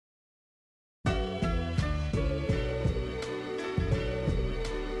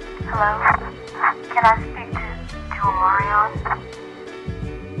Hello? Can I speak to Omarion?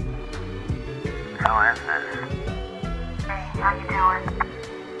 Who is this? Hey, how you doing?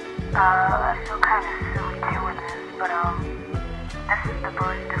 I feel kind of silly doing this, but this is the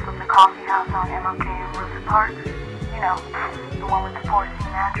barista from the coffee house on MLK and Rosa Parks. You know, the one with the 4C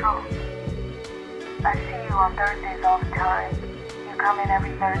Natural. I see you on Thursdays all the time. You come in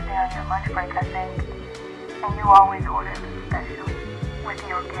every Thursday on your lunch break, I think. And you always order the special with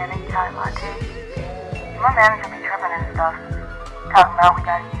the organic Thai latte. My manager be tripping and stuff, talking about we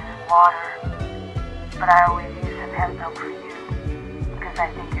gotta use water. But I always use some hemp milk for you, because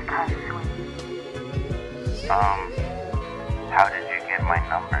I think you're kind of sweet. How did you get my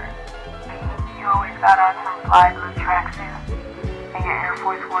number? You always got on some fly blue tracksuit, and your Air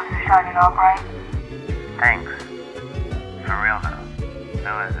Force Ones are shining all bright. Thanks. For real though,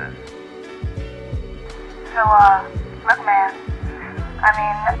 who is this? So, look man, I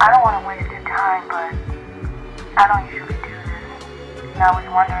mean, I don't want to waste your time, but I don't usually do this. And I was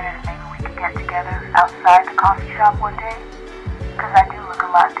wondering if maybe we could get together outside the coffee shop one day, because I do look a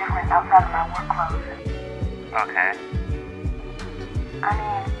lot different outside of my work clothes. Okay. I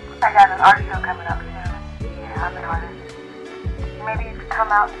mean, I got an art show coming up soon. Yeah, I'm an artist. Maybe you could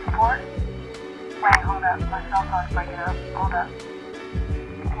come out and support? Wait, hold up. My cell phone's breaking up. Hold up.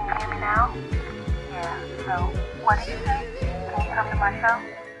 Can you hear me now? Yeah, so, what did you say? Can you come to my show?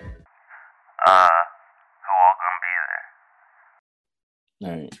 Who all gonna be there?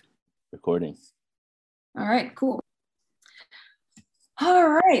 All right, recording. All right, cool. All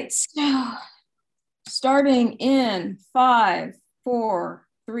right, so starting in 5, 4,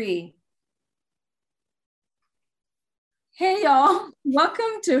 3. Hey y'all,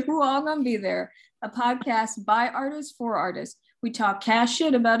 welcome to Who All Gonna Be There, a podcast by artists for artists. We talk cash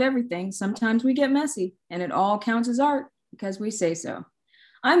shit about everything. Sometimes we get messy, and it all counts as art because we say so.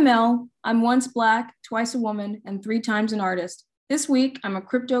 I'm Mel. I'm once Black, twice a woman, and 3 times an artist. This week, I'm a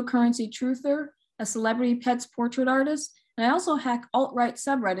cryptocurrency truther, a celebrity pets portrait artist, and I also hack alt-right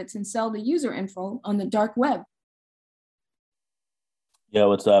subreddits and sell the user info on the dark web. Yo,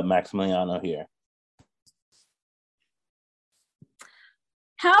 what's up? Maximiliano here.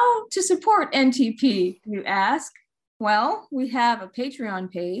 How to support NTP, you ask? Well, we have a Patreon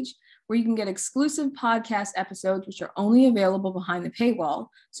page where you can get exclusive podcast episodes, which are only available behind the paywall,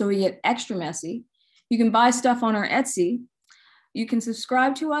 so we get extra messy. You can buy stuff on our Etsy. You can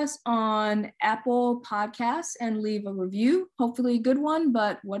subscribe to us on Apple Podcasts and leave a review, hopefully a good one,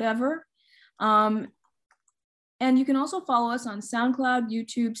 but whatever. And you can also follow us on SoundCloud,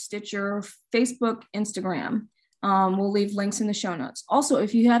 YouTube, Stitcher, Facebook, Instagram. We'll leave links in the show notes. Also,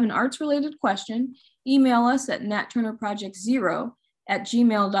 if you have an arts-related question, email us at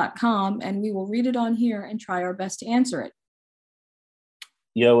natturnerproject0@gmail.com, and we will read it on here and try our best to answer it.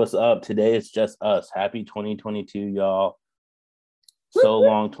 Yo, what's up? Today it's just us. Happy 2022, y'all. So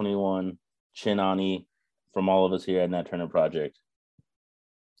long, 21. Chinani from all of us here at Nat Turner Project.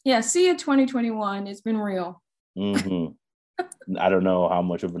 Yeah, see you 2021. It's been real. I don't know how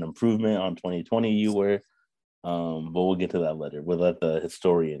much of an improvement on 2020 you were, but we'll get to that later. We'll let the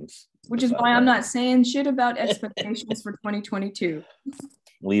historians. Which is why I'm not saying shit about expectations for 2022.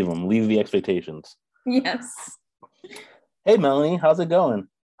 Leave them. Leave the expectations. Yes. Hey, Melanie, how's it going?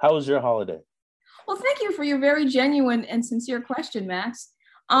 How was your holiday? Well, thank you for your very genuine and sincere question, Max.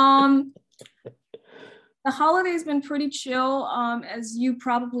 The holiday's been pretty chill. As you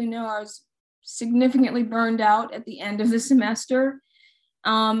probably know, I was significantly burned out at the end of the semester.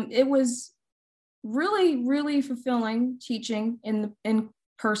 It was really, really fulfilling teaching in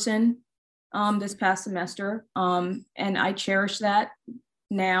person this past semester. And I cherish that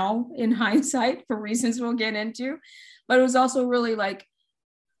now in hindsight for reasons we'll get into. But it was also really like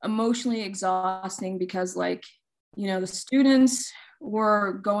emotionally exhausting because the students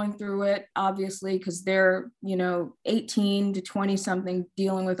were going through it, obviously, because they're, 18 to 20 something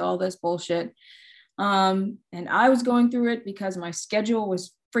dealing with all this bullshit. And I was going through it because my schedule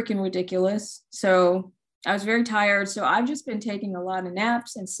was freaking ridiculous. So I was very tired. So I've just been taking a lot of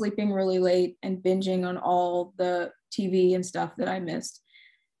naps and sleeping really late and binging on all the TV and stuff that I missed.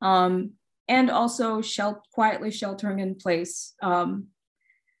 And also quietly sheltering in place.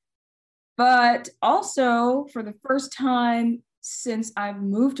 But also, for the first time since I've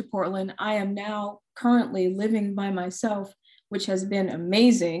moved to Portland, I am now currently living by myself, which has been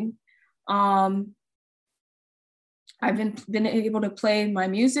amazing. I've been able to play my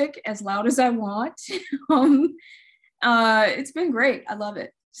music as loud as I want. It's been great. I love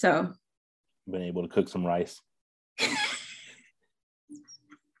it. So, been able to cook some rice.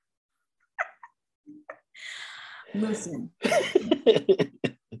 Listen.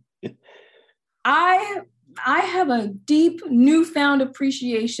 I have a deep newfound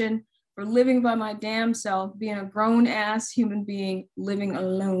appreciation for living by my damn self, being a grown ass human being living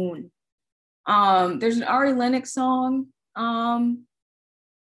alone. There's an Ari Lennox song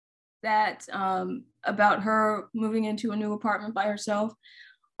that about her moving into a new apartment by herself.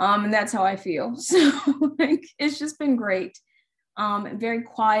 And that's how I feel. So like, it's just been great. Very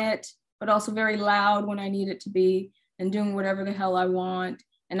quiet, but also very loud when I need it to be, and doing whatever the hell I want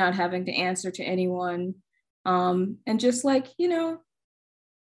and not having to answer to anyone. And just like,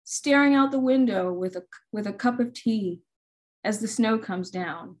 staring out the window with a cup of tea as the snow comes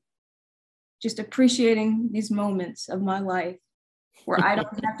down, just appreciating these moments of my life where I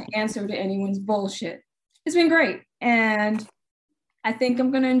don't have to answer to anyone's bullshit. It's been great. And I think I'm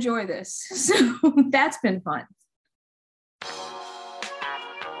going to enjoy this. So that's been fun.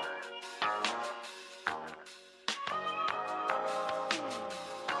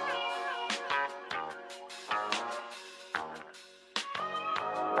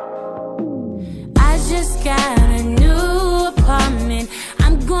 I just got a new apartment.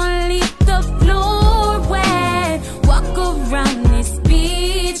 I'm gonna leave the floor wet. Walk around this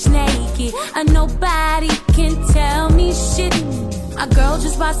beach naked. Nobody can tell me shit. My girl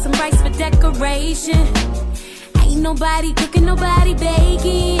just bought some rice for decoration. Ain't nobody cooking, nobody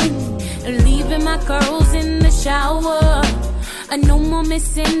baking. Leaving my curls in the shower. No more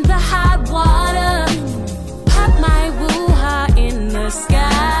missing the hot water. Pop my woo-ha in the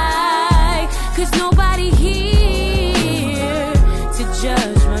sky. 'Cause nobody here to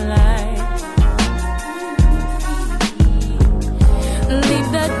judge my life. Leave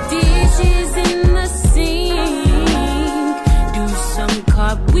the dishes in the sink. Do some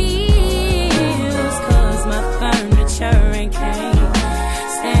cartwheels. 'Cause my furniture ain't came.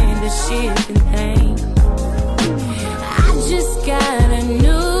 Stand the shipping thing. I just got a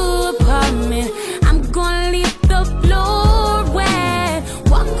new apartment. I'm gonna leave the floor wet.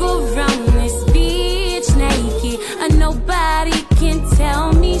 Walk around this beach naked. Nobody can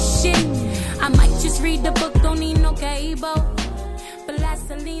tell me shit. I might just read the book, don't need no cable. But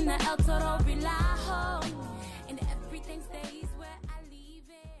Vaseline, El Toro, Relajo. And everything stays where I leave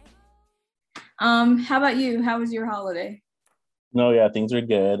it. How about you? How was your holiday? No, yeah, things are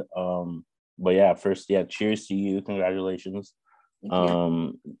good. But yeah, first, yeah, cheers to you. Congratulations. Thank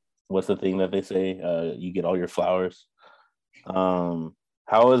you. What's the thing that they say? You get all your flowers.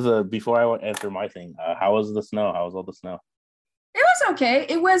 How was before I answer my thing? How was the snow? How was all the snow? It was okay.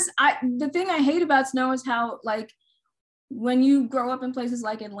 The thing I hate about snow is how, like, when you grow up in places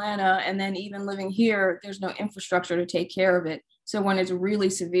like Atlanta and then even living here, there's no infrastructure to take care of it. So when it's really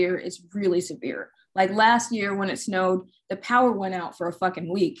severe, it's really severe. Like last year when it snowed, the power went out for a fucking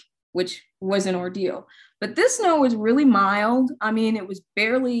week, which was an ordeal. But this snow was really mild. I mean, it was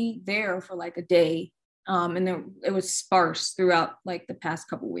barely there for like a day. And then it was sparse throughout like the past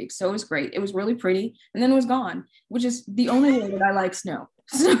couple of weeks. So it was great. It was really pretty. And then it was gone, which is the only way that I like snow.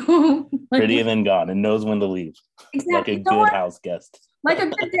 So like, Pretty and then gone, and knows when to leave. exactly. Like a good house guest. Like a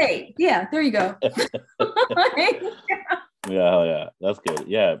good date. Yeah, there you go. Yeah, that's good.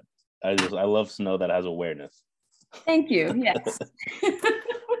 Yeah, I love snow that has awareness. Thank you. Yes.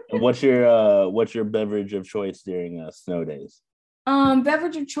 And what's your beverage of choice during snow days?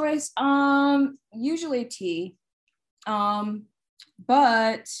 Beverage of choice, usually tea.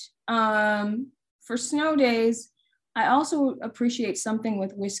 But for snow days, I also appreciate something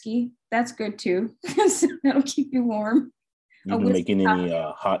with whiskey. That's good too. That'll keep you warm. You been making any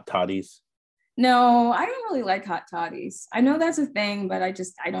hot toddies? No, I don't really like hot toddies. I know that's a thing, but I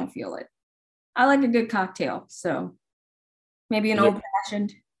don't feel it. I like a good cocktail, so maybe an old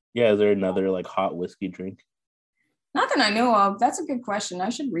fashioned. Yeah, is there another like hot whiskey drink? Not that I know of. That's a good question. I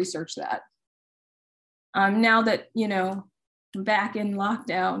should research that. Now that, I'm back in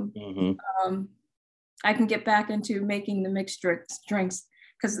lockdown, I can get back into making the mixed drinks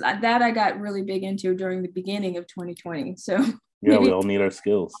because that I got really big into during the beginning of 2020. So yeah, we all need our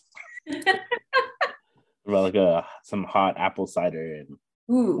skills. About like some hot apple cider and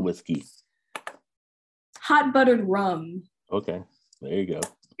whiskey. Hot buttered rum. Okay, there you go.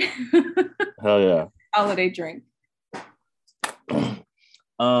 Hell yeah. Holiday drink.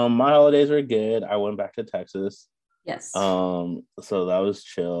 My holidays were good. I went back to Texas. Yes. So that was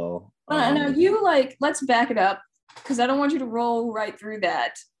chill. Now you let's back it up because I don't want you to roll right through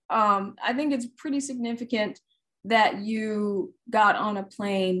that. I think it's pretty significant that you got on a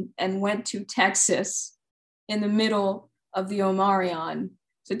plane and went to Texas in the middle of the Omarion.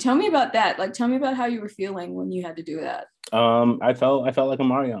 So tell me about that. Like, tell me about how you were feeling when you had to do that. I felt like a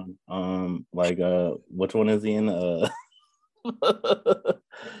Marion. Which one is he in?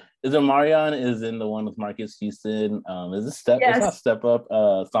 Is it Marion is in the one with Marcus Houston? Is this Step? Yes. It's not Step Up.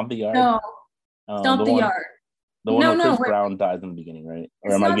 Stomp the Yard. No, Stomp the one, Yard. The one where Chris wait. Brown dies in the beginning, right?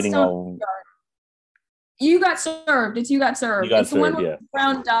 Or It's am I not getting Stomp all? the Yard. You Got Served. It's You Got Served. You Got it's Served, the one where yeah.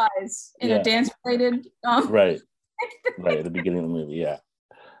 Brown dies in a dance-related. Right. Right at the beginning of the movie, yeah.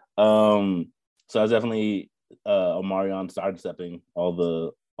 So I was definitely Omarion sidestepping all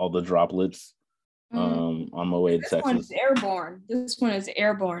the droplets on my way to Texas. This one is airborne. This one is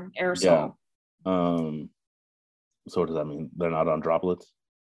airborne aerosol. Yeah. So what does that mean? They're not on droplets?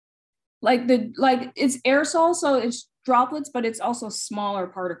 Like it's aerosol, so it's droplets, but it's also smaller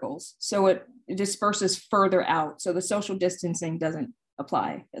particles. So it disperses further out. So the social distancing doesn't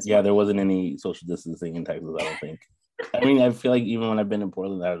apply as well. There wasn't any social distancing in Texas, I don't think. I mean, I feel like even when I've been in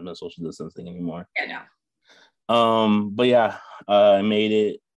Portland, there hasn't been social distancing anymore. Yeah, no. But yeah, I made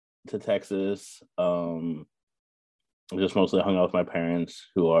it to Texas. Just mostly hung out with my parents,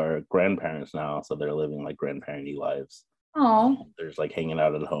 who are grandparents now, so they're living like grandparenty lives. Oh, they're just like hanging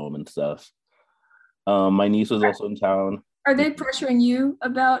out at home and stuff. My niece was also in town. Are they pressuring you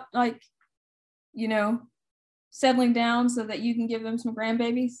about settling down so that you can give them some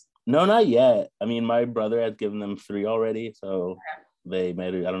grandbabies? No, not yet. I mean, my brother has given them 3 already, so they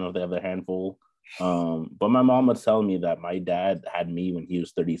made it. I don't know if they have their handful. But my mom was telling me that my dad had me when he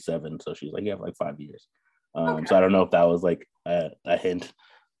was 37, so she's like, you have like 5 years. So I don't know if that was like a hint.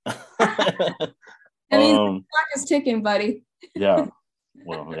 I mean, the clock is ticking, buddy. Yeah.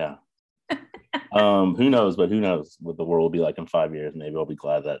 Well, yeah. Who knows? But who knows what the world will be like in 5 years? Maybe I'll be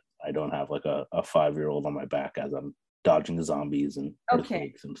glad that I don't have like a 5-year-old on my back as I'm dodging the zombies and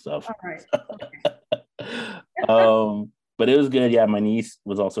earthquakes and stuff. All right. Okay. But it was good. Yeah, my niece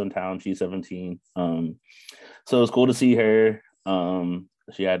was also in town. She's 17. So it was cool to see her.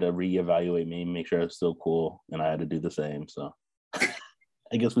 She had to reevaluate me, make sure I was still cool, and I had to do the same. So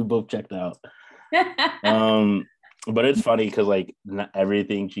I guess we both checked out. But it's funny because like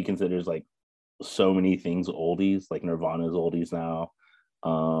everything she considers like so many things oldies, like Nirvana's oldies now.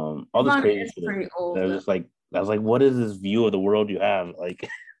 All this crazy shit. I was like, what is this view of the world you have? Like,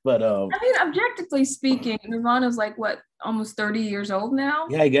 but I mean, objectively speaking, Nirvana's like what, almost 30 years old now?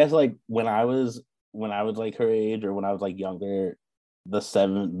 Yeah, I guess like when I was like her age, or when I was like younger, the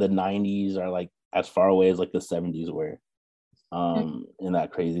 90s are like as far away as like the 70s were. In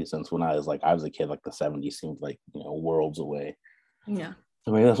that crazy sense, when I was a kid, like the 70s seemed like, worlds away. Yeah.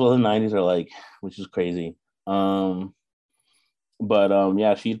 So maybe that's what the 90s are like, which is crazy. But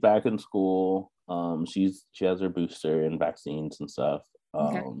yeah, she's back in school. She has her booster and vaccines and stuff.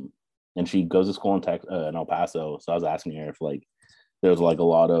 And she goes to school in El Paso. So I was asking her if like there was like a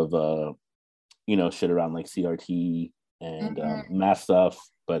lot of shit around like CRT and mass stuff,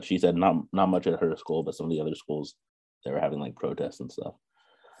 but she said not much at her school, but some of the other schools, they were having like protests and stuff.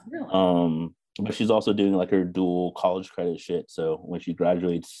 Really? But she's also doing like her dual college credit shit. So when she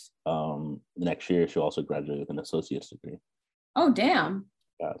graduates next year, she'll also graduate with an associate's degree. Oh, damn.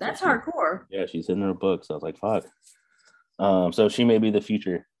 Yeah, that's hardcore. Yeah, she's in her books. So I was like, fuck. So she may be the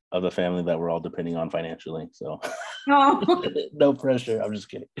future of the family that we're all depending on financially. So no pressure. I'm just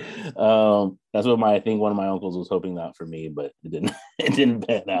kidding. That's what I think one of my uncles was hoping that for me, but it didn't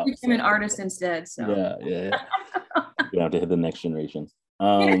pan out. You became an artist instead. So yeah. You have to hit the next generation.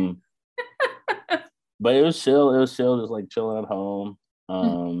 But it was chill. It was chill, just like chilling at home,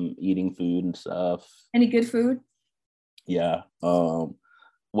 eating food and stuff. Any good food? Yeah.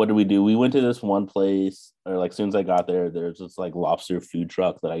 What did we do? We went to this one place, or like as soon as I got there, there's this like lobster food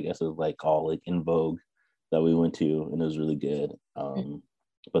truck that I guess is like all like in vogue that we went to, and it was really good.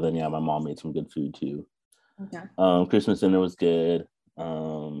 But then yeah, my mom made some good food too. Okay. Christmas dinner was good.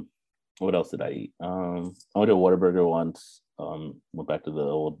 What else did I eat? I went to Whataburger once. Went back to the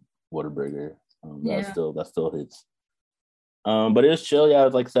old Whataburger. That still hits. But it was chill. Yeah, it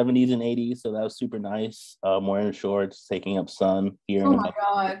was like 70s and 80s, so that was super nice. Wearing shorts, taking up sun here. Oh my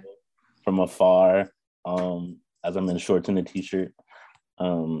God. From afar, as I'm in shorts and a t-shirt.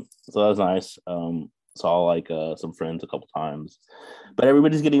 So that was nice. Saw like some friends a couple times, but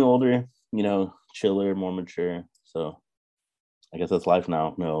everybody's getting older, chiller, more mature. So I guess that's life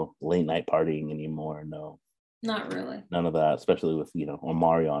now. No late night partying anymore. No, not really. None of that, especially with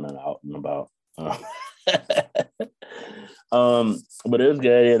Omarion and out and about. But it was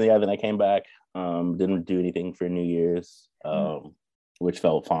good. And yeah, then I came back. Didn't do anything for New Year's, which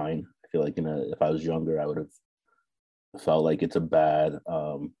felt fine. I feel like if I was younger, I would have felt like it's a bad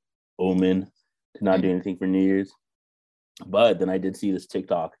omen to not do anything for New Year's. But then I did see this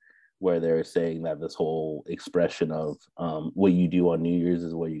TikTok where they're saying that this whole expression of what you do on New Year's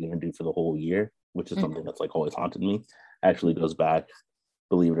is what you're going to do for the whole year, which is something that's like always haunted me. Actually goes back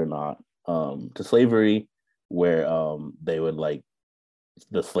believe it or not, to slavery, where they would like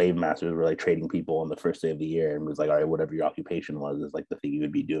the slave masters were like trading people on the first day of the year, and it was like, all right, whatever your occupation was is like the thing you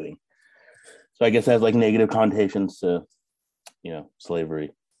would be doing. So I guess it has like negative connotations to,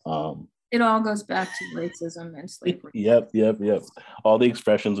 slavery. It all goes back to racism and slavery. Yep. All the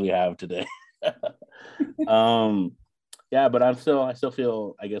expressions we have today. Yeah, but I still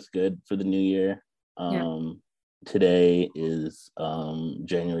feel, I guess, good for the new year. Today is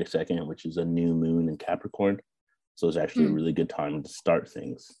January 2nd, which is a new moon in Capricorn. So it's actually a really good time to start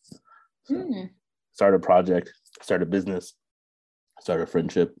things. So start a project, start a business, start a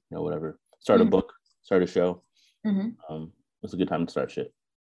friendship, whatever. Start a book, start a show. It's a good time to start shit.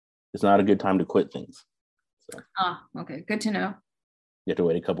 It's not a good time to quit things. So. Okay. Good to know. You have to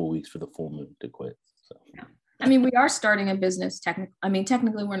wait a couple of weeks for the full moon to quit. So. Yeah. I mean, we are starting a business.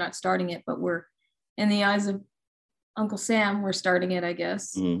 Technically, we're not starting it, but we're, in the eyes of Uncle Sam, we're starting it, I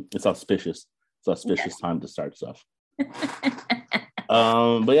guess. It's auspicious. It's auspicious time to start stuff.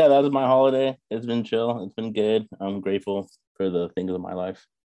 But yeah, that was my holiday. It's been chill. It's been good. I'm grateful for the things of my life.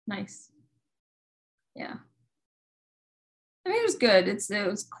 Nice. Yeah. I mean, it was good. It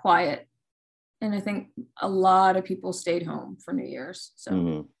was quiet. And I think a lot of people stayed home for New Year's.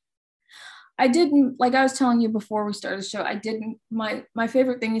 So I didn't, like I was telling you before we started the show, my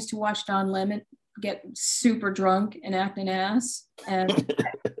favorite thing is to watch Don Lemon get super drunk and act an ass. And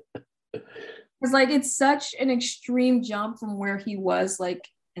it's like, it's such an extreme jump from where he was like,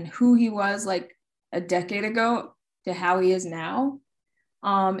 and who he was like a decade ago to how he is now.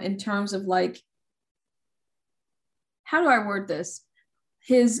 In terms of like, how do I word this?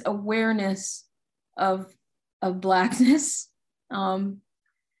 His awareness of blackness,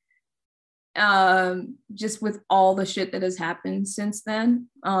 just with all the shit that has happened since then.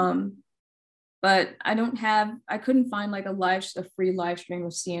 But I couldn't find like a free live stream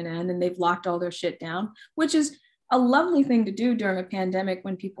of CNN, and they've locked all their shit down, which is a lovely thing to do during a pandemic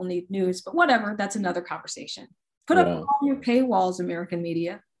when people need news, but whatever, that's another conversation. Put up all your paywalls, American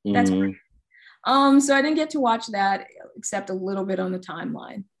media. That's great. So I didn't get to watch that except a little bit on the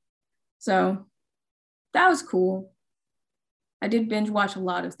timeline. So that was cool. I did binge watch a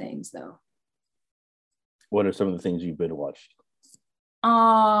lot of things though. What are some of the things you've binge watched?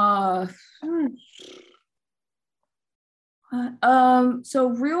 So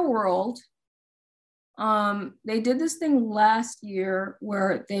Real World, they did this thing last year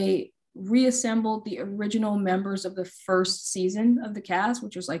where they reassembled the original members of the first season of the cast,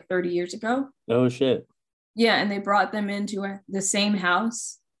 which was like 30 years ago. Oh shit. Yeah, and they brought them into the same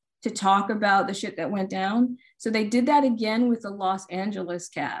house to talk about the shit that went down. So they did that again with the Los Angeles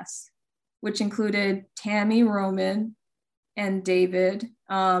cast, which included Tammy Roman and David.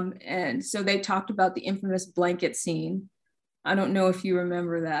 And so they talked about the infamous blanket scene. I don't know if you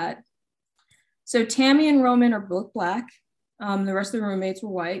remember that. So Tammy and Roman are both black. The rest of the roommates were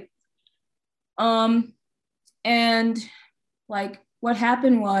white. And like what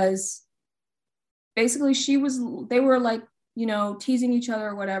happened was basically they were like, teasing each other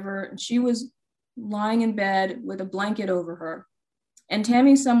or whatever. And she was lying in bed with a blanket over her. And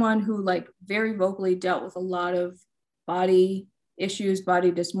Tammy's someone who like very vocally dealt with a lot of body issues,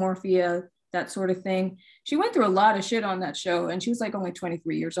 body dysmorphia, that sort of thing. She went through a lot of shit on that show, and she was like only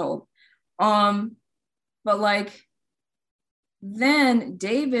 23 years old. But like, then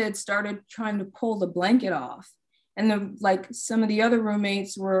David started trying to pull the blanket off, and some of the other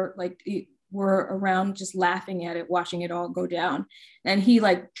roommates were around just laughing at it, watching it all go down. And he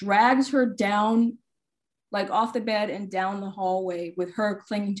like drags her down, like off the bed and down the hallway with her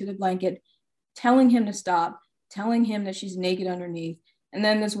clinging to the blanket, telling him to stop, telling him that she's naked underneath. And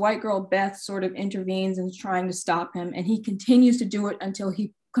then this white girl, Beth, sort of intervenes and is trying to stop him. And he continues to do it until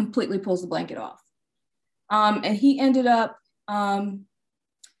he completely pulls the blanket off. And he ended up,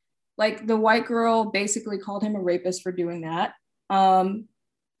 like the white girl basically called him a rapist for doing that. And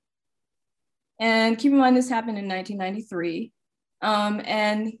keep in mind, this happened in 1993.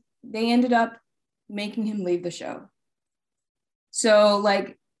 And they ended up making him leave the show. So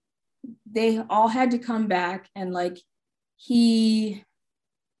like, they all had to come back, and like he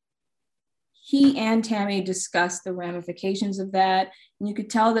and Tammy discussed the ramifications of that. And you could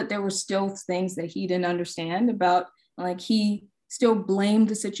tell that there were still things that he didn't understand about, like he still blamed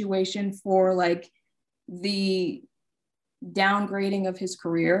the situation for like the downgrading of his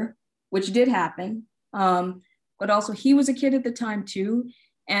career, which did happen. But also he was a kid at the time too.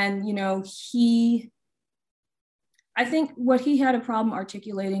 And, I think what he had a problem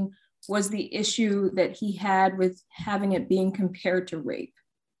articulating was the issue that he had with having it being compared to rape.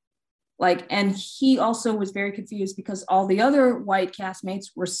 Like, and he also was very confused because all the other white castmates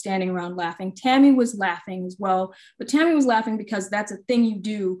were standing around laughing. Tammy was laughing as well, but Tammy was laughing because that's a thing you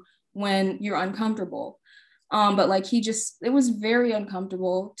do when you're uncomfortable. But like it was very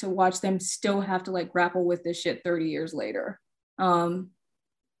uncomfortable to watch them still have to like grapple with this shit 30 years later. And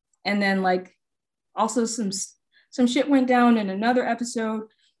then like also some shit went down in another episode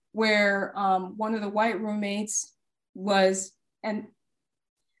where one of the white roommates was, and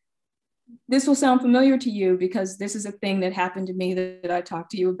this will sound familiar to you because this is a thing that happened to me that I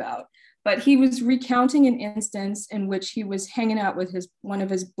talked to you about, but he was recounting an instance in which he was hanging out with one of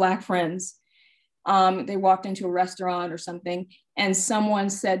his Black friends. They walked into a restaurant or something and someone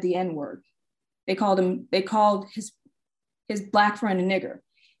said the N-word. They called his Black friend a nigger.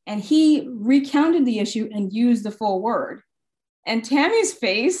 And he recounted the issue and used the full word. And Tammy's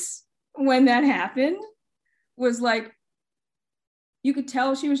face when that happened was like, you could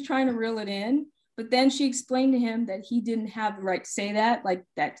tell she was trying to reel it in, but then she explained to him that he didn't have the right to say that, like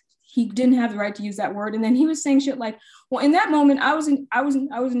that he didn't have the right to use that word. And then he was saying shit like, well, in that moment, I was a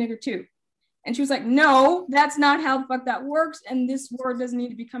nigger too. And she was like, no, that's not how the fuck that works. And this word doesn't need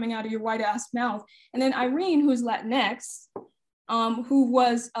to be coming out of your white ass mouth. And then Irene, who's Latinx, who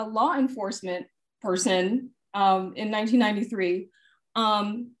was a law enforcement person in 1993,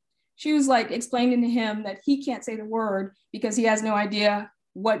 she was like explaining to him that he can't say the word because he has no idea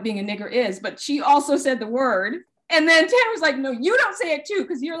what being a nigger is. But she also said the word. And then Tanner was like, no, you don't say it too,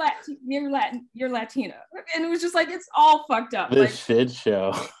 because you're Latina. And it was just like, it's all fucked up. This like, shit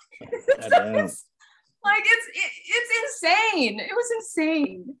show. Like it's insane. It was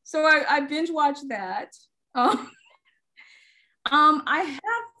insane. So I binge watched that. I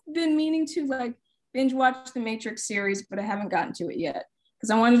have been meaning to like binge watch the Matrix series, but I haven't gotten to it yet because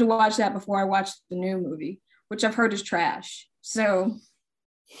I wanted to watch that before I watched the new movie, which I've heard is trash. So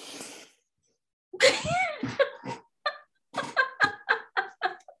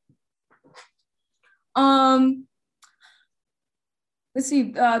let's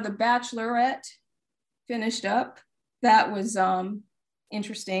see, The Bachelorette finished up. That was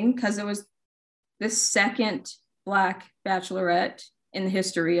interesting because it was the second Black Bachelorette in the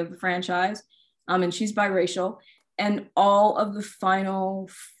history of the franchise. And she's biracial. And all of the final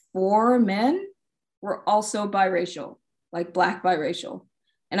 4 men were also biracial, like Black biracial.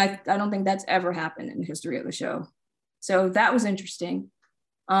 And I don't think that's ever happened in the history of the show. So that was interesting.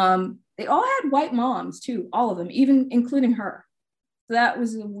 They all had white moms too, all of them, even including her. So that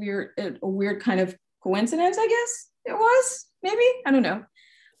was a weird kind of coincidence, I guess it was, maybe, I don't know.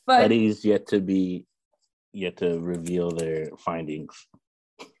 But Eddie's yet to reveal their findings.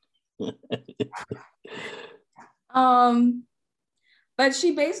 But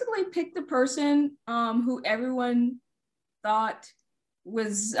she basically picked the person who everyone thought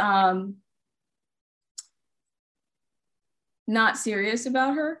was not serious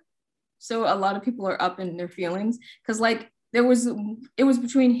about her. So a lot of people are up in their feelings because like it was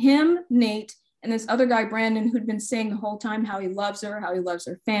between him, Nate, and this other guy, Brandon, who'd been saying the whole time how he loves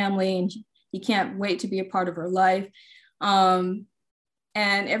her family, and he can't wait to be a part of her life. And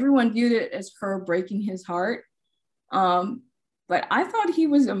everyone viewed it as her breaking his heart. But I thought he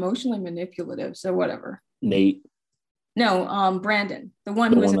was emotionally manipulative, so whatever. Nate? No, Brandon, the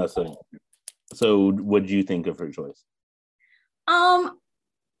one who was that's saying. So what did you think of her choice? I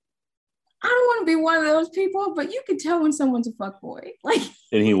don't want to be one of those people, but you can tell when someone's a fuckboy. Like,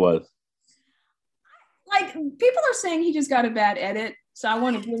 and he was. Like, people are saying he just got a bad edit, so I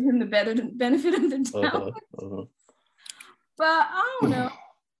want to give him the benefit of the doubt. But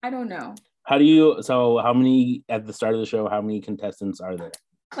I don't know. How many at the start of the show, how many contestants are there?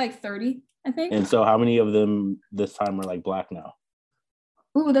 Like 30, I think. And so how many of them this time are like Black now?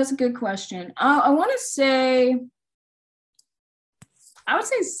 Ooh, that's a good question. I want to say, I would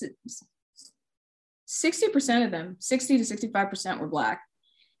say 60% of them, 60 to 65% were Black.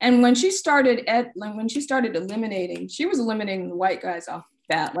 And when she started eliminating, she was eliminating the white guys off the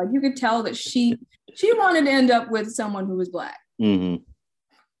bat. Like, you could tell that she wanted to end up with someone who was Black. Mm-hmm.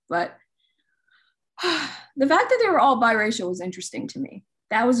 But the fact that they were all biracial was interesting to me.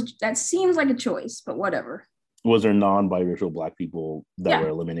 That seems like a choice, but whatever. Was there non-biracial Black people that were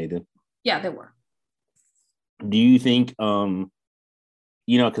eliminated? Yeah, there were. Do you think, because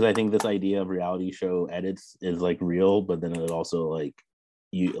I think this idea of reality show edits is like real, but then it also like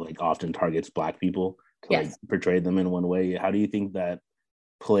often targets Black people to like portray them in one way. How do you think that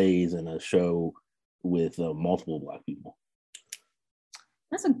plays in a show with multiple Black people?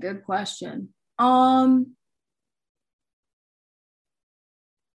 That's a good question. On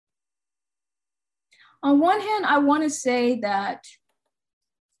one hand, I want to say that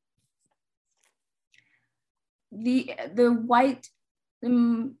the white,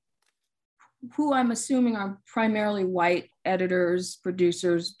 who I'm assuming are primarily white editors,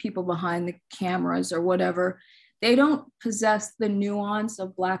 producers, people behind the cameras or whatever, they don't possess the nuance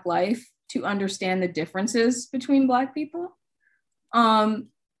of Black life to understand the differences between Black people.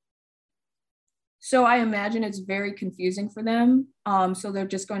 So I imagine it's very confusing for them. So they're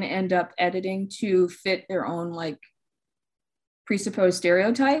just going to end up editing to fit their own like presupposed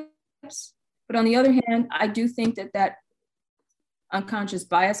stereotypes. But on the other hand, I do think that unconscious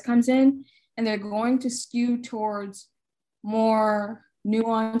bias comes in, and they're going to skew towards more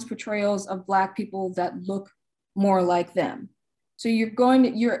nuanced portrayals of Black people that look more like them. So you're going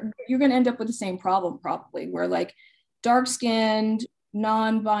to end up with the same problem probably, where like dark-skinned,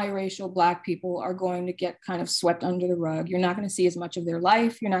 non-biracial Black people are going to get kind of swept under the rug. You're not going to see as much of their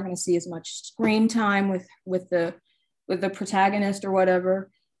life. You're not going to see as much screen time with the protagonist or whatever.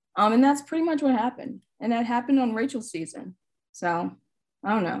 And that's pretty much what happened. And that happened on Rachel's season. So I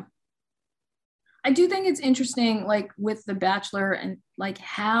don't know. I do think it's interesting, like with The Bachelor, and like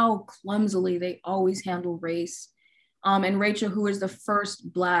how clumsily they always handle race. And Rachel, who is the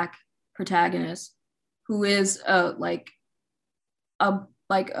first Black protagonist, who is a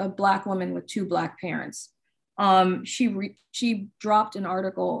Black woman with two Black parents. She dropped an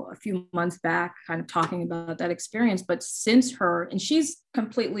article a few months back kind of talking about that experience, but since and she's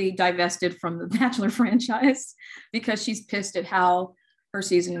completely divested from the Bachelor franchise because she's pissed at how her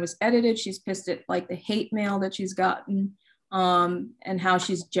season was edited. She's pissed at like the hate mail that she's gotten, and how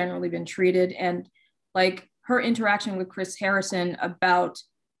she's generally been treated. And like her interaction with Chris Harrison about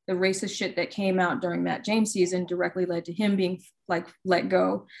the racist shit that came out during Matt James season directly led to him being like let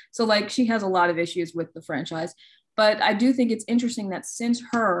go. So like she has a lot of issues with the franchise. But I do think it's interesting that since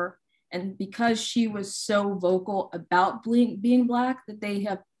her, and because she was so vocal about being Black, that they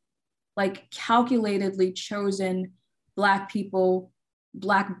have like calculatedly chosen Black people,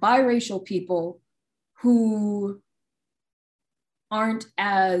 Black biracial people who aren't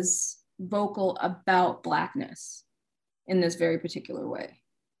as vocal about Blackness in this very particular way.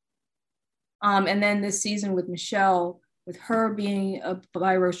 And then this season with Michelle, with her being a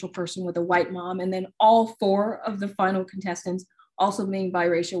biracial person with a white mom, and then all 4 of the final contestants also being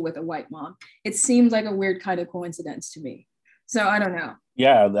biracial with a white mom. It seems like a weird kind of coincidence to me. So I don't know.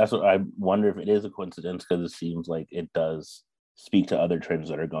 Yeah, that's what I wonder, if it is a coincidence, because it seems like it does speak to other trends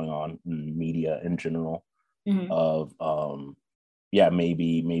that are going on in media in general. Mm-hmm. Of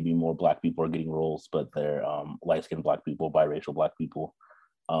maybe more Black people are getting roles, but they're light-skinned Black people, biracial Black people,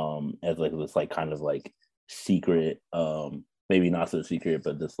 as like this like kind of like secret, maybe not so secret,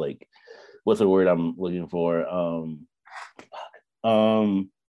 but this like, what's the word I'm looking for?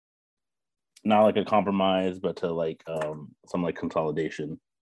 Not like a compromise, but to like some like consolidation.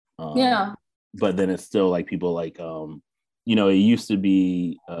 Yeah. But then it's still like people like it used to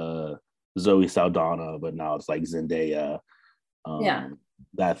be Zoe Saldana, but now it's like Zendaya.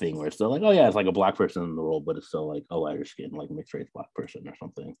 That thing where it's still like, oh yeah, it's like a Black person in the role, but it's still like a lighter skin, like mixed race Black person or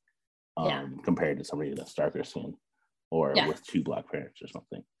something. Compared to somebody that's darker skin or with 2 Black parents or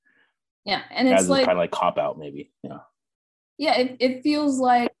something. Yeah, and it's like kind of like cop out maybe. Yeah, it feels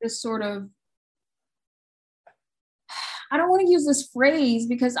like this sort of, I don't want to use this phrase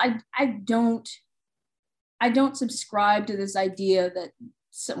because I don't subscribe to this idea that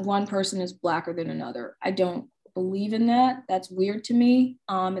one person is Blacker than another. I don't believe in that. That's weird to me.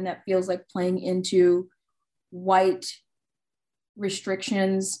 And that feels like playing into white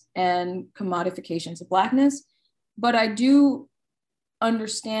restrictions and commodifications of Blackness. But I do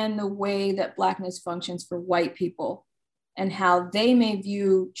understand the way that Blackness functions for white people and how they may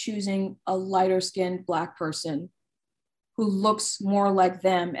view choosing a lighter skinned Black person who looks more like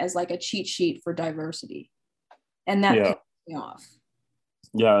them as like a cheat sheet for diversity. And that pisses me off.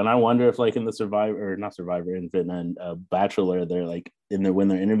 Yeah, and I wonder if like in the Bachelor, they're like when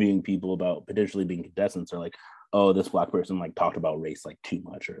they're interviewing people about potentially being contestants, they're like, oh, this Black person like talked about race like too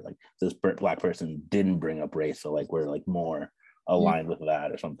much, or like this Black person didn't bring up race, so like we're like more aligned with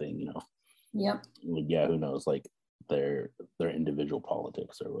that or something, Yep. Yeah, who knows, like their individual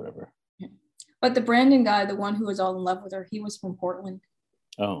politics or whatever. But the Brandon guy, the one who was all in love with her, he was from Portland.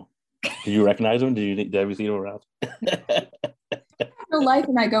 Oh, did you recognize him? Did you ever see him around? No life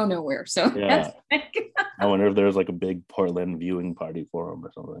and I go nowhere, so yeah. I wonder if there's like a big Portland viewing party for him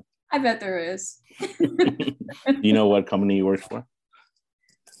or something. I bet there is. Do you know what company he works for?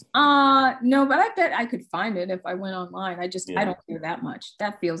 No, but I bet I could find it if I went online. I don't care that much.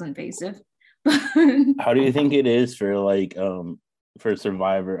 That feels invasive. How do you think it is for like for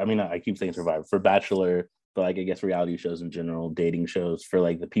Survivor? I mean, I keep saying Survivor, for Bachelor, but like I guess reality shows in general, dating shows, for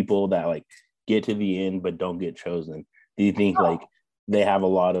like the people that like get to the end but don't get chosen? Do you think like they have a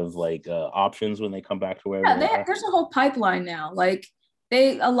lot of like options when they come back to wherever they are? There's a whole pipeline now. Like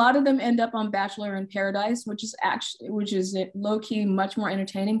a lot of them end up on Bachelor in Paradise, which is low key much more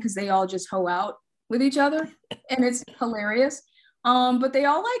entertaining because they all just hoe out with each other and it's hilarious. But they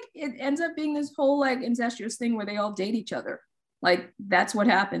all like, it ends up being this whole like incestuous thing where they all date each other. Like that's what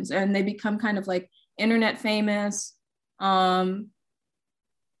happens, and they become kind of like internet famous.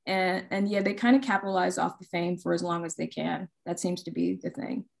 And yeah, they kind of capitalize off the fame for as long as they can. That seems to be the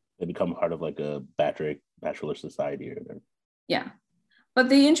thing. They become part of like a bachelor society or whatever. Yeah. But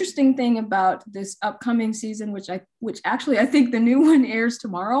the interesting thing about this upcoming season, which actually I think the new one airs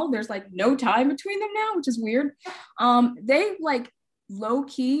tomorrow. There's like no time between them now, which is weird. They like low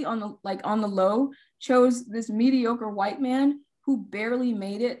key on the low chose this mediocre white man who barely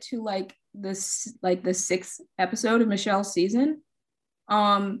made it to like the 6th episode of Michelle's season.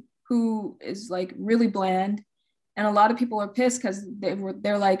 Who is like really bland, and a lot of people are pissed because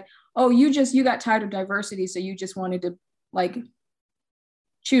they're like, oh, you got tired of diversity, so you just wanted to like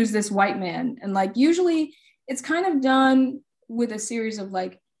choose this white man. And like usually it's kind of done with a series of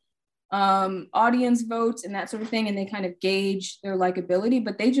like audience votes and that sort of thing, and they kind of gauge their likability,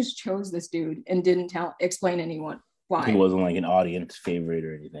 but they just chose this dude and didn't explain anyone why. He wasn't like an audience favorite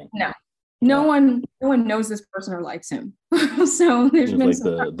or anything. No one knows this person or likes him. So there's been like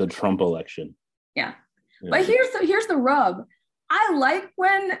the Trump election. Yeah. But here's the rub. I like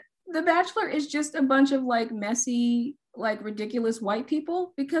when The Bachelor is just a bunch of like messy, like ridiculous white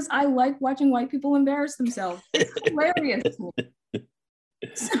people, because I like watching white people embarrass themselves. It's hilarious to me.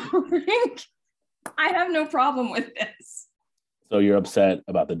 So I have no problem with this. So you're upset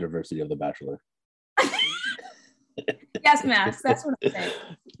about the diversity of The Bachelor? Yes, Max, that's what I'm saying.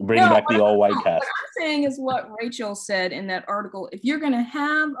 Bring back the all-white cast. What I'm saying is what Rachel said in that article. If you're going to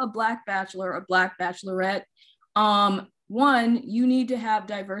have a black bachelor, a black bachelorette, one, you need to have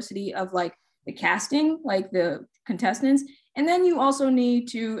diversity of like the casting, like the contestants, and then you also need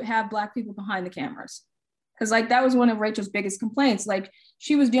to have black people behind the cameras. Because like that was one of Rachel's biggest complaints. Like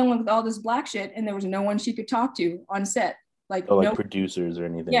she was dealing with all this black shit and there was no one she could talk to on set. Like no producers or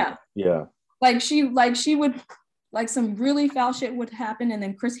anything. Yeah. Yeah. Like she would, like some really foul shit would happen and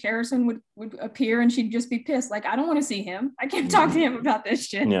then Chris Harrison would appear and she'd just be pissed. Like, I don't want to see him. I can't talk to him about this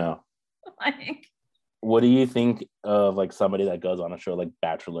shit. Yeah. Like, what do you think of like somebody that goes on a show like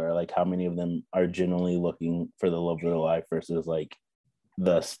Bachelor? Like how many of them are genuinely looking for the love of their life versus like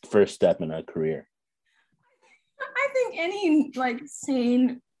the first step in a career? I think any like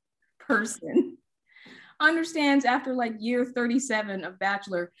sane person understands after like year 37 of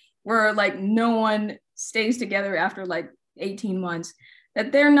Bachelor, where like no one stays together after like 18 months,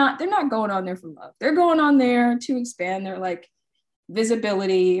 that they're not going on there for love. They're going on there to expand their like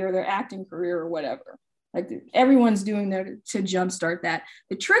visibility or their acting career or whatever. Like everyone's doing there to jumpstart that.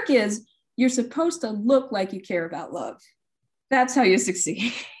 The trick is you're supposed to look like you care about love. That's how you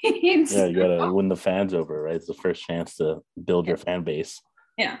succeed. Yeah, you gotta win the fans over, right? It's the first chance to build your fan base.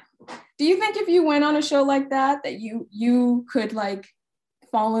 Yeah. Do you think if you went on a show like that you could like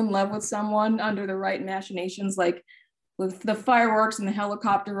fall in love with someone under the right machinations, like with the fireworks and the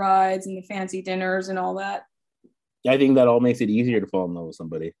helicopter rides and the fancy dinners and all that? I think that all makes it easier to fall in love with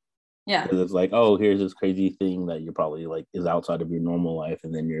somebody. Yeah. Because it's like, oh, here's this crazy thing that you're probably like is outside of your normal life.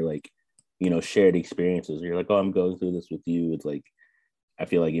 And then you're like, you know, shared experiences. You're like, oh, I'm going through this with you. It's like, I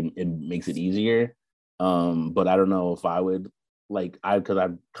feel like it makes it easier. But I don't know if I would because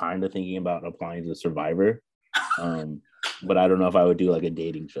I'm kind of thinking about applying to Survivor. But I don't know if I would do like a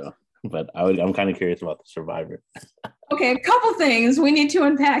dating show. But I'm kind of curious about the Survivor. Okay, a couple things we need to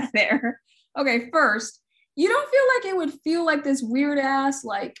unpack there. Okay, first, you don't feel like it would feel like this weird ass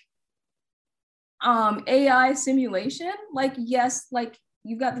like AI simulation? Like, yes, like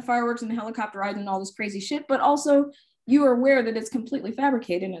you've got the fireworks and the helicopter ride and all this crazy shit, but also you are aware that it's completely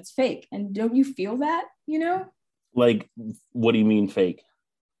fabricated and it's fake. And don't you feel that, you know? Like, what do you mean fake?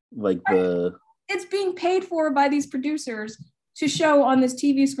 Like it's being paid for by these producers to show on this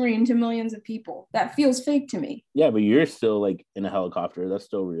TV screen to millions of people. That feels fake to me. Yeah, but you're still like in a helicopter. That's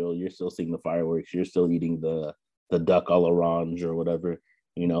still real. You're still seeing the fireworks. You're still eating the duck à l'orange or whatever.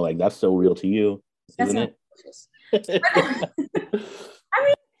 You know, like that's still real to you, isn't it? I mean,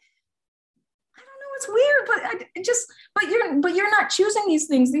 I don't know. It's weird, but you're not choosing these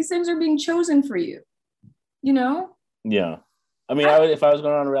things. These things are being chosen for you. You know? Yeah. I mean, if I was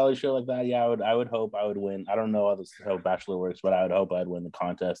going on a reality show like that, yeah, I would hope I would win. I don't know how Bachelor works, but I would hope I'd win the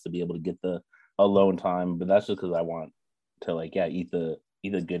contest to be able to get the alone time. But that's just because I want to like, yeah, eat the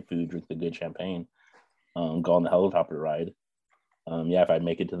good food, drink the good champagne, go on the helicopter ride. Yeah, if I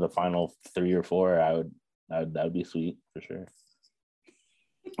make it to the final 3 or 4, that would be sweet for sure.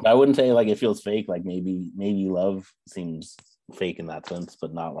 But I wouldn't say like it feels fake. Like maybe love seems fake in that sense,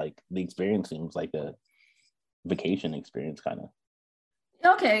 but not like the experience seems like a vacation experience kind of.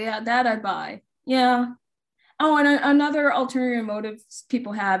 Okay, yeah, that I buy. Yeah. Oh, and another ulterior motive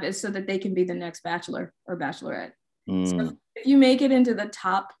people have is so that they can be the next bachelor or bachelorette. So if you make it into the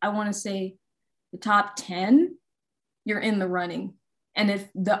top, I want to say the top 10, you're in the running. And if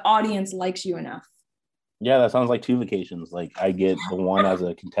the audience likes you enough. Yeah, that sounds like 2 vacations. Like I get the one as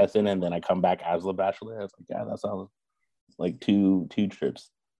a contestant and then I come back as the bachelor. I was like, yeah, that sounds like two trips.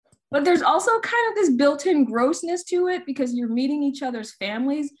 But there's also kind of this built-in grossness to it because you're meeting each other's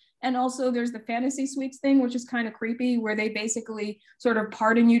families. And also there's the fantasy suites thing, which is kind of creepy, where they basically sort of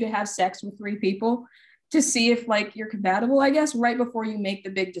pardon you to have sex with 3 people to see if like you're compatible, I guess, right before you make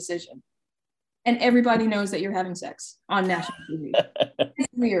the big decision. And everybody knows that you're having sex on national TV. It's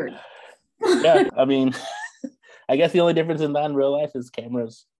weird. Yeah, I mean, I guess the only difference in that in real life is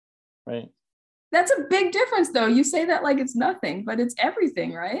cameras, right? That's a big difference, though. You say that like it's nothing, but it's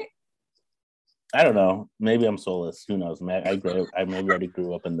everything, right? I don't know. Maybe I'm soulless. Who knows? I maybe already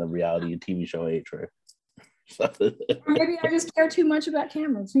grew up in the reality TV show age, right? Or maybe I just care too much about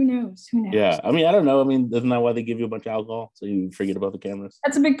cameras. Who knows? Yeah, I mean, I don't know. I mean, isn't that why they give you a bunch of alcohol so you forget about the cameras?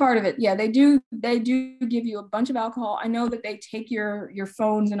 That's a big part of it. Yeah, they do give you a bunch of alcohol. I know that they take your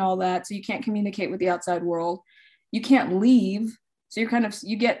phones and all that, so you can't communicate with the outside world. You can't leave, so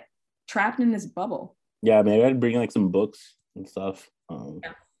you get trapped in this bubble. Yeah, maybe I'd bring like some books and stuff.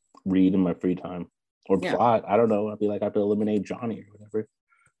 Read in my free time or plot. I don't know. I'd be like, I have to eliminate Johnny or whatever.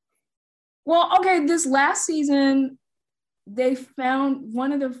 Well, okay, this last season, they found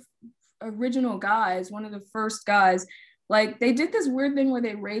one of the original guys, one of the first guys. Like, they did this weird thing where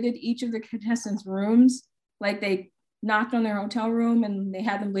they raided each of the contestants' rooms. Like, they knocked on their hotel room and they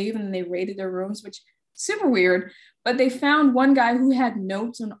had them leave, and then they raided their rooms, which super weird. But they found one guy who had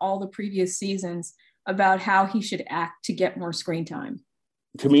notes on all the previous seasons about how he should act to get more screen time.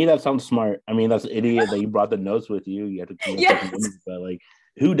 To me, that sounds smart. I mean, that's an idiot that you brought the notes with you. You have to come up with them, but like,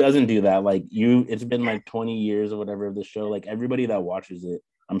 who doesn't do that? Like it's been like 20 years or whatever of the show. Like everybody that watches it,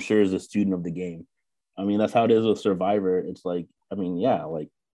 I'm sure is a student of the game. I mean, that's how it is with Survivor. It's like, I mean, yeah, like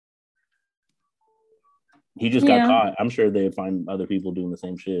he just got caught. I'm sure they'd find other people doing the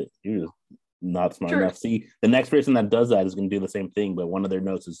same shit. You're just not smart enough. See, the next person that does that is going to do the same thing, but one of their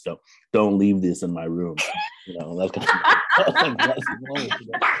notes is, don't leave this in my room. You know, that's kind of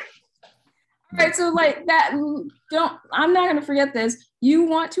all right, so like that, I'm not gonna forget this. You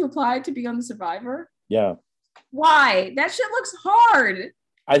want to apply to be on the Survivor? Yeah. Why? That shit looks hard.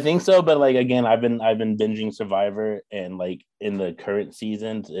 I think so, but like again, I've been binging Survivor, and like in the current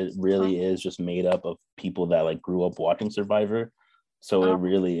seasons, it really is just made up of people that like grew up watching Survivor. So it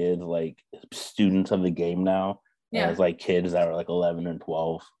really is like students of the game now. Yeah. It's like kids that were like 11 and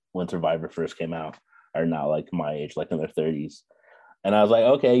 12 when Survivor first came out are now like my age, like in their 30s. And I was like,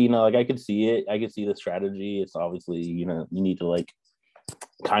 okay, you know, like I could see it. I could see the strategy. It's obviously, you know, you need to like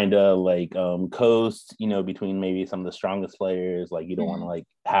kind of like coast, you know, between maybe some of the strongest players. Like you don't want to like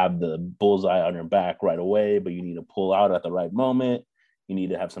have the bullseye on your back right away, but you need to pull out at the right moment. You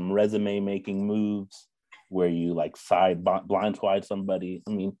need to have some resume making moves where you like blindside somebody.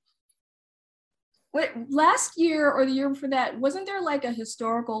 I mean, wait, last year or the year before that, wasn't there like a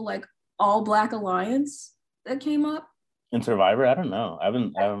historical like all Black alliance that came up in Survivor? I don't know. I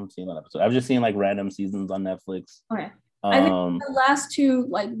haven't seen that episode. I've just seen like random seasons on Netflix. Okay. I think the last two,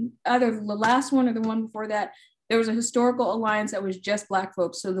 like either the last one or the one before that, there was a historical alliance that was just Black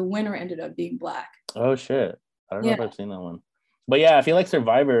folks. So the winner ended up being Black. Oh shit. I don't know if I've seen that one. But yeah, I feel like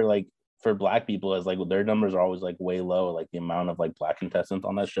Survivor, like for Black people, is like their numbers are always like way low. Like the amount of like Black contestants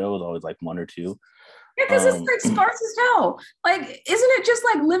on that show is always like 1 or 2. Yeah, because it's like sparse as hell. Like, isn't it just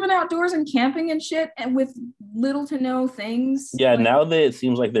like living outdoors and camping and shit, and with little to no things? Yeah, like, now that it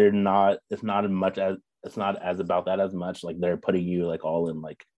seems like it's not as about that as much. Like they're putting you like all in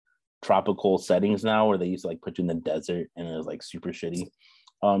like tropical settings now, where they used to like put you in the desert and it was like super shitty.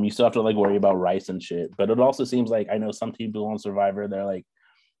 You still have to like worry about rice and shit, but it also seems like I know some people on Survivor, they're like,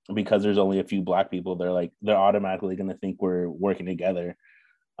 because there's only a few Black people, they're automatically going to think we're working together.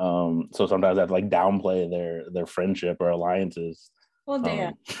 So sometimes I have to like downplay their friendship or alliances. Well,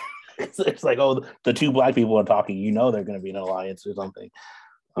 damn. It's like, oh, the 2 Black people are talking, you know, they're going to be an alliance or something.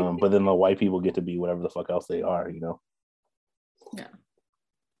 But then the white people get to be whatever the fuck else they are, you know?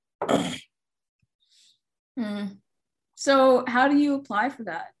 Yeah. So how do you apply for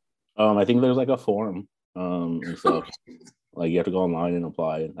that? I think there's like a form and stuff. Like you have to go online and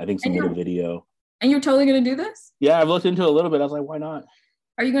apply. I think submit a video. And you're totally going to do this? Yeah, I've looked into it a little bit. I was like, why not?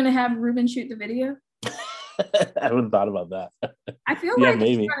 Are you going to have Ruben shoot the video? I haven't thought about that. I feel Yeah, like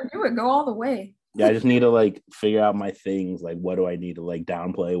maybe. if you're going to do it, go all the way. Yeah, I just need to like figure out my things. Like, what do I need to like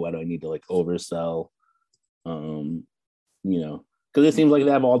downplay? What do I need to like oversell? You know, because it seems like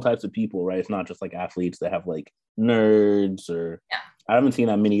they have all types of people, right? It's not just like athletes. They have like nerds, or I haven't seen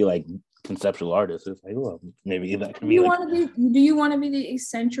that many like conceptual artists. It's like, well, maybe that can be. Do you want to be the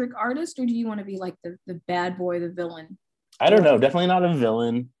eccentric artist, or do you want to be like the bad boy, the villain? I don't know. Definitely not a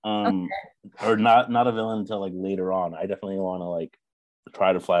villain. Okay. Or not a villain until like later on. I definitely want to like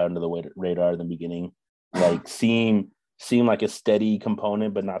try to fly under the radar in the beginning, like seem like a steady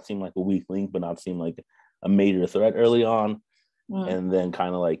component, but not seem like a weak link, but not seem like a major threat early on, and then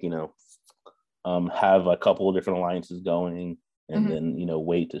kind of like, you know, have a couple of different alliances going, and then, you know,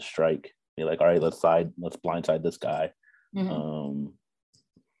 wait to strike. Be like, all right, let's blindside this guy.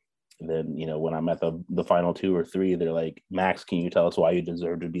 Then, you know, when I'm at the final 2 or 3, they're like, Max, can you tell us why you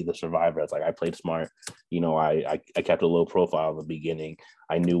deserve to be the survivor? It's like, I played smart. You know, I kept a low profile in the beginning.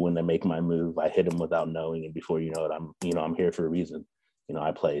 I knew when to make my move. I hit him without knowing, and before you know it, I'm here for a reason. You know, I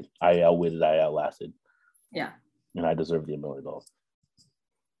outwitted, I outlasted. Yeah. And I deserve the $1 million.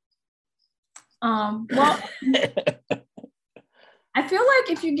 Well, I feel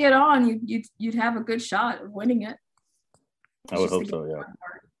like if you get on, you'd have a good shot of winning it. I would hope so, yeah.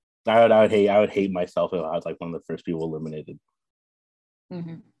 I would hate myself if I was like one of the first people eliminated.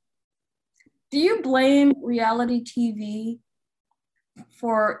 Do you blame reality TV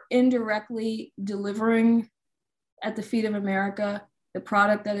for indirectly delivering at the feet of America the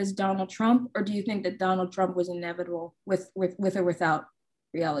product that is Donald Trump, or do you think that Donald Trump was inevitable with or without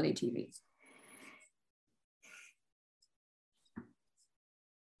reality TV?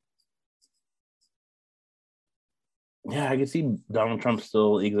 Yeah, I can see Donald Trump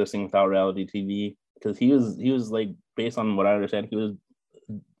still existing without reality TV, because he was like, based on what I understand, he was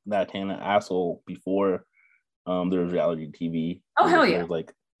that kind of asshole before there was reality TV. Oh, hell yeah. There was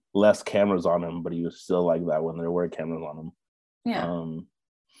like less cameras on him, but he was still like that when there were cameras on him. Yeah.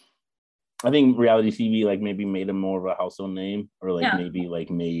 I think reality TV like maybe made him more of a household name, or like maybe like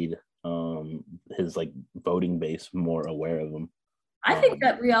made his like voting base more aware of him. I think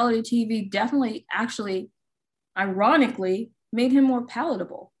that reality TV definitely actually ironically made him more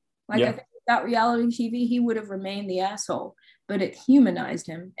palatable. Like, I think without reality TV, he would have remained the asshole, but it humanized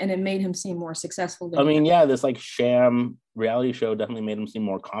him and it made him seem more successful. This like sham reality show definitely made him seem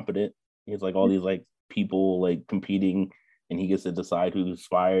more competent. He has like all these like people like competing, and he gets to decide who's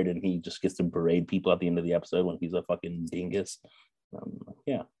fired, and he just gets to berate people at the end of the episode when he's a fucking dingus.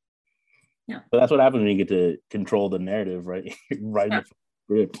 Yeah. But that's what happens when you get to control the narrative, right? Right in the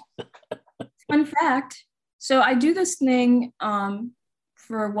script. Fun fact. So I do this thing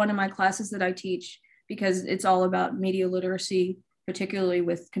for one of my classes that I teach, because it's all about media literacy, particularly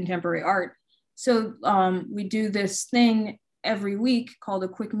with contemporary art. So we do this thing every week called a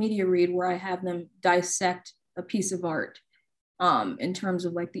quick media read, where I have them dissect a piece of art in terms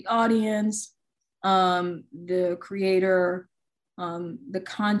of like the audience, the creator, the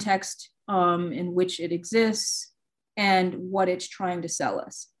context in which it exists, and what it's trying to sell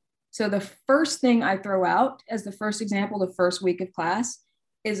us. So the first thing I throw out as the first example, the first week of class,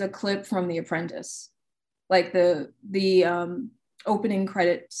 is a clip from The Apprentice, like the opening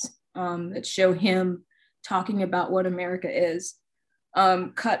credits that show him talking about what America is,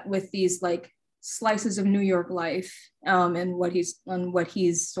 cut with these like slices of New York life, and what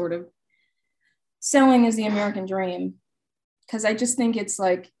he's sort of selling as the American dream. Because I just think it's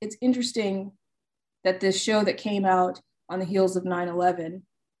interesting that this show that came out on the heels of 9/11,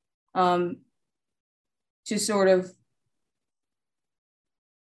 to sort of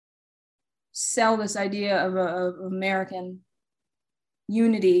sell this idea of American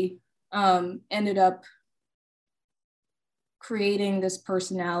unity, ended up creating this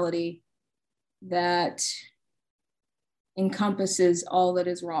personality that encompasses all that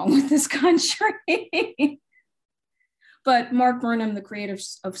is wrong with this country. But Mark Burnham, the creator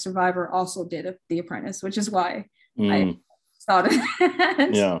of Survivor, also did The Apprentice, which is why I thought of that.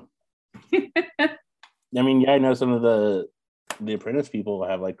 Yeah. I mean, I know some of the Apprentice people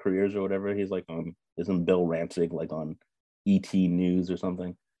have like careers or whatever. He's like isn't Bill Rancic like on ET News or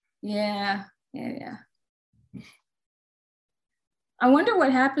something? Yeah. I wonder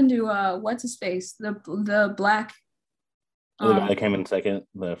what happened to what's his face, the black. The guy that came in second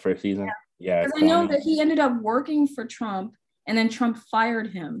the first season. Yeah, because I know that he ended up working for Trump, and then Trump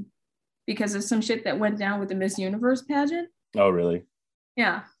fired him because of some shit that went down with the Miss Universe pageant. Oh, really?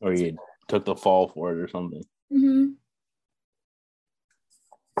 Yeah. Or he took the fall for it or something.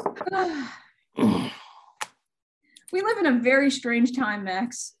 We live in a very strange time,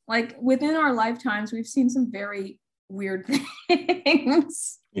 Max. Like within our lifetimes, we've seen some very weird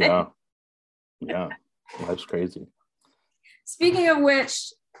things. Yeah. Life's crazy. Speaking of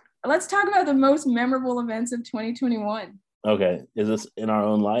which, let's talk about the most memorable events of 2021. Okay. Is this in our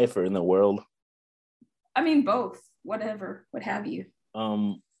own life or in the world? I mean, both. Whatever. What have you?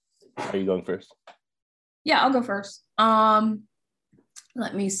 Are you going first? Yeah, I'll go first.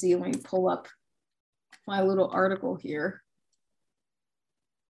 Let me see. Let me pull up my little article here.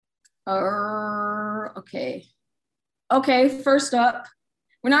 Okay. First up,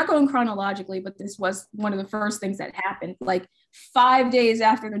 we're not going chronologically, but this was one of the first things that happened. Like 5 days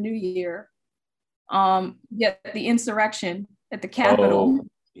after the new year, the insurrection at the Capitol. Oh,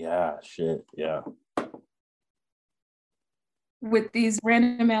 yeah, shit, yeah. With these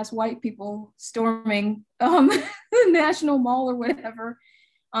random ass white people storming the National Mall or whatever,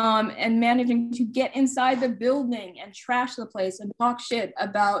 and managing to get inside the building and trash the place and talk shit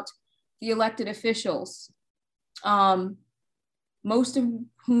about the elected officials, most of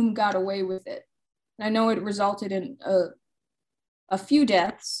whom got away with it. And I know it resulted in a few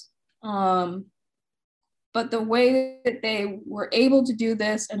deaths, but the way that they were able to do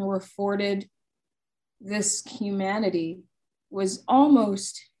this and were afforded this humanity was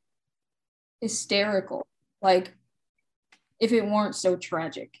almost hysterical. Like, if it weren't so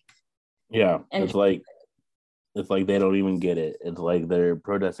tragic. Yeah, and it's like they don't even get it. It's like they're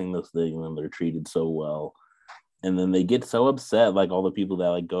protesting this thing and they're treated so well, and then they get so upset. Like all the people that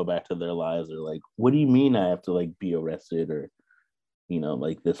like go back to their lives are like, "What do you mean I have to like be arrested?" Or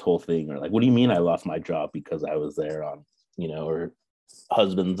like this whole thing, or like, "What do you mean I lost my job because I was there on," or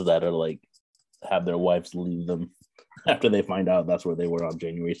husbands that are like have their wives leave them after they find out that's where they were on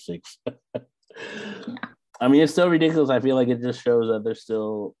January 6th. I mean, it's still ridiculous. I feel like it just shows that there's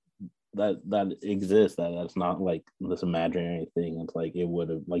still that exists, that's not like this imaginary thing. It's like it would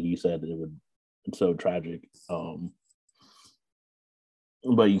have, like you said, it's so tragic. But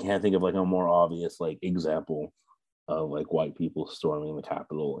you can't think of like a more obvious like example of like white people storming the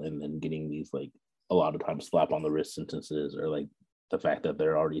Capitol and then getting these like a lot of times slap on the wrist sentences, or like the fact that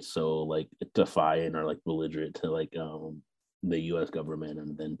they're already so like defiant or like belligerent to like the U.S. government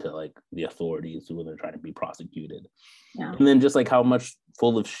and then to like the authorities when they're trying to be prosecuted. Yeah. And then just like how much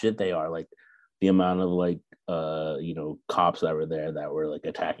full of shit they are, like the amount of like cops that were there that were like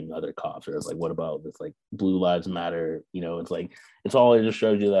attacking other cops, or it's like, what about this like Blue Lives Matter? It's like it just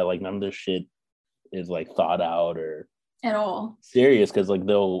shows you that like none of this shit is like thought out or at all serious, because like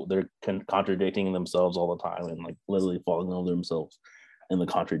they're contradicting themselves all the time and like literally falling over themselves in the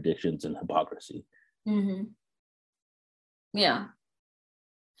contradictions and hypocrisy. Mm-hmm. Yeah.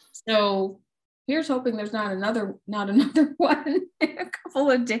 So here's hoping there's not another one in a couple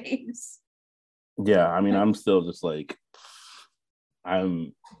of days. Yeah, I mean, I'm still just like,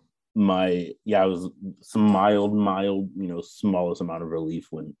 it was some mild, smallest amount of relief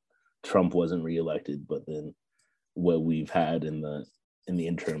when Trump wasn't reelected, but then what we've had in the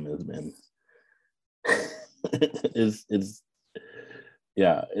interim has been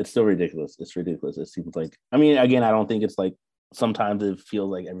it's still ridiculous. It's ridiculous. It seems like, I mean, again, I don't think it's like, sometimes it feels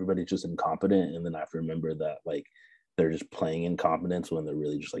like everybody's just incompetent, and then I have to remember that like they're just playing incompetence when they're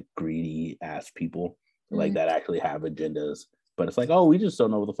really just like greedy ass people like that actually have agendas. But it's like, oh, we just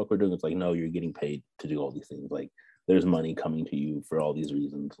don't know what the fuck we're doing. It's like, no, you're getting paid to do all these things. Like there's money coming to you for all these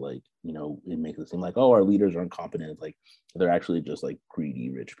reasons. Like, it makes it seem like, oh, our leaders are incompetent. It's like they're actually just like greedy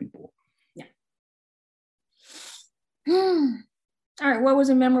rich people. Yeah. All right, what was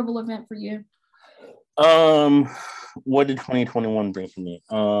a memorable event for you? What did 2021 bring for me?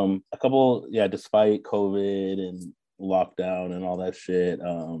 A couple, despite COVID and lockdown and all that shit,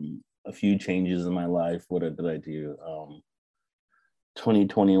 a few changes in my life. What did I do?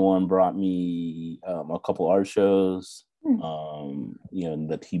 2021 brought me a couple art shows, the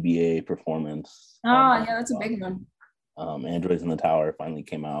TBA performance. Yeah, that's a big one. Androids in the Tower finally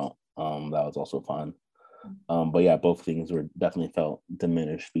came out. That was also fun. But yeah, both things were definitely felt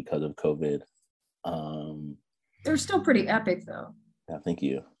diminished because of COVID. They're still pretty epic though. Yeah, thank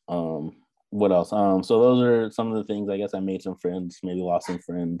you. What else? So those are some of the things. I guess I made some friends, maybe lost some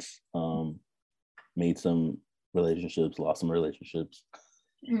friends, made some relationships, lost some relationships.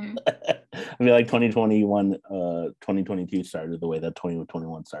 I feel like 2022 started the way that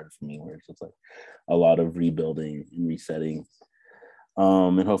 2021 started for me, where it's just like a lot of rebuilding and resetting,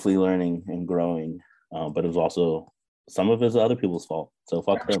 and hopefully learning and growing. But it was also, some of it's other people's fault. So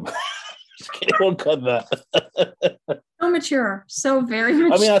fuck them. Just kidding, won't cut that. Tell mature, so very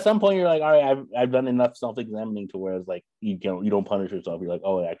mature. I mean, at some point you're like, all right, I've done enough self-examining to where it's like you don't punish yourself. You're like,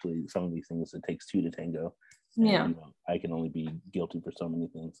 oh, actually, some of these things it takes two to tango. And, Yeah. you know, I can only be guilty for so many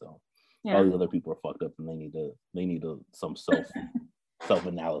things. So Yeah. all the other people are fucked up, and they need some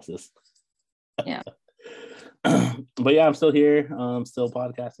self-analysis. Yeah. But yeah, I'm still here. Still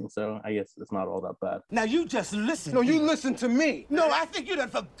podcasting, so I guess it's not all that bad. Now you just listen. No, you listen to me. No, I think you done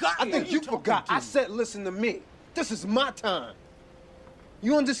forgot. I think you forgot. I said listen to me. This is my time.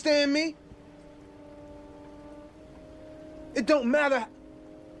 You understand me? It don't matter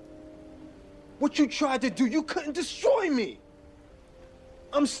what you tried to do. You couldn't destroy me.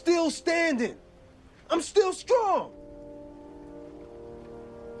 I'm still standing. I'm still strong.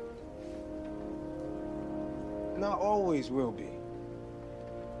 And I always will be.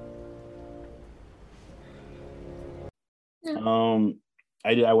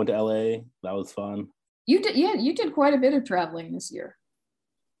 I went to LA. That was fun. You did quite a bit of traveling this year.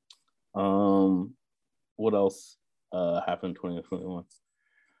 What else happened in 2021?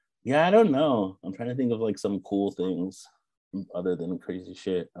 Yeah, I don't know. I'm trying to think of like some cool things other than crazy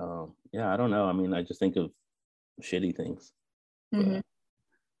shit. Yeah, I don't know. I mean, I just think of shitty things. Mm-hmm.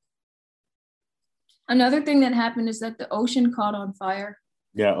 Another thing that happened is that the ocean caught on fire.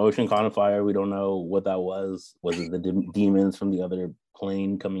 Yeah, ocean caught on fire. We don't know what that was. Was it the demons from the other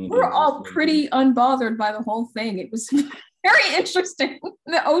plane coming? We're all pretty unbothered by the whole thing. It was very interesting.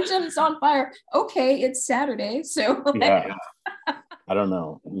 The ocean's on fire. Okay, it's Saturday, so yeah. I don't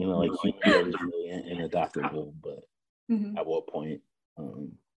know. You know, like humans is really inadaptable, but at what point?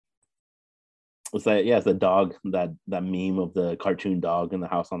 It's like, yeah, it's the dog, that meme of the cartoon dog in the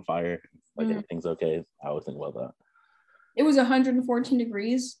house on fire. Like everything's okay. I always think about that. It was 114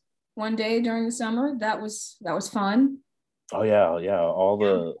 degrees one day during the summer. That was fun. Oh yeah.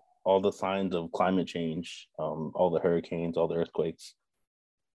 All the signs of climate change, all the hurricanes, all the earthquakes.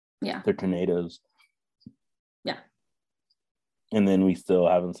 Yeah. The tornadoes. Yeah. And then we still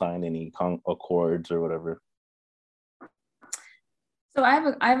haven't signed any accords or whatever. So I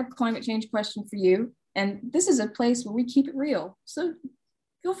have a climate change question for you, and this is a place where we keep it real. So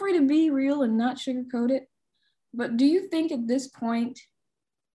feel free to be real and not sugarcoat it. But do you think at this point,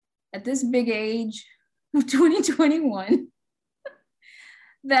 at this big age of 2021,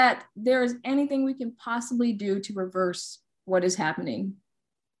 that there is anything we can possibly do to reverse what is happening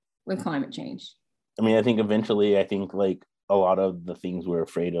with climate change? I mean, I think eventually, like a lot of the things we're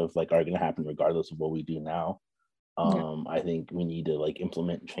afraid of like are going to happen regardless of what we do now. I think we need to like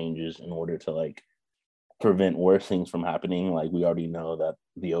implement changes in order to like prevent worse things from happening. Like we already know that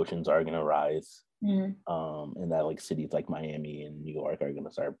the oceans are going to rise, and that like cities like Miami and New York are going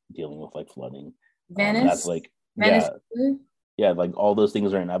to start dealing with like flooding. Venice, that's like yeah, like all those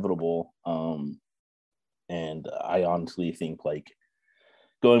things are inevitable. And I honestly think like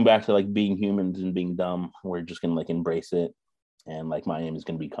going back to like being humans and being dumb, we're just gonna like embrace it, and like Miami is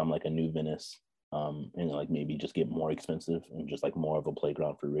gonna become like a new Venice. And like maybe just get more expensive and just like more of a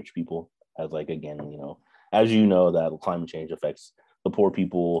playground for rich people. As like, again, you know, as you know, that climate change affects the poor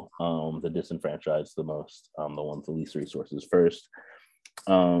people, the disenfranchised the most, the ones with the least resources first.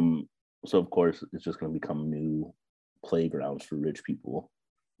 So of course it's just going to become new playgrounds for rich people.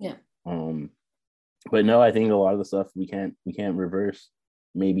 Yeah. But no, I think a lot of the stuff we can't reverse.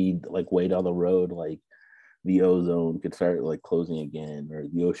 Maybe like way down the road, like the ozone could start like closing again, or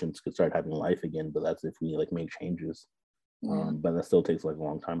the oceans could start having life again, but that's if we like make changes. But that still takes like a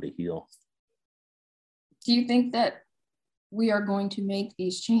long time to heal. Do you think that we are going to make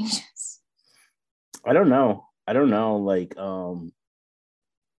these changes? I don't know. Like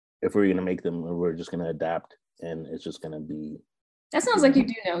if we're gonna make them, or we're just gonna adapt and it's just gonna be. That sounds like you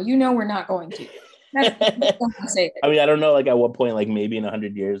do know. You know we're not going to. Say I mean, I don't know, like at what point, like maybe in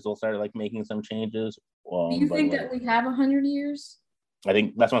 100 years they'll start like making some changes. Do you think that we have 100 years? I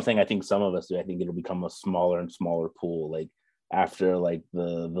think that's what I'm saying. I think some of us do. I think it'll become a smaller and smaller pool. Like after like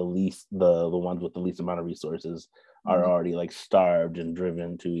the ones with the least amount of resources are already like starved and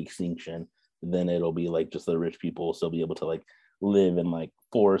driven to extinction, then it'll be like just the rich people will still be able to like live in like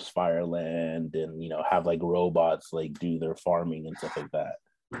forest fire land and, you know, have like robots like do their farming and stuff like that.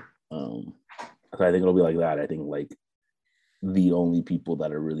 So I think it'll be like that. I think like the only people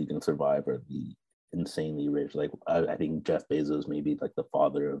that are really going to survive are the insanely rich. Like I think Jeff Bezos may be like the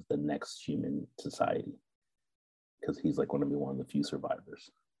father of the next human society, because he's like going to be one of the few survivors.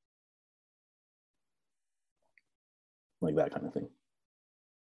 Like that kind of thing.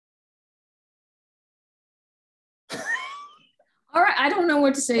 All right, I don't know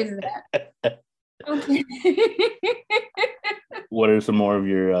what to say to that. Okay. What are some more of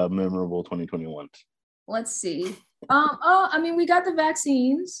your memorable 2021s? let's see. I mean, we got the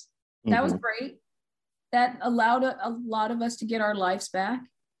vaccines. That was great. That allowed a lot of us to get our lives back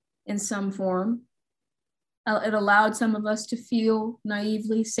in some form. It allowed some of us to feel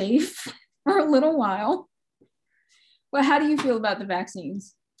naively safe for a little while. Well, how do you feel about the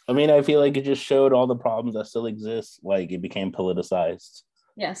vaccines? I mean, I feel like it just showed all the problems that still exist. Like it became politicized.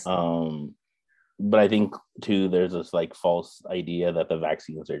 Yes. But I think too, there's this like false idea that the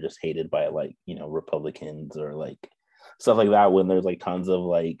vaccines are just hated by like, you know, Republicans or like stuff like that, when there's like tons of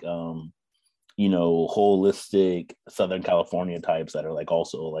like you know, holistic Southern California types that are like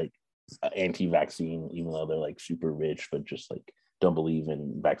also like anti-vaccine, even though they're like super rich, but just like don't believe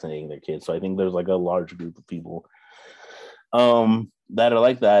in vaccinating their kids. So I think there's like a large group of people that are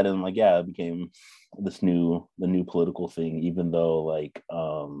like that, and like yeah, it became the new political thing, even though like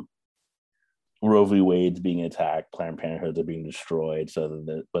Roe v. Wade's being attacked, Planned Parenthoods are being destroyed.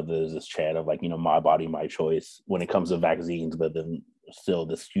 But there's this chant of like, you know, my body, my choice when it comes to vaccines, but then still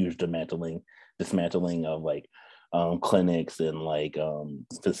this huge dismantling of like clinics and like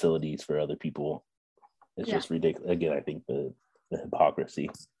facilities for other people. It's just ridiculous. Again, I think the hypocrisy.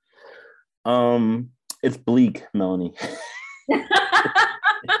 It's bleak, Melanie.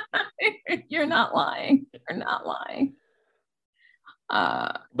 You're not lying. You're not lying.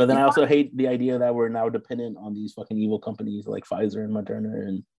 But then I also hate the idea that we're now dependent on these fucking evil companies like Pfizer and Moderna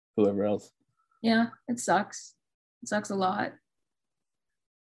and whoever else. Yeah, it sucks. It sucks a lot.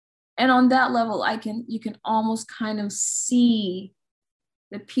 And on that level, you can almost kind of see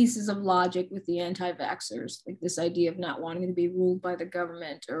the pieces of logic with the anti-vaxxers, like this idea of not wanting to be ruled by the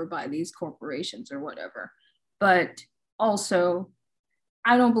government or by these corporations or whatever. But also,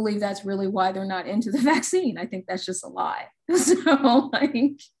 I don't believe that's really why they're not into the vaccine. I think that's just a lie. So, like,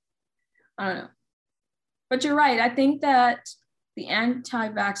 I don't know. But you're right. I think that the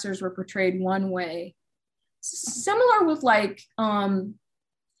anti-vaxxers were portrayed one way, similar with like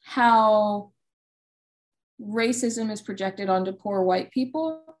how racism is projected onto poor white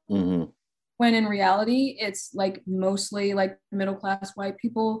people, when in reality, it's like mostly like middle-class white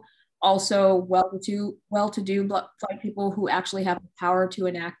people, also well-to-do white people who actually have the power to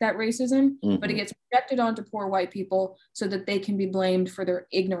enact that racism, but it gets projected onto poor white people so that they can be blamed for their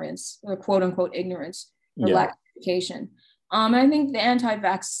ignorance, or quote-unquote ignorance, or lack of education. I think the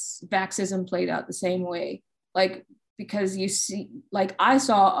anti-vaxxism played out the same way, like, because you see, like, I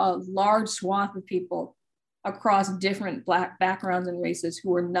saw a large swath of people across different Black backgrounds and races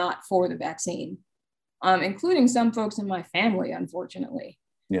who were not for the vaccine, including some folks in my family, unfortunately.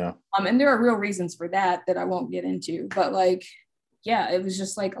 Yeah. And there are real reasons for that I won't get into, but like, yeah, it was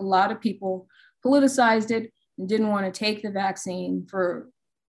just like a lot of people politicized it and didn't want to take the vaccine for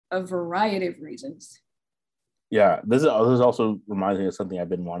a variety of reasons. Yeah, this also reminds me of something I've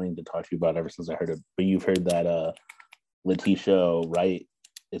been wanting to talk to you about ever since I heard it. But you've heard that Letitia Wright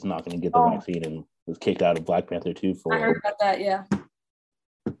is not going to get the vaccine and was kicked out of Black Panther 2 for. I heard about that, yeah.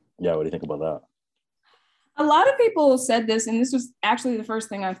 Yeah, what do you think about that? A lot of people said this, and this was actually the first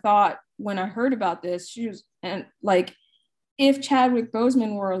thing I thought when I heard about this. If Chadwick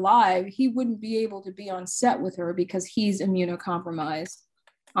Boseman were alive, he wouldn't be able to be on set with her because he's immunocompromised.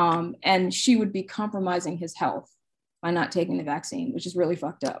 And she would be compromising his health by not taking the vaccine, which is really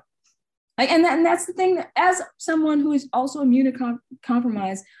fucked up. And that's the thing, that as someone who is also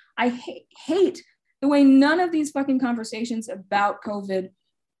immunocompromised, I hate the way none of these fucking conversations about COVID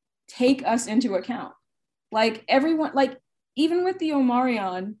take us into account. Like everyone, like even with the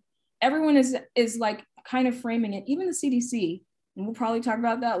Omarion, everyone is like kind of framing it, even the CDC, and we'll probably talk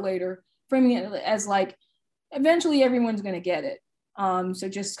about that later, framing it as like, eventually everyone's going to get it. So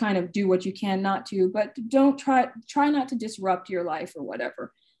just kind of do what you can not to, but don't try not to disrupt your life or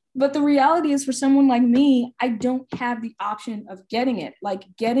whatever. But the reality is, for someone like me, I don't have the option of getting it. Like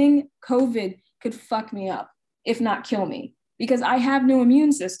getting COVID could fuck me up, if not kill me, because I have no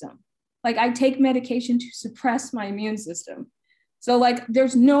immune system. Like I take medication to suppress my immune system. So like,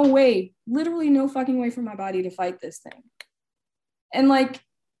 there's no way, literally no fucking way for my body to fight this thing. And like,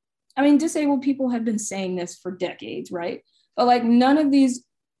 I mean, disabled people have been saying this for decades, right? But like none of these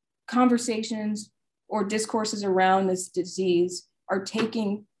conversations or discourses around this disease are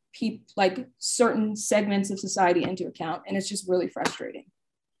taking like certain segments of society into account. And it's just really frustrating.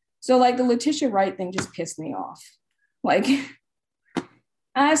 So like the Letitia Wright thing just pissed me off. Like,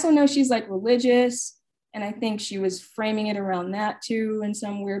 I also know she's like religious, and I think she was framing it around that too in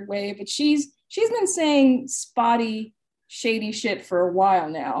some weird way, but she's been saying spotty, shady shit for a while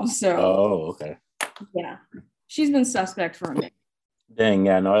now. So okay. Yeah. She's been suspect for a minute. Dang,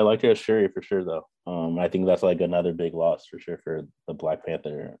 yeah, no, I like her as Shuri for sure though. I think that's like another big loss for sure for the Black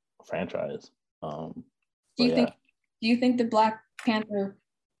Panther franchise. Do you yeah. think? Do you think the Black Panther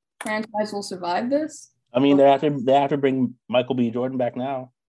franchise will survive this? I mean, they have to bring Michael B. Jordan back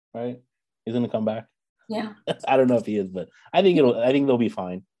now, right? He's gonna come back. Yeah. I don't know if he is, but I think they'll be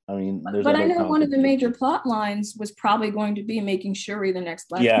fine. I mean, But I know one of the major plot lines was probably going to be making Shuri the next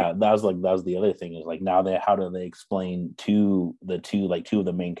Black Panther. That was the other thing is like now how do they explain two of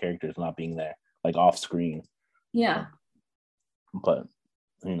the main characters not being there, like off screen? Yeah. But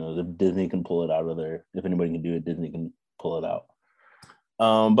if Disney can pull it out of there, if anybody can do it, Disney can pull it out.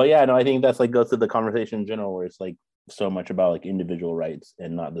 But yeah, no, I think that's like goes to the conversation in general where it's like so much about like individual rights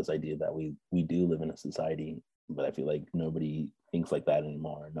and not this idea that we do live in a society. But I feel like nobody thinks like that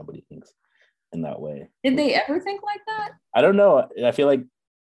anymore. Nobody thinks in that way. Did they ever think like that? I don't know. I feel like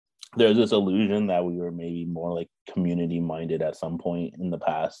there's this illusion that we were maybe more like community minded at some point in the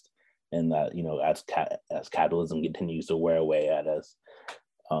past, and that as capitalism continues to wear away at us,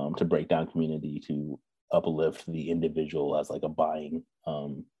 to break down community, to uplift the individual as like a buying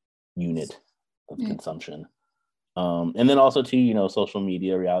unit of consumption. And then also too, social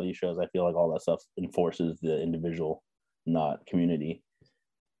media, reality shows, I feel like all that stuff enforces the individual, not community.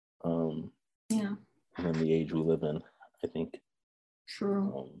 Yeah. In the age we live in, I think.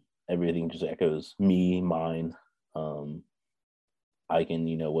 True. Everything just echoes me, mine. I can,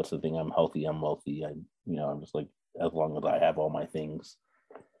 what's the thing? I'm healthy, I'm wealthy. I'm just like, as long as I have all my things,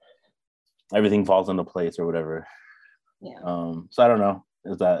 everything falls into place or whatever. Yeah. So I don't know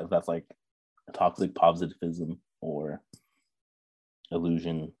if that's like toxic positivism or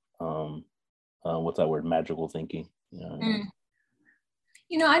illusion. What's that word? Magical thinking. I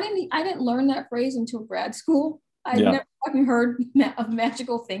didn't learn that phrase until grad school. I never fucking heard of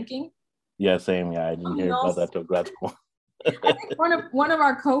magical thinking. Yeah, same. Yeah, I didn't hear about that till grad school. I think one of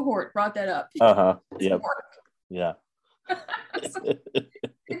our cohort brought that up. Yep. Yeah.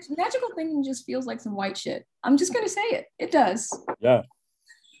 Magical thinking just feels like some white shit. I'm just gonna say it. It does. Yeah.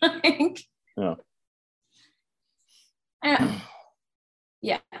 Yeah.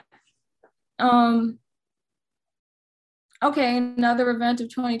 Yeah. Okay, another event of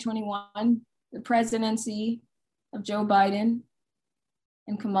 2021, the presidency of Joe Biden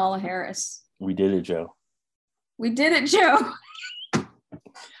and Kamala Harris. We did it, Joe. We did it, Joe.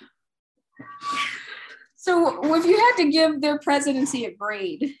 So if you had to give their presidency a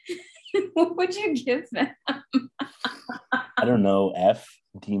grade, what would you give them? I don't know, F,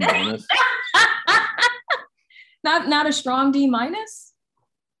 D minus. Not a strong D minus?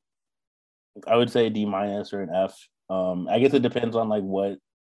 I would say D minus or an F. I guess it depends on like what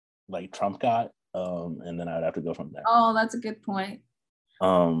like Trump got. And then I'd have to go from there. Oh, that's a good point.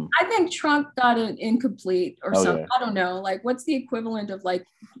 I think Trump got an incomplete or something. Yeah. I don't know. Like, what's the equivalent of like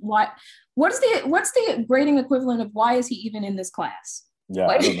what's the grading equivalent of why is he even in this class? Yeah,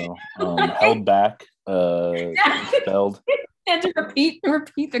 like, I don't know. Held back, failed. And to repeat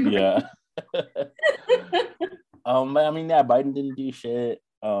the grade. Yeah. I mean, yeah, Biden didn't do shit.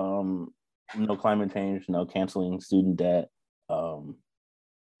 No climate change, no canceling student debt. But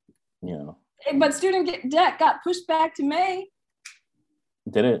student debt got pushed back to May.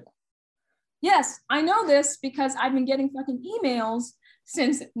 Did it? Yes, I know this because I've been getting fucking emails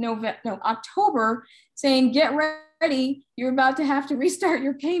since October saying, get ready, you're about to have to restart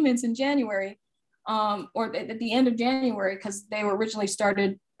your payments in January, or at the end of January, because they were originally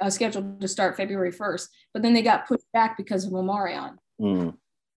scheduled to start February 1st, but then they got pushed back because of Omarion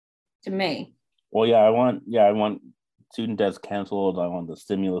to May. Well, yeah, I want student debts canceled. I want the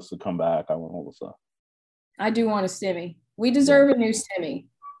stimulus to come back. I want all the stuff. I do want a stimmy. We deserve a new stimmy.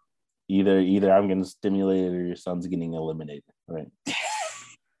 Either I'm getting stimulated or your son's getting eliminated, right?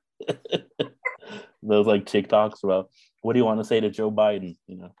 Those like TikToks about what do you want to say to Joe Biden,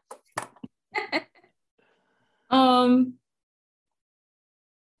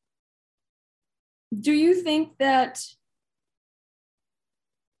 Do you think that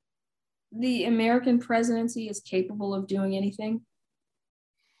the American presidency is capable of doing anything?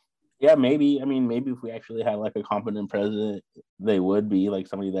 Yeah, maybe. I mean, maybe if we actually had like a competent president, they would be like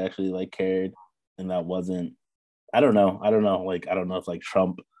somebody that actually like cared, and that wasn't. I don't know. Like, I don't know if like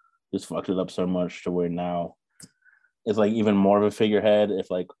Trump just fucked it up so much to where now it's like even more of a figurehead.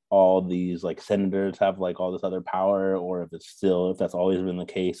 If like all these like senators have like all this other power, or if that's always been the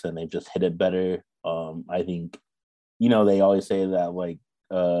case and they've just hit it better. I think, they always say that like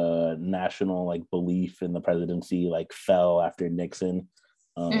national like belief in the presidency like fell after Nixon.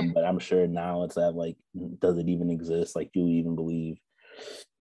 But I'm sure now it's that like, does it even exist? Like, do we even believe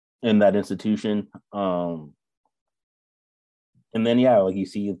in that institution? And then like you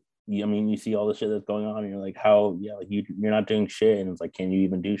see all the shit that's going on, and you're like, how? Yeah, like you're not doing shit, and it's like, can you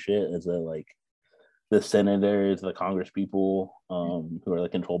even do shit? Is it like the senators, the Congress people, who are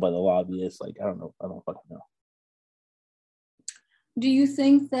like controlled by the lobbyists. Like, I don't know. I don't fucking know. Do you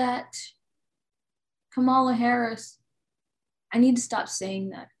think that Kamala Harris, I need to stop saying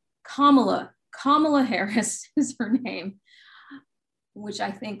that. Kamala Harris is her name, which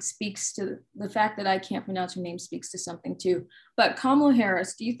I think speaks to the fact that I can't pronounce her name speaks to something too. But Kamala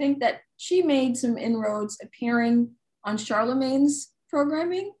Harris, do you think that she made some inroads appearing on Charlemagne's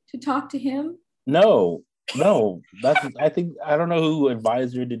programming to talk to him? No. That's I don't know who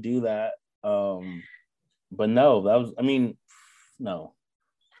advised her to do that. But no, that was no.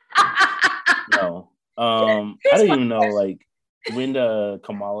 No. I don't even know like when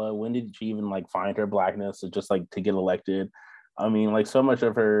did she even like find her blackness or just like to get elected? I mean, like so much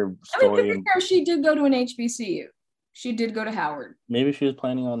of her story. She did go to an HBCU. She did go to Howard. Maybe she was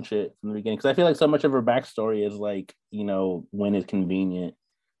planning on shit from the beginning because I feel like so much of her backstory is like, when it's convenient,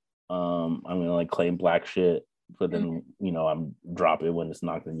 I'm gonna like claim black shit, but then I'm drop it when it's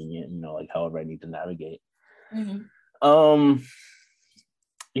not convenient. Like however I need to navigate. Mm-hmm.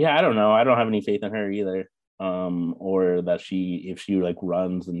 Yeah, I don't know. I don't have any faith in her either. Or that if she like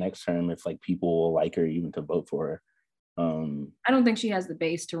runs the next term, if like people will like her even to vote for her. I don't think she has the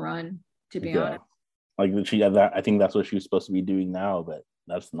base to run, to be honest. Like I think that's what she was supposed to be doing now, but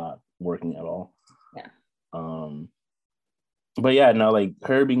that's not working at all. Yeah. But yeah, no, like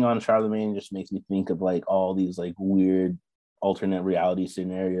her being on Charlemagne just makes me think of like all these like weird alternate reality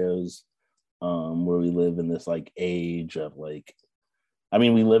scenarios, where we live in this like age of like, I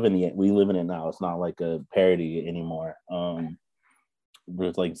mean, we live in it now. It's not like a parody anymore.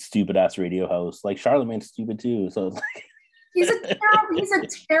 There's like stupid ass radio hosts. Like Charlemagne's stupid too. So it's like he's a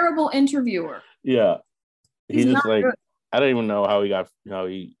terrible interviewer. Yeah. He's just like good. I don't even know how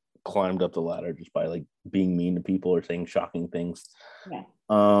he climbed up the ladder just by like being mean to people or saying shocking things. Yeah.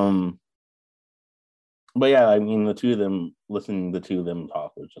 But yeah, I mean listening to the two of them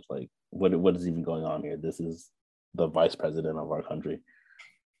talk was just like what is even going on here? This is the vice president of our country.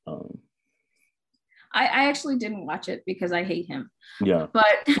 I actually didn't watch it because I hate him. Yeah. But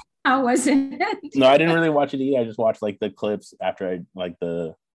how was it? No, I didn't really watch it either. I just watched like the clips after I like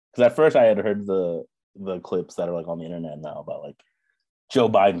because at first I had heard the clips that are like on the internet now about like Joe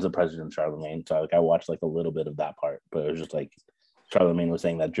Biden's the president of Charlemagne. So like I watched like a little bit of that part, but it was just like Charlemagne was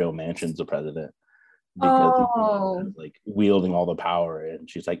saying that Joe Manchin's the president because he's like wielding all the power, and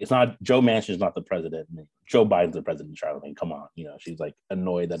she's like, it's not Joe Manchin's not the president. Joe Biden's the president of Charlemagne. Come on, she's like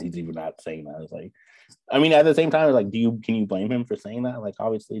annoyed that he's even not saying that. It's like, I mean, at the same time, like, can you blame him for saying that? Like,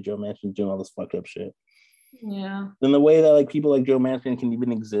 obviously, Joe Manchin's doing all this fucked up shit. Yeah. Then the way that like people like Joe Manchin can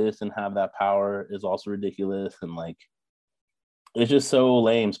even exist and have that power is also ridiculous, and like it's just so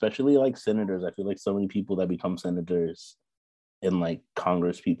lame. Especially like senators. I feel like so many people that become senators and like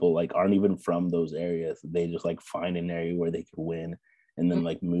Congress people like aren't even from those areas. They just like find an area where they could win and then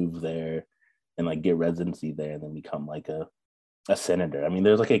like move there and like get residency there and then become like a senator. I mean,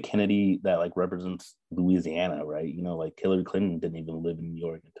 there's like a Kennedy that like represents Louisiana, right? Like Hillary Clinton didn't even live in New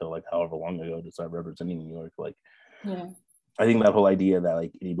York until like however long ago to start representing New York. Like, yeah, I think that whole idea that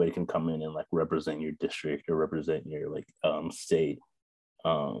like anybody can come in and like represent your district or represent your like state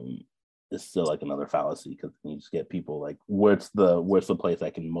is still like another fallacy, because you just get people like where's the place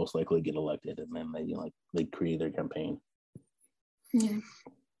that can most likely get elected, and then they create their campaign. Yeah,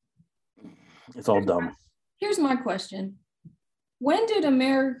 it's all dumb. Here's my question: when did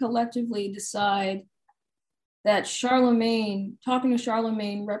America collectively decide that talking to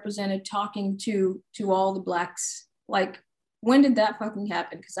Charlemagne represented talking to all the blacks? Like, when did that fucking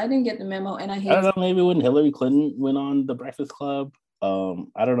happen? Because I didn't get the memo, and I don't know, maybe when Hillary Clinton went on The Breakfast Club.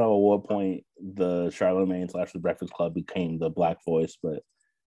 I don't know at what point the Charlemagne / The Breakfast Club became the black voice, but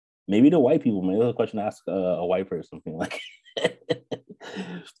maybe the white people. Maybe that's a question to ask a white person. Something like,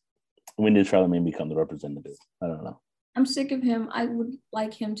 when did Charlemagne become the representative? I don't know. I'm sick of him. I would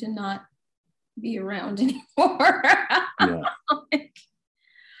like him to not be around anymore. Yeah.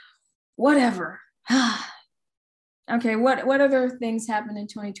 Whatever. Okay, what other things happened in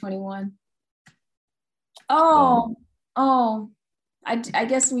 2021? I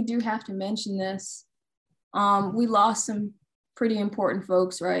guess we do have to mention this. We lost some pretty important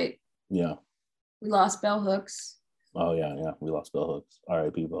folks, right? Yeah. We lost Bell Hooks. Oh yeah, we lost Bell Hooks.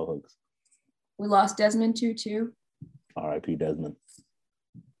 R.I.P. Bell Hooks. We lost Desmond Tutu. R.I.P. Desmond.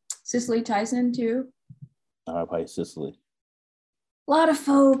 Cicely Tyson too. R.I.P. Cicely. A lot of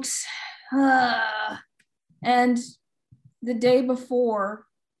folks. And the day before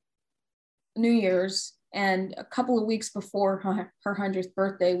New Year's and a couple of weeks before her 100th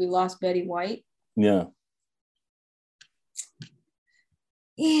birthday, we lost Betty White. Yeah.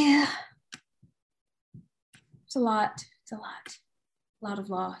 Yeah. It's a lot. It's a lot. A lot of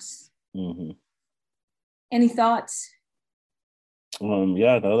loss. Mm-hmm. Any thoughts?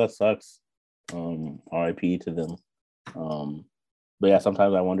 Yeah, no, that sucks. RIP to them. But yeah,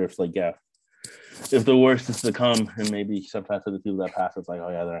 sometimes I wonder if like, yeah, if the worst is to come, and maybe sometimes for the people that pass, it's like, oh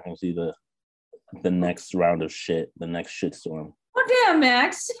yeah, they're not gonna see the next round of shit, the next shitstorm. Oh damn,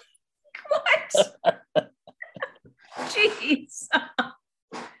 Max. What? Jeez.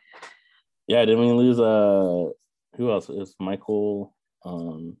 Yeah, didn't we lose who else? It's Michael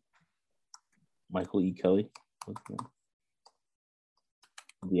E. Kelly. What's his name?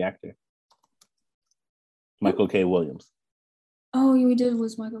 The actor. Michael K. Williams. Oh, we did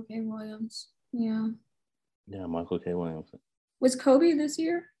lose Michael K. Williams. Yeah. Yeah, Michael K. Williams. Was Kobe this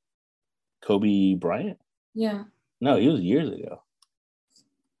year? Kobe Bryant? Yeah. No, he was years ago.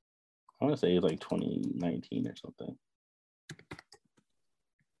 I want to say it was like 2019 or something.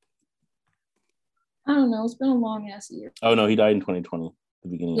 I don't know. It's been a long ass year. Oh no, he died in 2020, the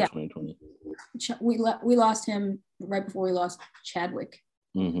beginning of 2020. We lost him right before we lost Chadwick.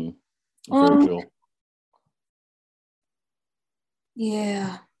 Mm-hmm. Virgil.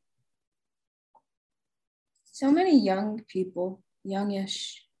 Yeah. So many young people,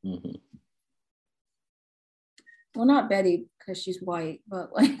 youngish. Mm-hmm. Well, not Betty because she's white,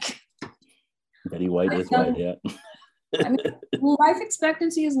 but like Betty White is white, yeah. I mean, life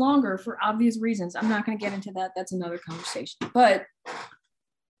expectancy is longer for obvious reasons. I'm not going to get into that. That's another conversation. But a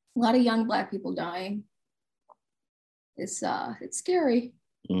lot of young Black people dying. It's scary.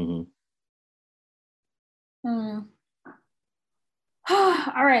 Mm-hmm. I don't know.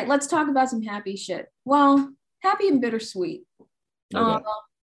 All right, let's talk about some happy shit. Well, happy and bittersweet. Okay.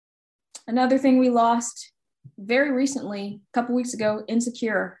 Another thing we lost very recently, a couple weeks ago,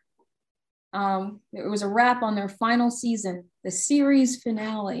 Insecure. It was a wrap on their final season, the series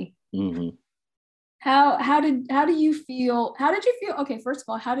finale. Mm-hmm. How do you feel? How did you feel? Okay, first of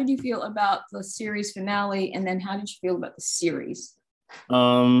all, how did you feel about the series finale, and then how did you feel about the series?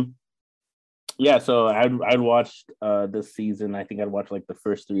 Yeah, so I'd watched this season. I think I'd watched like the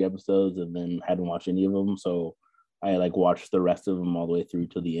first 3 episodes, and then hadn't watched any of them. So I like watched the rest of them all the way through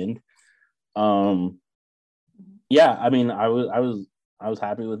to the end. Yeah, I mean, I was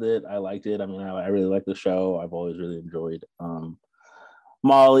happy with it. I liked it. I mean, I really like the show. I've always really enjoyed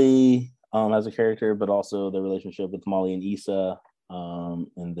Molly as a character, but also the relationship with Molly and Issa,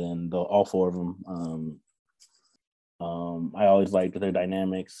 and then all 4 of them. I always liked their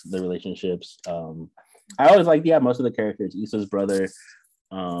dynamics, their relationships. I always liked, most of the characters. Issa's brother,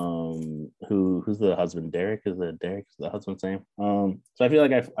 who's the husband? Derek is the husband's name. So I feel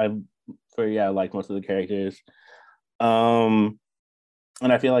like I like most of the characters.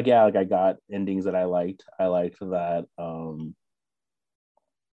 And I feel like, I got endings that I liked. I liked that.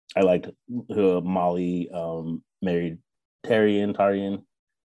 I liked Molly married Tarian.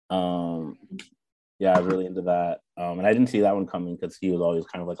 Yeah, I was really into that. And I didn't see that one coming because he was always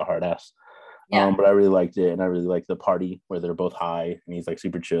kind of like a hard ass. Yeah. But I really liked it, and I really liked the party where they're both high and he's like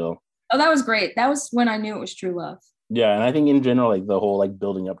super chill. Oh, that was great. That was when I knew it was true love. Yeah, and I think in general, like the whole like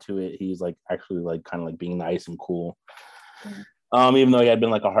building up to it, he's like actually like kind of like being nice and cool. Yeah. Even though he had been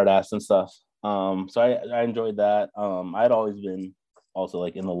like a hard ass and stuff. So I enjoyed that. I'd always been also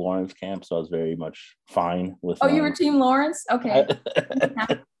like in the Lawrence camp, so I was very much fine with. Oh, you were Team Lawrence? Okay.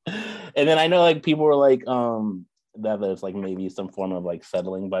 And then I know like people were like that there's like maybe some form of like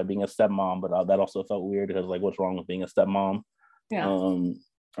settling by being a stepmom, but that also felt weird because like what's wrong with being a stepmom? Yeah.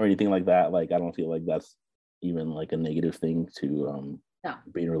 Or anything like that. Like I don't feel like that's even like a negative thing to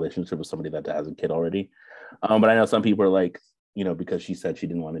be in a relationship with somebody that has a kid already. But I know some people are like, because she said she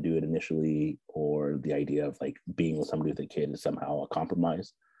didn't want to do it initially, or the idea of like being with somebody with a kid is somehow a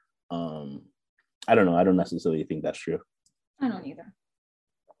compromise. I don't know. I don't necessarily think that's true. I don't either.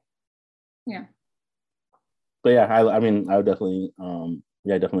 Yeah. But yeah, I mean, I would definitely, I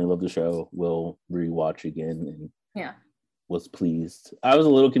definitely love the show. Will rewatch again, and was pleased. I was a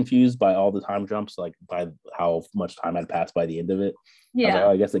little confused by all the time jumps, like by how much time had passed by the end of it. Yeah,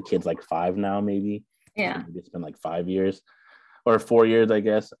 I guess the kid's like 5 now, maybe. Yeah, maybe it's been like 5 years or 4 years, I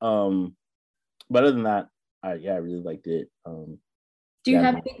guess. But other than that, I really liked it. Do you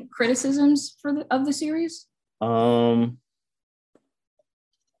have big criticisms of the series?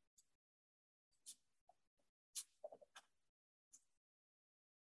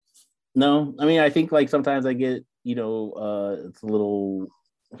 No, I mean, I think like sometimes I get, it's a little,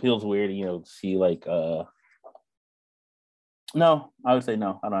 feels weird, to see like, no, I would say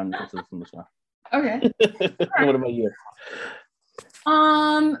no. I don't have any criticism from the show. Okay. What about you?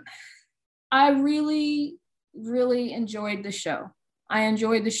 I really, really enjoyed the show. I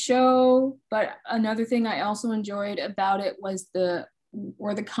enjoyed the show, but another thing I also enjoyed about it was the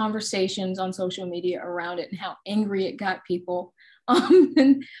conversations on social media around it and how angry it got people.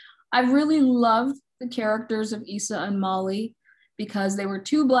 And I really loved the characters of Issa and Molly because they were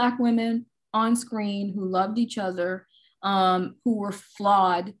two Black women on screen who loved each other, who were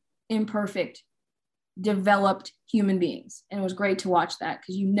flawed, imperfect, developed human beings. And it was great to watch that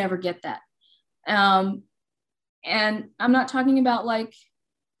because you never get that. And I'm not talking about like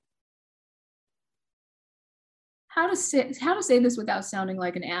how to say this without sounding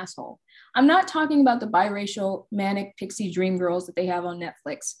like an asshole. I'm not talking about the biracial manic pixie dream girls that they have on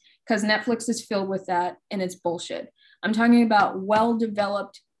Netflix, because Netflix is filled with that and it's bullshit. I'm talking about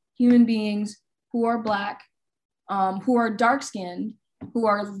well-developed human beings who are Black, who are dark-skinned, who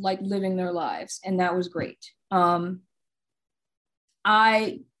are like living their lives, and that was great. I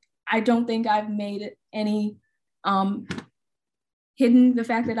don't think I've made it any hidden the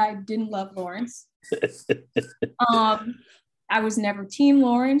fact that I didn't love Lawrence. I was never team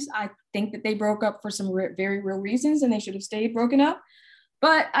Lawrence. I think that they broke up for some very real reasons and they should have stayed broken up.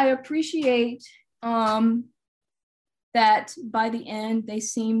 But I appreciate that by the end, they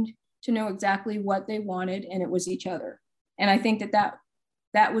seemed to know exactly what they wanted, and it was each other. And I think that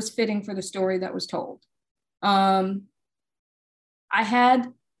was fitting for the story that was told. I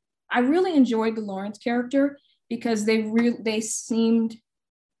really enjoyed the Lawrence character because they seemed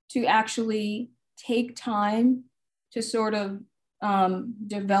to actually take time to sort of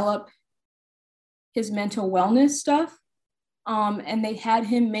develop his mental wellness stuff. And they had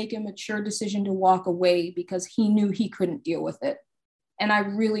him make a mature decision to walk away because he knew he couldn't deal with it. And I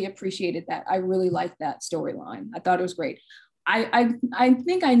really appreciated that. I really liked that storyline. I thought it was great. I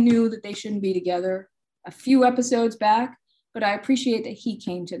think I knew that they shouldn't be together a few episodes back, but I appreciate that he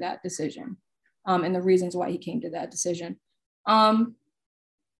came to that decision, and the reasons why he came to that decision. I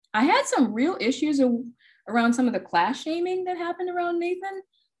had some real issues around some of the class shaming that happened around Nathan.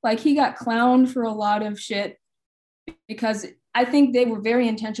 Like, he got clowned for a lot of shit because I think they were very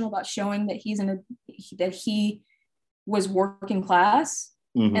intentional about showing that that he was working class,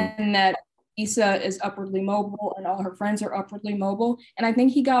 mm-hmm. and that Issa is upwardly mobile and all her friends are upwardly mobile. And I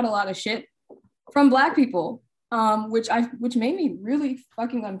think he got a lot of shit from Black people, which made me really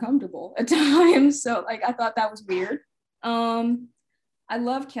fucking uncomfortable at times. So like, I thought that was weird. I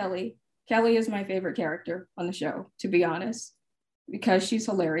love Kelly. Kelly is my favorite character on the show, to be honest, because she's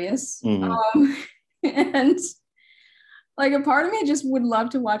hilarious. Mm-hmm. And like, a part of me just would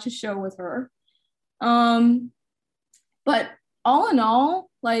love to watch a show with her. But all in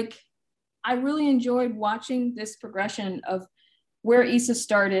all, like, I really enjoyed watching this progression of where Issa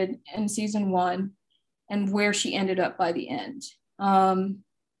started in season 1 and where she ended up by the end. And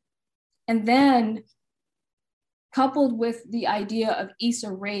then coupled with the idea of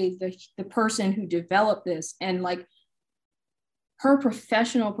Issa Rae, the person who developed this, and like her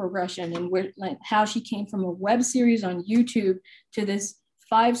professional progression and where, like, how she came from a web series on YouTube to this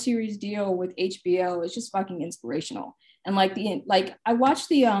 5-series deal with HBO is just fucking inspirational. And like I watched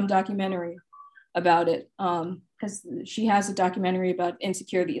the documentary about it because she has a documentary about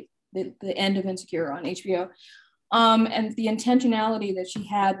Insecure, the end of Insecure on HBO, and the intentionality that she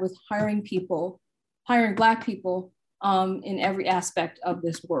had with hiring Black people in every aspect of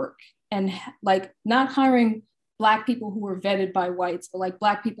this work, and like not hiring Black people who were vetted by whites, but like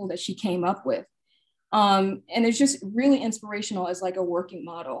Black people that she came up with. And it's just really inspirational as like a working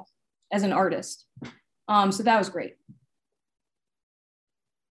model, as an artist. So that was great.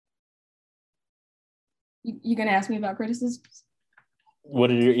 You gonna ask me about criticisms?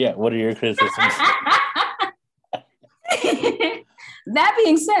 What are your criticisms? That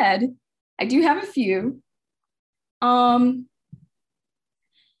being said, I do have a few.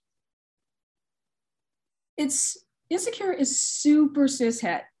 Insecure is super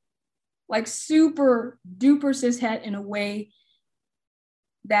cishet, like super duper cishet in a way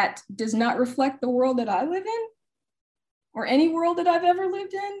that does not reflect the world that I live in or any world that I've ever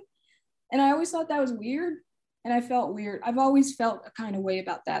lived in. And I always thought that was weird. And I felt weird. I've always felt a kind of way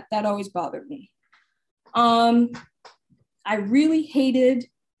about that. That always bothered me. I really hated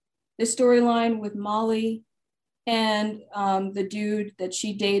the storyline with Molly and the dude that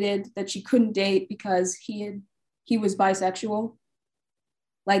she dated that she couldn't date because he was bisexual.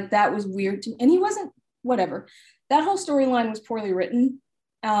 Like, that was weird to me. And he wasn't, whatever. That whole storyline was poorly written.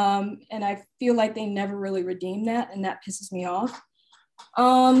 And I feel like they never really redeemed that, and that pisses me off.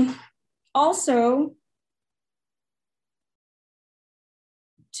 Also,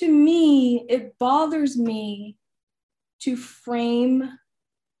 to me, it bothers me to frame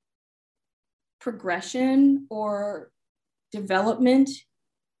progression or development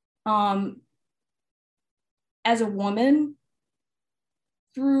as a woman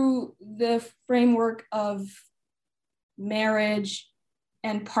through the framework of marriage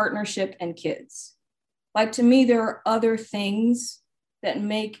and partnership and kids. Like, to me, there are other things that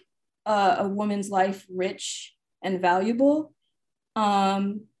make a woman's life rich and valuable.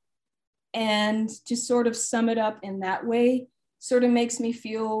 And to sort of sum it up in that way sort of makes me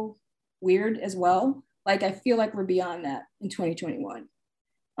feel weird as well. Like, I feel like we're beyond that in 2021.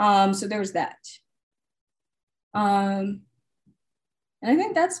 So there's that. And I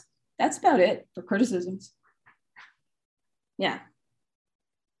think that's about it for criticisms. Yeah.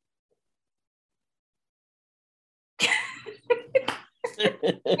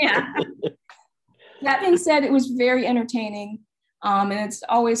 Yeah. That being said, it was very entertaining. And it's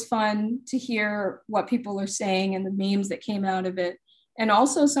always fun to hear what people are saying and the memes that came out of it. And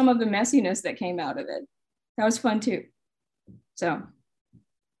also some of the messiness that came out of it. That was fun too. So.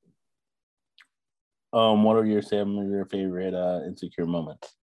 What are some of your favorite insecure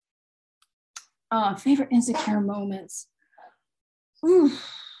moments? Favorite insecure moments. Ooh.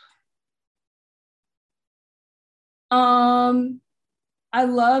 I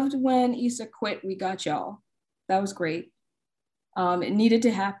loved when Issa quit We Got Y'all. That was great. It needed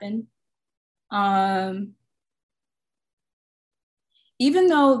to happen. Even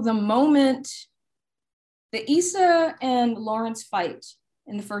though the moment the Issa and Lawrence fight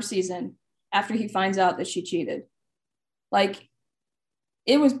in the first season, after he finds out that she cheated, like,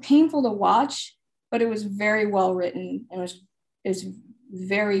 it was painful to watch, but it was very well written, and it was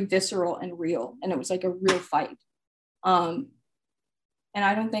very visceral and real, and it was like a real fight. And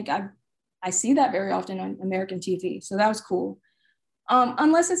I don't think I see that very often on American TV, so that was cool.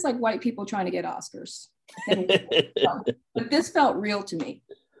 Unless it's like white people trying to get Oscars. But this felt real to me.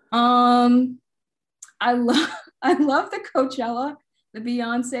 I love the Coachella, the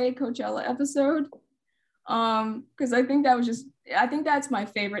Beyonce Coachella episode. Because I think that's my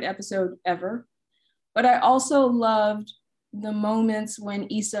favorite episode ever. But I also loved the moments when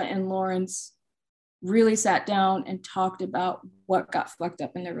Issa and Lawrence really sat down and talked about what got fucked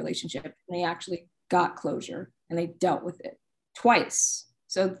up in their relationship. And they actually got closure and they dealt with it twice.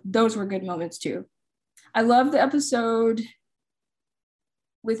 So those were good moments too. I love the episode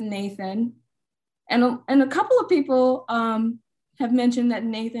with Nathan. And a couple of people have mentioned that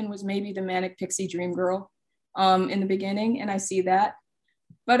Nathan was maybe the manic pixie dream girl in the beginning, and I see that.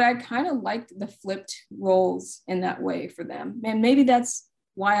 But I kind of liked the flipped roles in that way for them. And maybe that's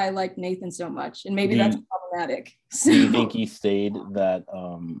why I like Nathan so much, and maybe that's problematic. So, do you think he stayed that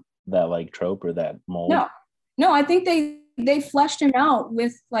like trope or that mold? No, I think they fleshed him out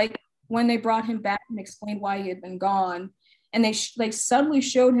with, like, when they brought him back and explained why he had been gone, and they subtly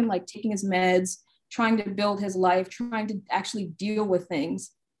showed him like taking his meds, trying to build his life, trying to actually deal with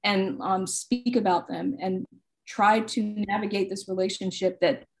things and speak about them and try to navigate this relationship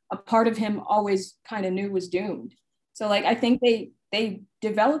that a part of him always kind of knew was doomed. So, like, I think they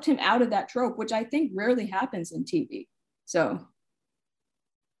developed him out of that trope, which I think rarely happens in TV. So,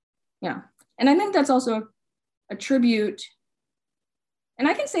 yeah. And I think that's also a tribute. And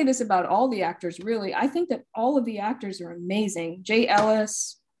I can say this about all the actors, really. I think that all of the actors are amazing. Jay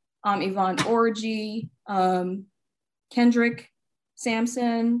Ellis, Yvonne Orji, Kendrick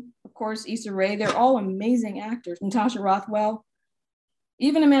Sampson, of course, Issa Rae. They're all amazing actors. Natasha Rothwell,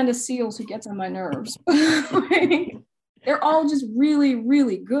 even Amanda Seales, who gets on my nerves. Like, they're all just really,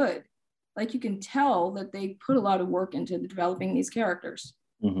 really good. Like, you can tell that they put a lot of work into developing these characters.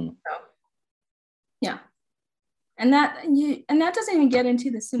 Mm-hmm. So, yeah. And that doesn't even get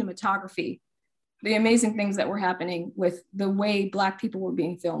into the cinematography, the amazing things that were happening with the way Black people were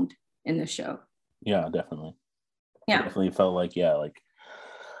being filmed in this show. Yeah, definitely. Yeah. Definitely felt like, like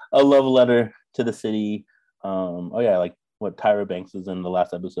a love letter to the city. Like what Tyra Banks is in the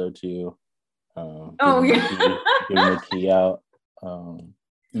last episode too. Giving the key out.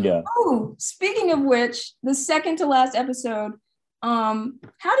 Yeah. Oh, speaking of which, the second to last episode,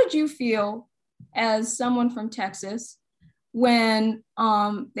 how did you feel as someone from Texas when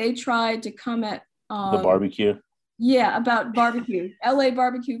they tried to come at the barbecue? Yeah, about barbecue. LA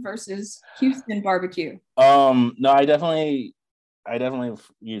barbecue versus Houston barbecue. No, I definitely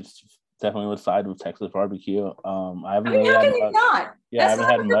would side with Texas barbecue. I haven't really how had can you much, not? Yeah, That's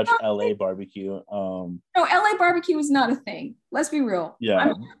I haven't had much LA barbecue. No, LA barbecue is not a thing. Let's be real.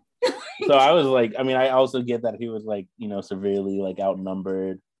 Yeah. So I was like, I mean, I also get that he was like, severely like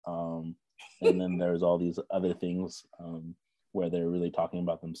outnumbered. And then there's all these other things where they're really talking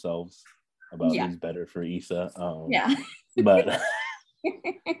about themselves, about who's better for Issa. Yeah. But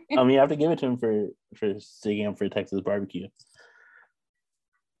I mean, you have to give it to him for sticking up for Texas barbecue.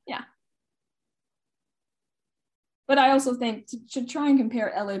 Yeah. But I also think to try and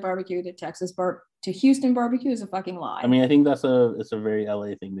compare LA barbecue to to Houston barbecue is a fucking lie. I mean, I think it's a very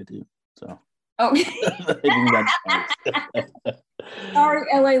LA thing to do. So. Oh. I think that's Sorry,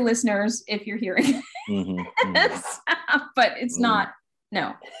 LA listeners, if you're hearing this. But it's not.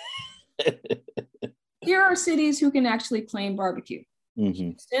 No. Here are cities who can actually claim barbecue.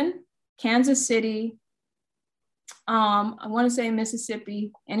 Houston, Kansas City, I want to say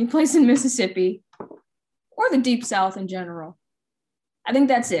Mississippi, any place in Mississippi, or the Deep South in general. I think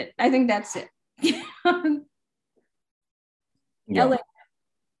that's it. Yeah. LA.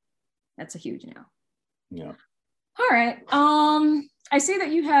 That's a huge no. Yeah. All right. I see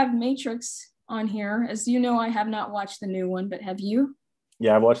that you have Matrix on here. As you know, I have not watched the new one, but have you?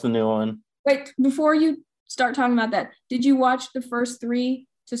 Yeah, I've watched the new one. Wait, before you start talking about that, did you watch the first three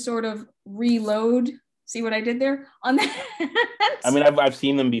to sort of reload? See what I did there on that? I mean, I've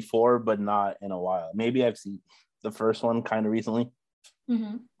seen them before, but not in a while. Maybe I've seen the first one kind of recently,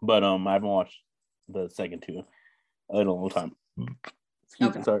 but I haven't watched the second two in a long time.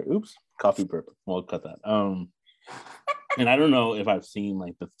 Sorry, oops, coffee burp. We'll cut that. And I don't know if I've seen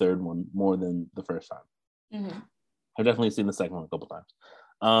like the third one more than the first time. I've definitely seen the second one a couple times.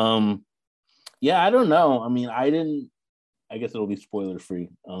 Yeah, I don't know. I mean, I guess it'll be spoiler free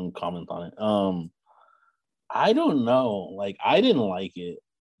comment on it. I don't know. Like, I didn't like it,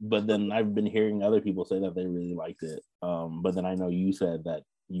 but then I've been hearing other people say that they really liked it. But then I know you said that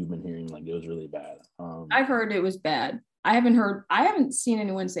you've been hearing like it was really bad. I've heard it was bad. I haven't seen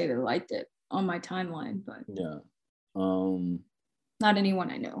anyone say they liked it on my timeline, but yeah. Not anyone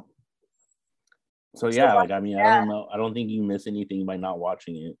I know. So yeah, like, I mean, I don't know. I don't think you miss anything by not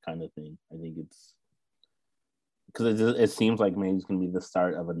watching it, kind of thing. I think it's because it seems like maybe it's gonna be the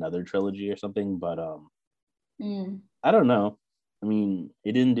start of another trilogy or something, but I don't know. I mean,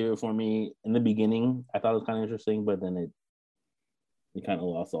 it didn't do it for me in the beginning. I thought it was kind of interesting, but then it kind of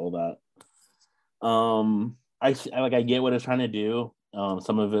lost all that. I get what it's trying to do.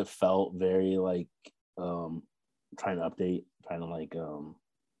 Some of it felt very like trying to update, trying to like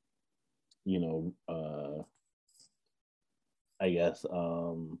I guess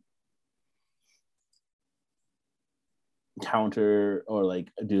counter or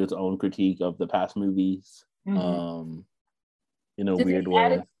like do its own critique of the past movies in a weird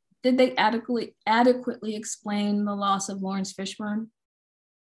way. Did they adequately explain the loss of Lawrence Fishburne?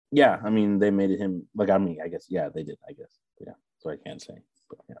 Yeah, I mean, they made him like, I mean, I guess, yeah, they did, I guess. Yeah, so I can't say,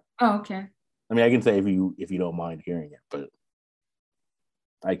 but yeah. Oh, okay. I mean, I can say if you don't mind hearing it, but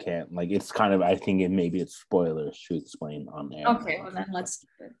I can't. Like, it's kind of, I think it's spoilers to explain on air. Okay, well then let's skip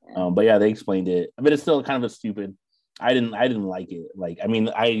it. But yeah, they explained it, but it's still kind of a stupid. I didn't like it. Like, I mean,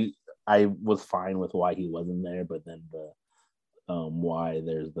 I was fine with why he wasn't there, but then the why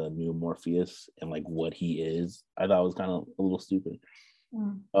there's the new Morpheus and like what he is, I thought was kind of a little stupid.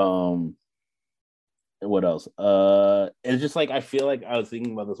 What else? It's just like, I feel like I was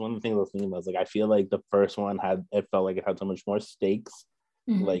thinking about this. One of the things I was thinking about is like, I feel like the first one felt like it had so much more stakes.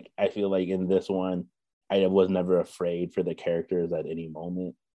 Like, I feel like in this one, I was never afraid for the characters at any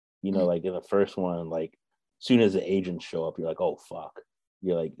moment. You know, like in the first one, like as soon as the agents show up, you're like, oh fuck.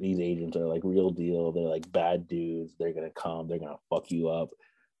 You're like, these agents are like real deal. They're like bad dudes. They're gonna come. They're gonna fuck you up.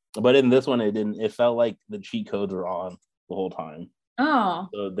 But in this one, it didn't. It felt like the cheat codes were on the whole time. Oh.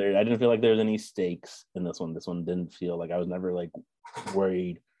 So I didn't feel like there was any stakes in this one. This one didn't feel like, I was never like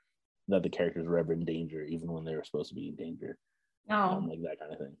worried that the characters were ever in danger, even when they were supposed to be in danger. Oh. Like that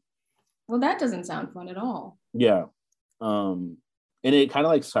kind of thing. Well, that doesn't sound fun at all. Yeah. And it kind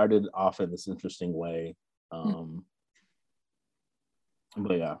of like started off in this interesting way.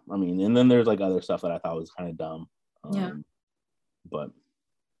 But yeah, I mean, and then there's like other stuff that I thought was kind of dumb. Yeah. But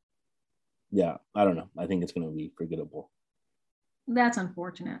yeah, I don't know. I think it's going to be forgettable. That's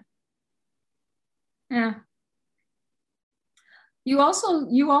unfortunate. Yeah. You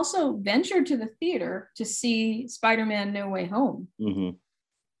also ventured to the theater to see Spider-Man No Way Home.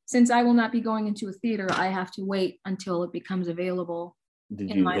 Since I will not be going into a theater, I have to wait until it becomes available.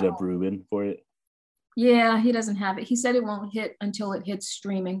 Did you hit up Ruben for it? Yeah, he doesn't have it. He said it won't hit until it hits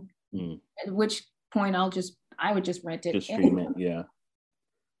streaming. At which point I would just rent it. Just stream it, yeah.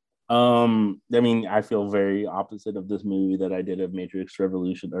 I mean, I feel very opposite of this movie that I did of Matrix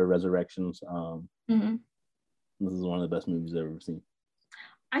Resurrections. This is one of the best movies I've ever seen.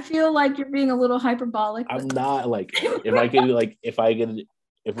 I feel like you're being a little hyperbolic. I'm not like, if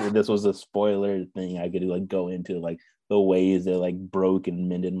this was a spoiler thing, I could like go into like the ways that like broke and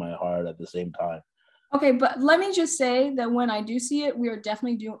mended my heart at the same time. Okay, but let me just say that when I do see it, we are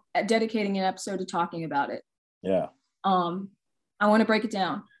definitely dedicating an episode to talking about it. Yeah. I want to break it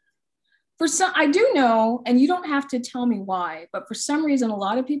down. For some, I do know, and you don't have to tell me why, but for some reason, a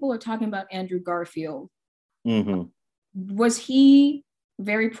lot of people are talking about Andrew Garfield. Mm-hmm. Was he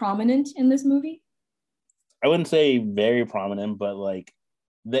very prominent in this movie? I wouldn't say very prominent, but like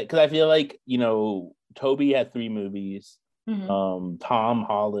that, because I feel like, you know, Toby had 3 movies. Mm-hmm. Tom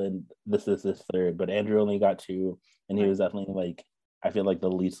Holland, this is his 3rd, but Andrew only got 2, and he was definitely like, I feel like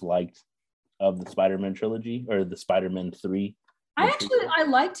the least liked of the Spider-Man trilogy, or the Spider-Man 3. I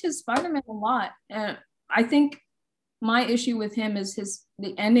liked his Spider-Man a lot, and I think my issue with him is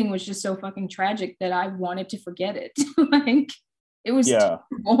the ending was just so fucking tragic that I wanted to forget it. Like, it was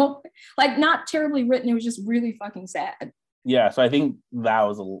terrible. Like, not terribly written, it was just really fucking sad. Yeah, so I think that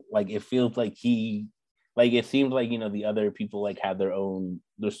was like, it feels like it seemed like, you know, the other people like had their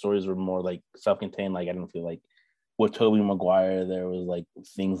stories were more like self-contained. Like, I don't feel like with Tobey Maguire there was like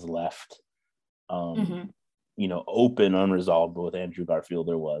things left you know, open, unresolved, but with Andrew Garfield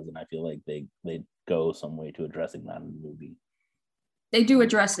there was, and I feel like they go some way to addressing that in the movie. They do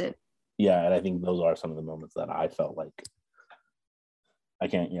address it. Yeah, and I think those are some of the moments that I felt like I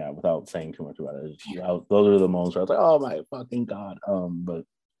can't, without saying too much about it. Those are the moments where I was like, oh my fucking God. But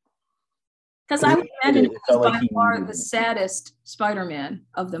because I would imagine it was by far the saddest Spider-Man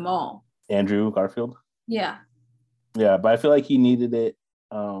of them all. Andrew Garfield? Yeah. Yeah, but I feel like he needed it.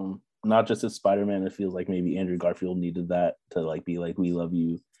 Not just as Spider-Man, it feels like maybe Andrew Garfield needed that to like be like, we love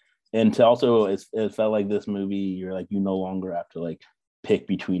you. And to also, it felt like this movie, you're like, you no longer have to like pick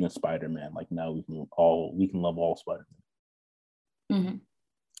between a Spider-Man. Like, now we can love all Spider-Man.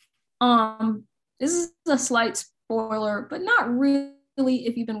 Mm-hmm. This is a slight spoiler, but not really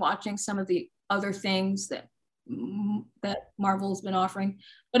if you've been watching some of the other things that Marvel's been offering.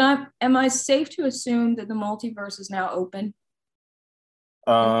 But am I safe to assume that the multiverse is now open?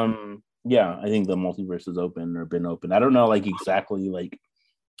 Yeah, I think the multiverse is open or been open. I don't know like exactly like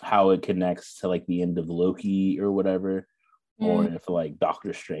how it connects to like the end of Loki or whatever, or if like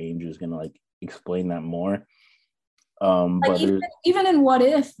Doctor Strange is gonna like explain that more. Like, but even in What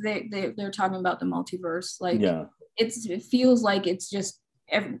If they're talking about the multiverse, like it feels like it's just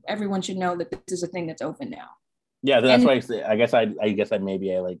everyone should know that this is a thing that's open now. Yeah, that's why I guess I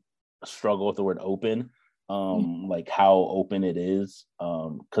like struggle with the word open. Like how open it is,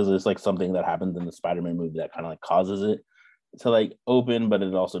 because it's like something that happens in the Spider-Man movie that kind of like causes it to like open, but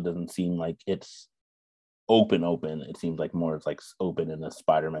it also doesn't seem like it's open. It seems like more it's like open in a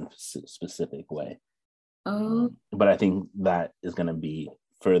Spider-Man specific way. But I think that is going to be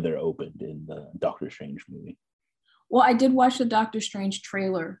further opened in the Doctor Strange movie. Well, I did watch the Doctor Strange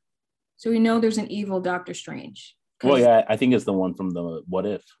trailer, so we know there's an evil Doctor Strange. Well, yeah, I think it's the one from the What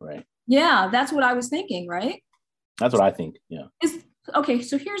If, right? Yeah, that's what I was thinking, right? That's what I think, yeah. Okay,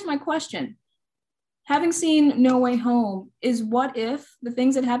 so here's my question. Having seen No Way Home, is What If, the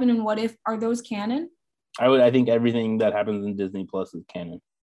things that happen in What If, are those canon? I think everything that happens in Disney Plus is canon.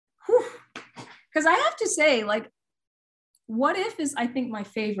 Because I have to say, like, What If is, I think, my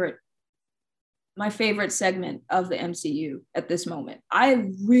favorite segment of the MCU at this moment. I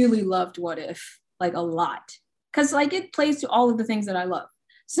really loved What If, like, a lot. Because, like, it plays to all of the things that I love.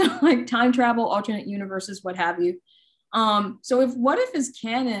 So, like, time travel, alternate universes, what have you. So if What If is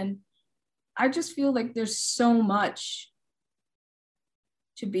canon, I just feel like there's so much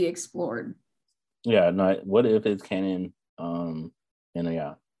to be explored. Yeah, no, What If is canon. And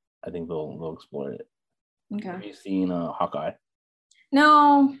yeah, I think they'll explore it. Okay. Have you seen Hawkeye?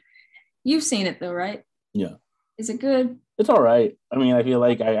 No, you've seen it though, right? Yeah. Is it good? It's all right. I mean, I feel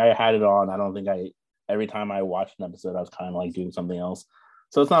like I had it on. I don't think every time I watched an episode, I was kind of like doing something else.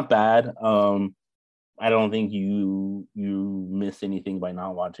 So it's not bad. I don't think you miss anything by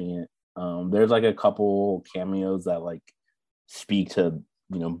not watching it. There's like a couple cameos that like speak to,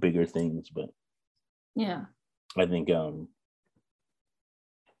 you know, bigger things, but yeah, I think you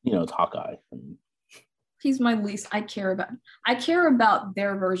know, it's Hawkeye. He's my least. I care about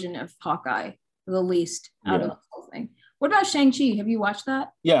their version of Hawkeye the least out of the whole thing. What about Shang-Chi? Have you watched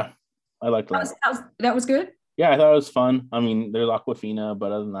that? Yeah, I liked that. That was good? Yeah, I thought it was fun. I mean, there's Awkwafina,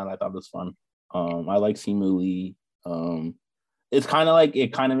 but other than that, I thought it was fun. I like Simu Lee. It's kind of like,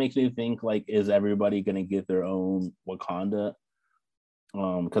 it kind of makes me think like, is everybody gonna get their own Wakanda?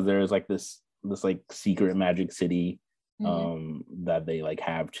 Because there's like this like secret magic city that they like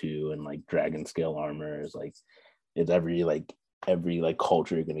have to, and like dragon scale armor is like, is every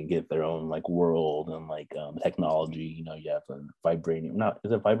culture gonna get their own like world and like technology. You know, you have vibranium.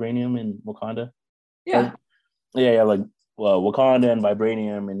 Is it vibranium in Wakanda? Yeah. Yeah, like Wakanda and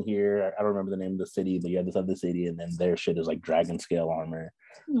Vibranium, and here I don't remember the name of the city, but you have this other city, and then their shit is like dragon scale armor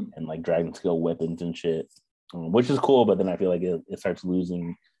and like dragon scale weapons and shit, which is cool. But then I feel like it starts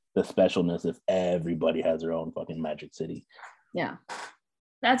losing the specialness if everybody has their own fucking magic city. Yeah,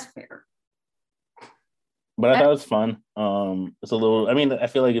 that's fair. But I thought it was fun. It's a little. I mean, I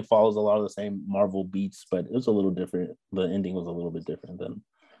feel like it follows a lot of the same Marvel beats, but it was a little different. The ending was a little bit different than.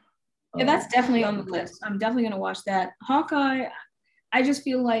 Yeah, that's definitely on the list. I'm definitely gonna watch that. Hawkeye. I just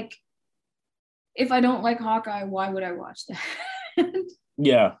feel like if I don't like Hawkeye, why would I watch that?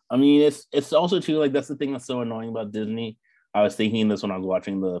 Yeah, I mean, it's also too like that's the thing that's so annoying about Disney. I was thinking this when I was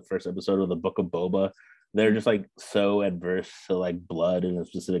watching the first episode of the Book of Boba. They're just like so adverse to like blood and a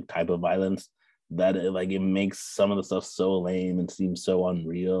specific type of violence that it makes some of the stuff so lame and seems so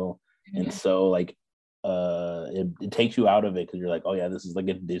unreal and so like it takes you out of it because you're like, oh yeah, this is like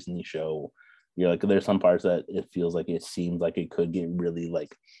a Disney show. You're like, there's some parts that it feels like it seems like it could get really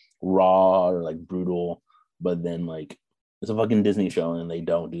like raw or like brutal, but then like it's a fucking Disney show and they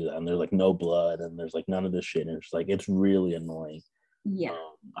don't do that, and there's like no blood and there's like none of this shit, and it's like it's really annoying. Yeah,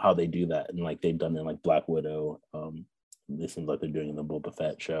 how they do that, and like they've done it in like Black Widow. This seems like they're doing in the Boba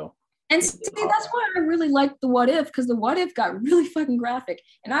Fett show. And see, that's why I really liked the What If, because the What If got really fucking graphic,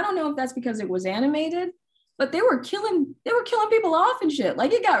 and I don't know if that's because it was animated, but they were killing people off and shit.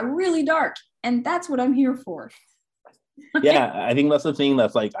 Like it got really dark, and that's what I'm here for. Yeah, I think that's the thing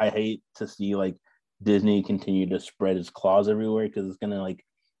that's like I hate to see like Disney continue to spread its claws everywhere, because it's gonna like,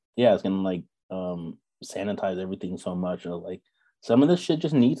 yeah, it's gonna like sanitize everything so much. Like some of this shit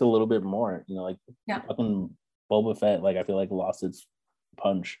just needs a little bit more, like fucking Boba Fett. Like I feel like lost its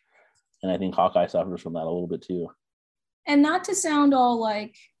punch, and I think Hawkeye suffers from that a little bit too. And not to sound all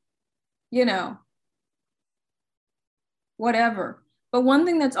like, whatever. But one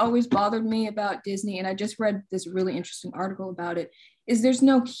thing that's always bothered me about Disney, and I just read this really interesting article about it, is there's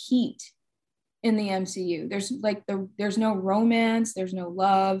no heat in the MCU. There's no romance, there's no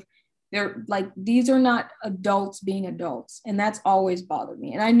love. They're like, these are not adults being adults. And that's always bothered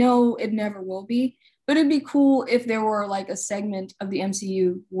me. And I know it never will be, but it'd be cool if there were like a segment of the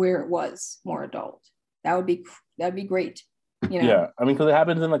MCU where it was more adult. That'd be great. Yeah, I mean, because it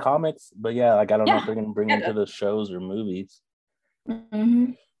happens in the comics, but yeah, like I don't know if they're gonna bring it to the shows or movies.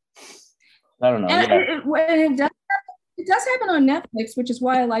 Mm-hmm. I don't know. And it does happen on Netflix, which is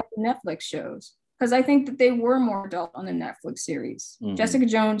why I like the Netflix shows, because I think that they were more adult on the Netflix series. Mm-hmm. Jessica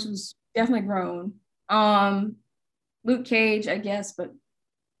Jones was definitely grown. Luke Cage, I guess, but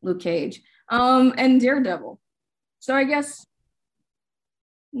Luke Cage. And Daredevil. So I guess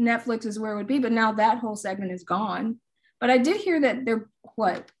Netflix is where it would be, but now that whole segment is gone. But I did hear that they're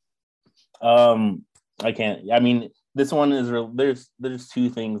what? I can't. I mean, this one is real. There's two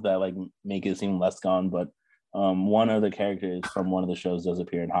things that like make it seem less gone, but one of the characters from one of the shows does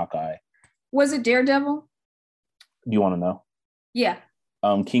appear in Hawkeye. Was it Daredevil? Do you want to know? Yeah.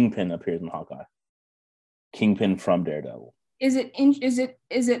 Kingpin appears in Hawkeye. Kingpin from Daredevil. Is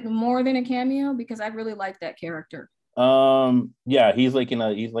it more than a cameo? Because I really like that character. Yeah, he's like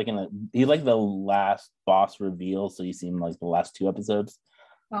the last boss reveal, so you see him like the last two episodes.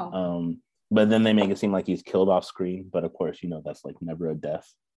 Oh. But then they make it seem like he's killed off screen, but of course, that's like never a death.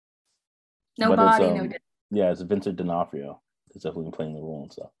 No body, no death. Yeah, it's Vincent D'Onofrio. He's definitely playing the role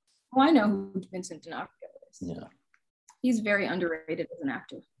and stuff. Oh, I know who Vincent D'Onofrio is. Yeah. He's very underrated as an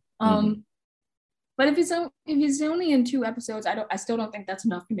actor. But if he's only in 2 episodes, I still don't think that's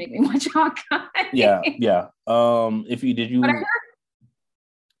enough to make me watch Hawkeye. Yeah. Go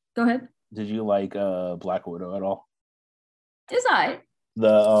ahead. Did you like Black Widow at all? Is I? The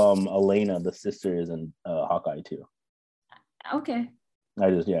Elena, the sister, is in Hawkeye too. Okay. I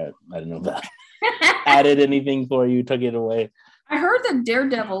didn't know that. Added anything for you, took it away. I heard that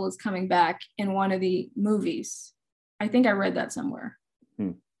Daredevil is coming back in one of the movies. I think I read that somewhere.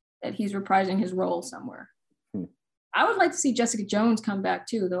 That he's reprising his role somewhere. I would like to see Jessica Jones come back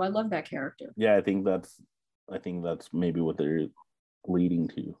too, though. I love that character. Yeah, I think that's maybe what they're leading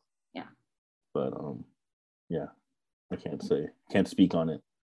to. Yeah. But yeah, I can't speak on it.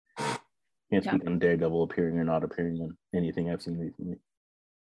 Can't speak on Daredevil appearing or not appearing in anything I've seen recently.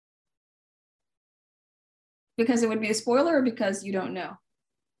 Because it would be a spoiler, or because you don't know?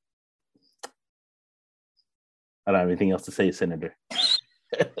 I don't have anything else to say, Senator.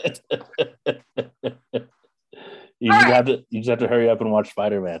 You just have to hurry up and watch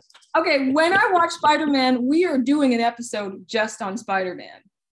Spider-Man. Okay, when I watch Spider-Man, we are doing an episode just on Spider-Man.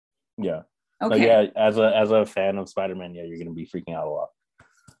 Yeah. Okay. Like, as a fan of Spider-Man, you're gonna be freaking out a lot.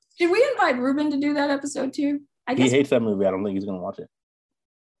 Should we invite Ruben to do that episode too? I guess he hates that movie. I don't think he's gonna watch it.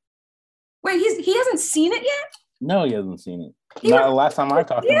 Wait, he hasn't seen it yet? No, he hasn't seen it. He Not the was- last time I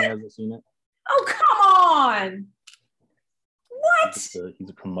talked to him, he hasn't seen it. Oh, come on. What? He's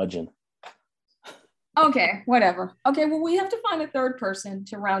a curmudgeon. Okay, whatever. Okay, well, we have to find a third person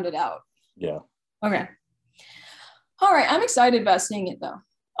to round it out. Yeah. Okay. All right, I'm excited about seeing it though.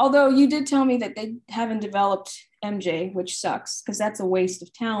 Although you did tell me that they haven't developed MJ, which sucks because that's a waste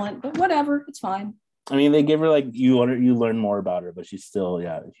of talent, but whatever, it's fine. I mean, they give her like you learn more about her, but she's still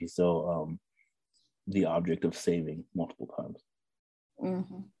the object of saving multiple times.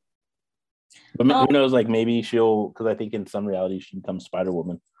 Mm-hmm. But who knows? Like maybe she'll, because I think in some reality she becomes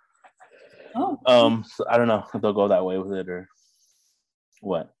Spider-Woman. Oh. So I don't know if they'll go that way with it or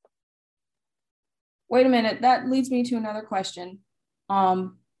what. Wait a minute. That leads me to another question.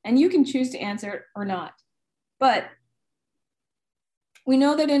 And you can choose to answer it or not. But we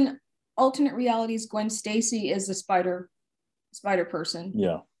know that in alternate realities, Gwen Stacy is the spider person.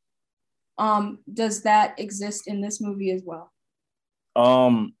 Yeah. Does that exist in this movie as well?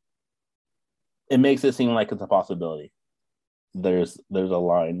 It makes it seem like it's a possibility. There's a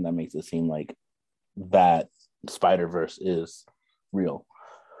line that makes it seem like that Spider-Verse is real.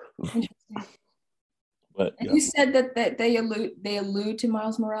 But You said that they allude to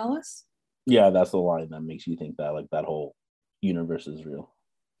Miles Morales? Yeah, that's the line that makes you think that like that whole universe is real.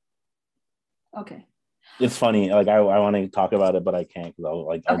 Okay. It's funny. Like I want to talk about it, but I can't because I'll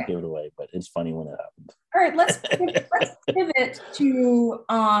Okay. give it away. But it's funny when it happens. All right, let's pivot to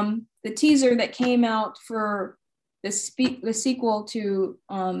the teaser that came out for the sequel to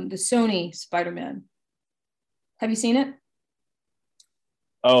the Sony Spider-Man. Have you seen it?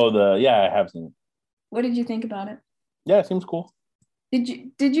 Oh, I have seen it. What did you think about it? Yeah, it seems cool.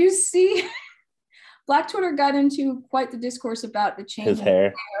 Did you see Black Twitter got into quite the discourse about the change His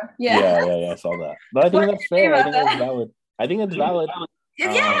hair. Yeah, I saw that. But I think that's fair. I think that's valid. I think it's valid.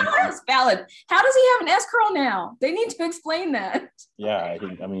 Yeah, it's valid. How does he have an S curl now? They need to explain that. Yeah, I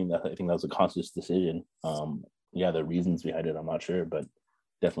think that was a conscious decision. The reasons behind it, I'm not sure, but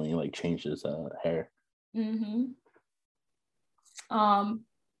definitely like changed his hair. Mm-hmm.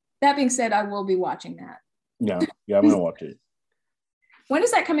 That being said, I will be watching that. Yeah, I'm gonna watch it. When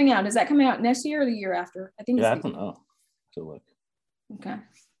is that coming out? Is that coming out next year or the year after? I think it's I don't know. So look. Okay.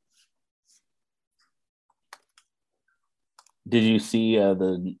 Did you see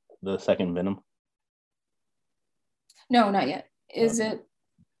the second Venom? No, not yet. Is it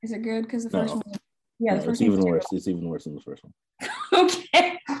good? Because the first one. Yeah, the first it's even one. worse. It's even worse than the first one.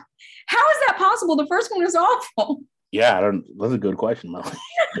 Okay. How is that possible? The first one was awful. Yeah, that's a good question, Molly.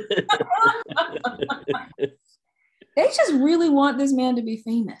 They just really want this man to be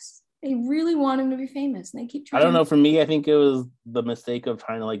famous. They really want him to be famous. And they keep trying. I don't know. For me, I think it was the mistake of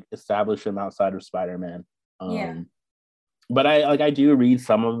trying to like establish him outside of Spider-Man. But I do read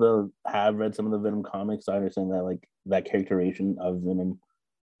have read some of the Venom comics. I understand that like that characterization of Venom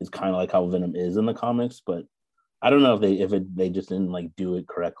is kind of like how Venom is in the comics, but I don't know if they just didn't like do it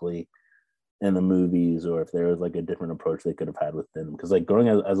correctly in the movies, or if there was like a different approach they could have had with Venom. Because like growing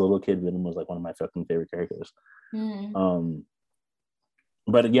as a little kid, Venom was like one of my fucking favorite characters.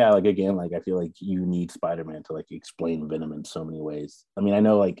 But yeah, like again, like I feel like you need Spider-Man to like explain Venom in so many ways. I mean, I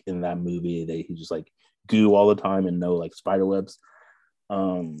know like in that movie he just like goo all the time and no like spider webs.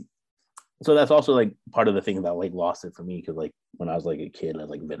 So that's also like part of the thing that like lost it for me, because like when I was like a kid, I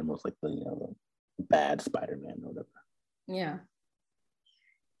like Venom was like the bad Spider-Man or whatever. Yeah.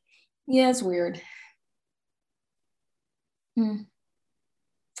 Yeah, it's weird.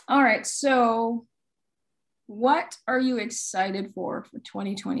 All right, so what are you excited for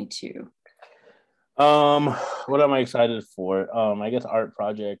 2022? What am I excited for? I guess art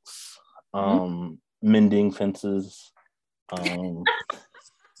projects, mending fences.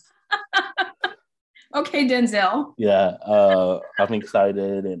 Okay, Denzel. Yeah, I'm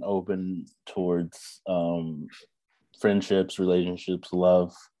excited and open towards friendships, relationships,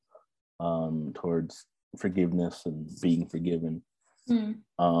 love, towards forgiveness and being forgiven.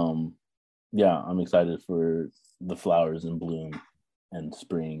 I'm excited for the flowers in bloom and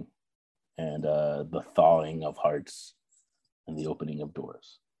spring, and the thawing of hearts and the opening of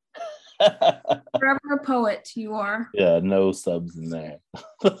doors. Forever a poet, you are. Yeah, no subs in there.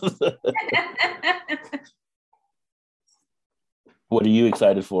 What are you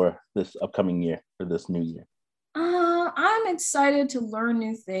excited for this upcoming year, or this new year? I'm excited to learn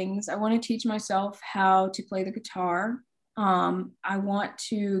new things. I want to teach myself how to play the guitar. I want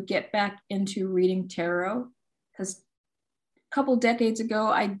to get back into reading tarot, because a couple decades ago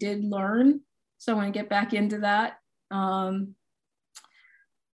I did learn, so I want to get back into that.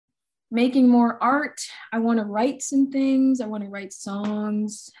 Making more art. I want to write some things. I want to write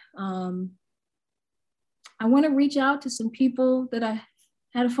songs. I want to reach out to some people that I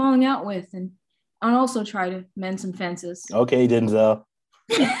had a falling out with, and also try to mend some fences. Okay, Denzel.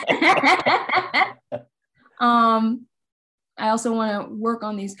 I also want to work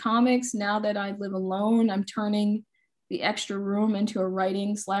on these comics. Now that I live alone, I'm turning the extra room into a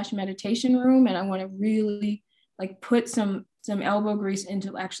writing / meditation room, and I want to really like put some elbow grease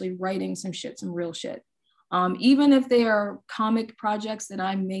into actually writing some real shit. Even if they are comic projects that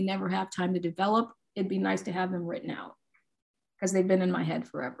I may never have time to develop, it'd be nice to have them written out because they've been in my head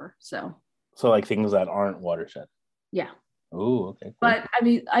forever. So like things that aren't Watershed. Yeah. Oh, okay. Cool. But I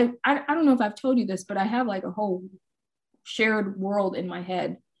mean, I don't know if I've told you this, but I have like a whole shared world in my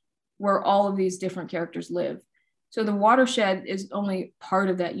head where all of these different characters live. So the Watershed is only part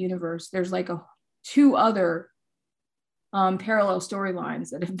of that universe. There's like two other parallel storylines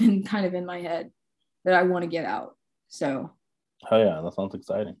that have been kind of in my head that I want to get out. So. Oh yeah, that sounds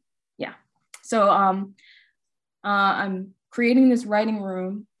exciting. Yeah. So I'm creating this writing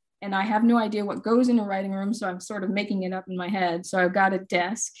room, and I have no idea what goes in a writing room, so I'm sort of making it up in my head. So I've got a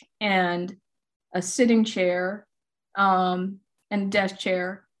desk and a sitting chair, and a desk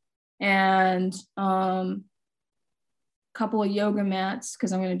chair, and a couple of yoga mats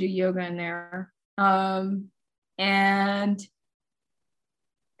because I'm going to do yoga in there. And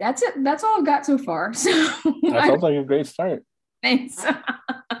that's it. That's all I've got so far. So that sounds like a great start. Thanks.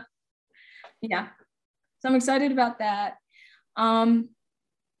 Yeah. So I'm excited about that.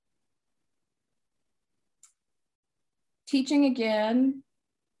 Teaching again.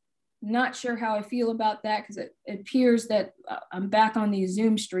 Not sure how I feel about that because it appears that I'm back on these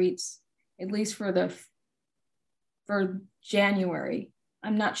Zoom streets, at least for January.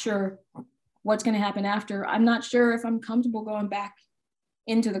 I'm not sure what's going to happen after. I'm not sure if I'm comfortable going back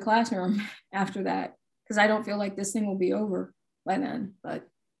into the classroom after that because I don't feel like this thing will be over by then. But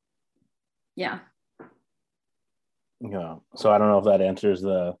yeah. Yeah. So I don't know if that answers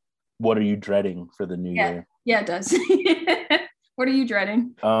what are you dreading for the new year? Yeah, it does. What are you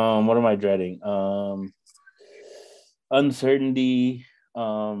dreading? What am I dreading? Uncertainty,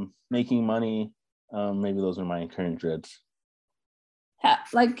 making money. Maybe those are my current dreads.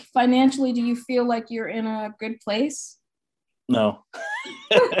 Like financially, do you feel like you're in a good place? No.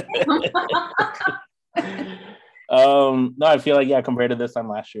 No, I feel like compared to this time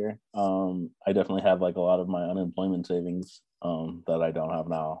last year, I definitely have like a lot of my unemployment savings that I don't have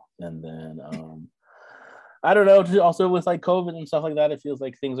now. And then I don't know, also with like COVID and stuff like that, it feels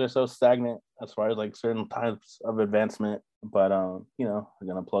like things are so stagnant as far as like certain types of advancement. But I'm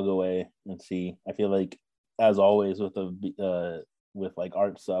gonna plug away and see. I feel like as always with with like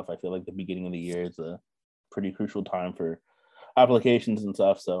art stuff, I feel like the beginning of the year is a pretty crucial time for applications and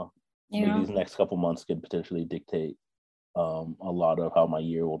stuff. So maybe these next couple months could potentially dictate a lot of how my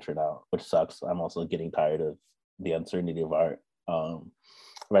year will turn out, which sucks. I'm also getting tired of the uncertainty of art. I've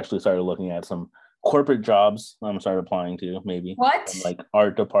actually started looking at some corporate jobs I'm started applying to, maybe. What? Like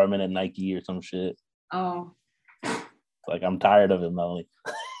art department at Nike or some shit. Oh. Like I'm tired of it, Melanie.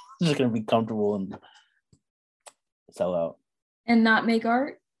 Just gonna be comfortable and sell out. And not make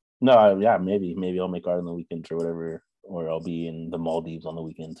art? No, maybe I'll make art on the weekends or whatever, or I'll be in the Maldives on the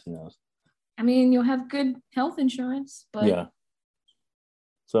weekends. Who knows? I mean, you'll have good health insurance, but yeah.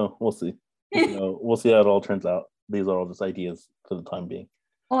 So we'll see. We'll see how it all turns out. These are all just ideas for the time being.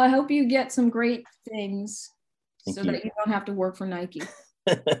 Well, I hope you get some great things Thank you. that you don't have to work for Nike.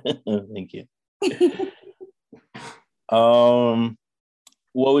 Thank you.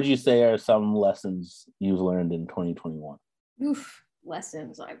 What would you say are some lessons you've learned in 2021? Oof,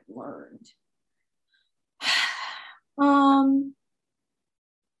 lessons I've learned.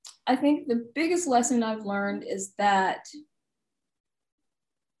 I think the biggest lesson I've learned is that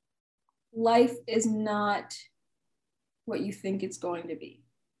life is not what you think it's going to be.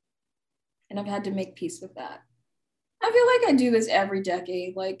 And I've had to make peace with that. I feel like I do this every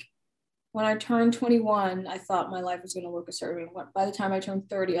decade. Like when I turned 21, I thought my life was going to look a certain way. By the time I turned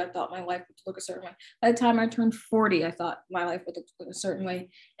 30, I thought my life would look a certain way. By the time I turned 40, I thought my life would look a certain way.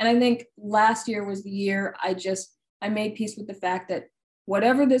 And I think last year was the year I made peace with the fact that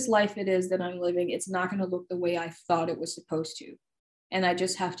whatever this life it is that I'm living, it's not going to look the way I thought it was supposed to. And I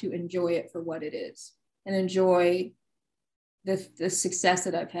just have to enjoy it for what it is and enjoy the success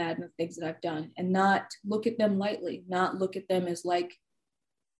that I've had and the things that I've done, and not look at them lightly, not look at them as like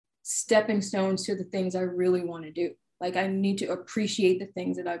stepping stones to the things I really want to do. Like I need to appreciate the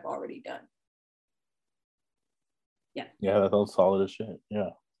things that I've already done. Yeah. Yeah, that sounds solid as shit. Yeah.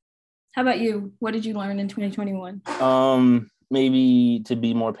 How about you? What did you learn in 2021? Maybe to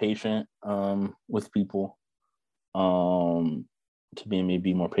be more patient with people. To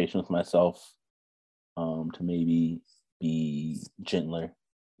be more patient with myself. to maybe be gentler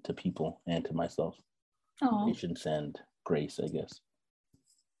to people and to myself. Oh. Patience and grace, I guess.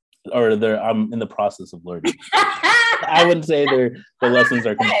 Or I'm in the process of learning. I wouldn't say the lessons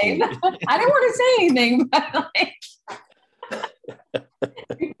are complete. I don't want to say anything, but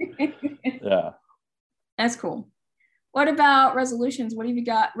Yeah. That's cool. What about resolutions? What have you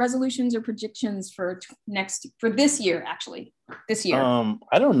got? Resolutions or predictions for this year, actually? This year.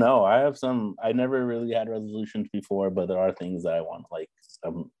 I don't know. I never really had resolutions before, but there are things that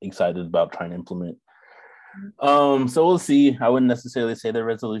I'm excited about trying to implement. So we'll see. I wouldn't necessarily say they're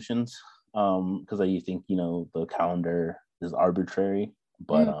resolutions, because I think, the calendar is arbitrary,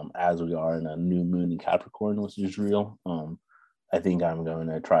 but as we are in a new moon in Capricorn, which is real, I think I'm going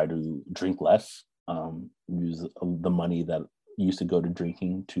to try to drink less, use the money that used to go to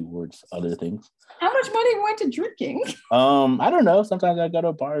drinking towards other things. How much money went to drinking? I don't know. Sometimes I go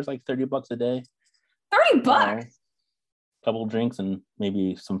to bars like $30 a day. $30? Couple drinks and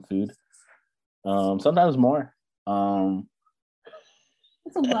maybe some food. Sometimes more. That's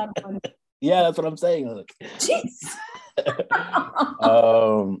a lot of money. Yeah, that's what I'm saying. Jeez.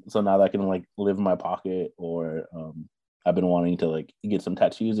 So now that I can live in my pocket, or I've been wanting to get some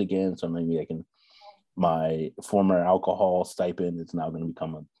tattoos again, so maybe I can, my former alcohol stipend is now going to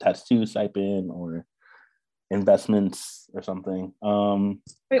become a tattoo stipend or investments or something.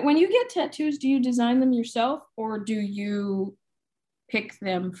 But when you get tattoos, do you design them yourself, or do you pick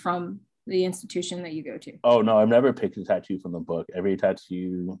them from the institution that you go to? Oh no, I've never picked a tattoo from the book. Every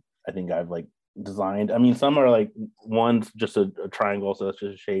tattoo I think I've designed. I mean, some are one's just a triangle, so that's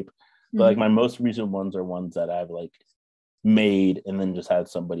just a shape. But my most recent ones are ones that I've made and then just had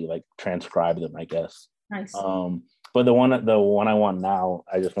somebody transcribe them, I guess. Nice. But the one I want now,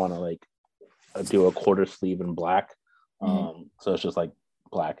 I just want to do a quarter sleeve in black. So it's just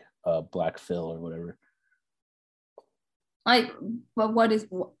black fill or whatever. But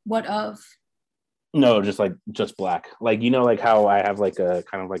what of? No, just black. How I have a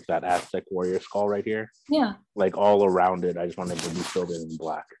kind of that Aztec warrior skull right here. Yeah. All around it, I just wanted to be filled in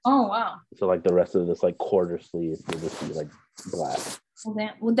black. Oh wow. So the rest of this quarter sleeve will just be black.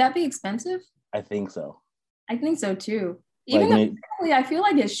 Would that be expensive? I think so. I think so too. Even though I feel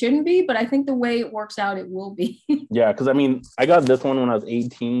like it shouldn't be, but I think the way it works out, it will be. Yeah, because I got this one when I was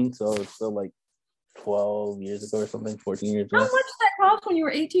 18, so it's still 12 years ago or something, 14 years ago. How much did that cost when you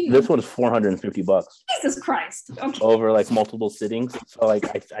were 18? This one's $450. Jesus Christ. Okay. Over multiple sittings. So I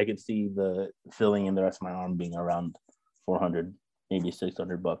could see the filling in the rest of my arm being around 400, maybe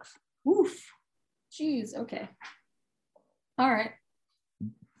 $600. Oof. Jeez. Okay. All right.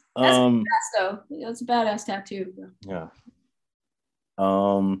 That's badass though. That's a badass tattoo. Yeah.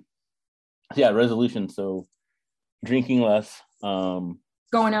 Yeah, resolution. So drinking less.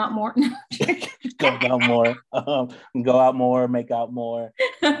 Going out more. Go out more, make out more,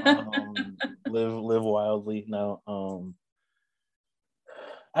 live wildly. No,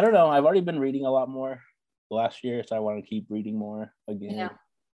 I don't know. I've already been reading a lot more last year, so I want to keep reading more again. Yeah.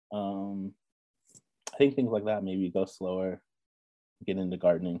 I think things like that. Maybe go slower, get into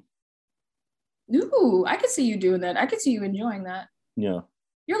gardening. Ooh, I could see you doing that. I could see you enjoying that. Yeah.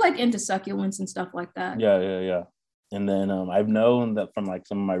 You're into succulents and stuff like that. Yeah. And then I've known that from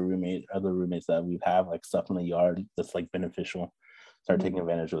some of my other roommates that we have stuff in the yard that's beneficial. Start taking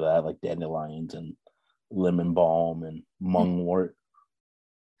advantage of that, dandelions and lemon balm and mungwort.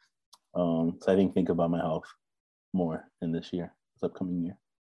 So I think about my health more in this upcoming year.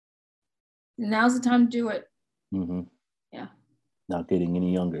 Now's the time to do it. Mm-hmm. Yeah. Not getting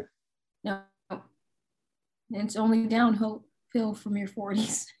any younger. No. And it's only downhill from your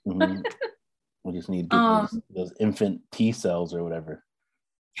 40s. Mm-hmm. We just need to get those infant T cells or whatever.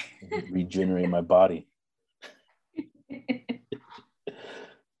 Regenerate my body.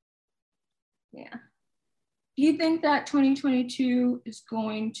 Yeah. Do you think that 2022 is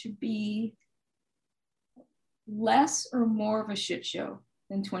going to be less or more of a shit show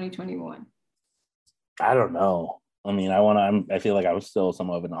than 2021? I don't know. I mean, I feel like I was still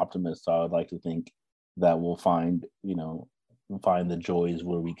somewhat of an optimist, so I would like to think that we'll find the joys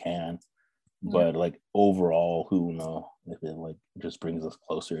where we can. But overall, who knows if it just brings us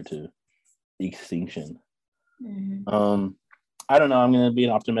closer to extinction. Mm-hmm. I don't know. I'm gonna be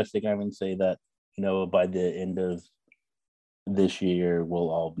optimistic. I'm gonna say that by the end of this year, we'll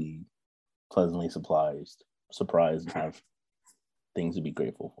all be pleasantly surprised and have things to be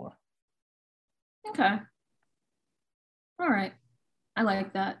grateful for. Okay. All right. I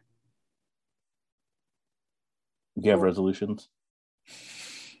like that. Do you have resolutions?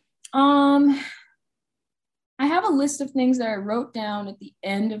 I have a list of things that I wrote down at the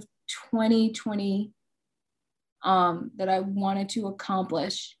end of 2020 that I wanted to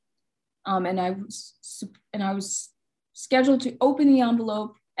accomplish. And I was scheduled to open the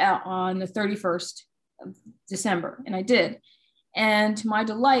envelope on the 31st of December, and I did. And to my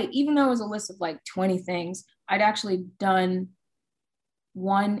delight, even though it was a list of like 20 things, I'd actually done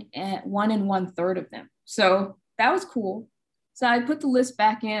one and 1/3 of them. So that was cool. So I put the list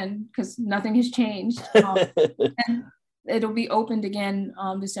back in because nothing has changed. And it'll be opened again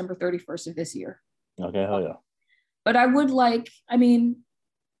on December 31st of this year. Okay, hell yeah. But I would like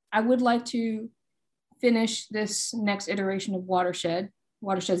to finish this next iteration of Watershed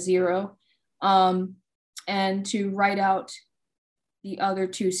Zero, and to write out the other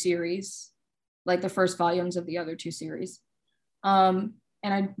two series, like the first volumes of the other two series. And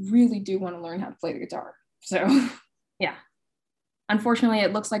I really do want to learn how to play the guitar. So yeah. Unfortunately,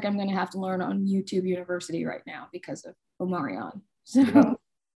 it looks like I'm going to have to learn on YouTube University right now because of Omarion. So, Yeah.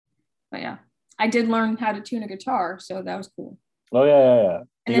 but yeah, I did learn how to tune a guitar, so that was cool. Oh yeah. Do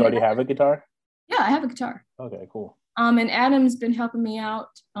And you then already have a guitar? Yeah, I have a guitar. Okay, cool. And Adam's been helping me out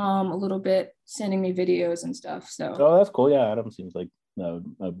a little bit, sending me videos and stuff. So Oh, that's cool. Yeah, Adam seems like a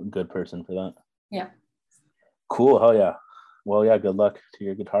good person for that. yeah, Cool. Hell yeah. Well, yeah. Good luck to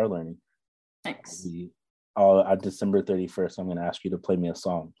your guitar learning. thanks. At December 31st, I'm going to ask you to play me a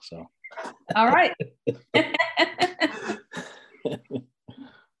song. So. All right.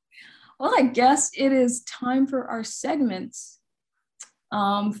 Well, I guess it is time for our segments.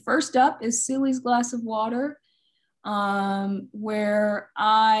 First up is Silly's Glass of Water, where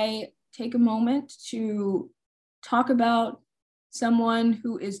I take a moment to talk about someone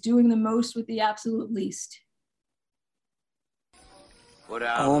who is doing the most with the absolute least.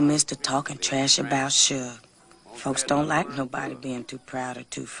 Old Mr. talking trash about Suge. Folks don't like nobody being too proud or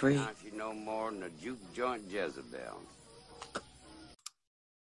too free. Now she no more than a juke joint Jezebel.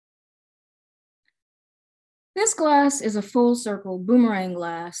 This glass is a full circle boomerang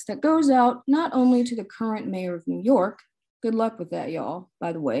glass that goes out not only to the current mayor of New York, good luck with that, y'all,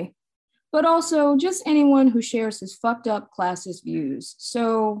 by the way, but also just anyone who shares his fucked up classist views.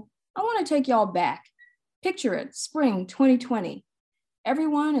 So I want to take y'all back. Picture it, spring 2020.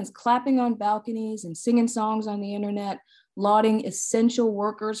 Everyone is clapping on balconies and singing songs on the internet, lauding essential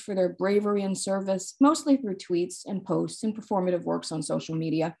workers for their bravery and service, mostly through tweets and posts and performative works on social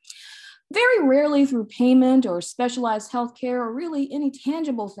media. Very rarely through payment or specialized healthcare or really any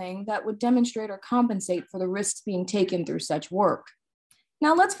tangible thing that would demonstrate or compensate for the risks being taken through such work.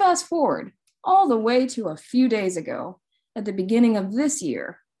 Now let's fast forward all the way to a few days ago, at the beginning of this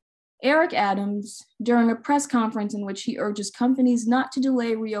year. Eric Adams, during a press conference in which he urges companies not to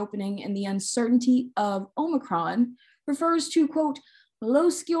delay reopening in the uncertainty of Omicron, refers to, quote,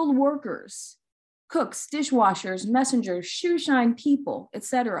 low-skilled workers, cooks, dishwashers, messengers, shoe-shine people,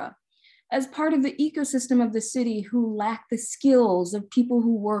 etc., as part of the ecosystem of the city who lack the skills of people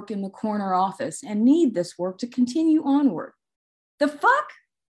who work in the corner office and need this work to continue onward. The fuck?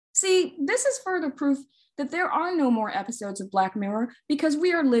 See, this is further proof that there are no more episodes of Black Mirror because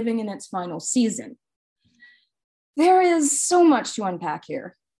we are living in its final season. There is so much to unpack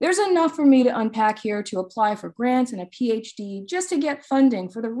here. There's enough for me to unpack here to apply for grants and a PhD just to get funding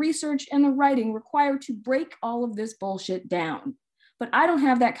for the research and the writing required to break all of this bullshit down. But I don't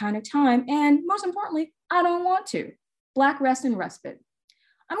have that kind of time, and most importantly, I don't want to. Black rest and respite.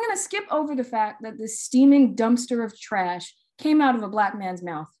 I'm gonna skip over the fact that this steaming dumpster of trash came out of a Black man's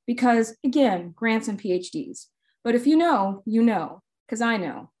mouth because, again, grants and PhDs. But if you know, because I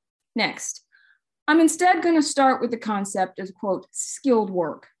know. Next, I'm instead gonna start with the concept of, quote, skilled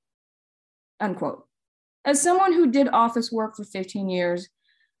work, unquote. As someone who did office work for 15 years,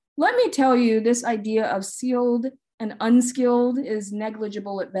 let me tell you this idea of skilled and unskilled is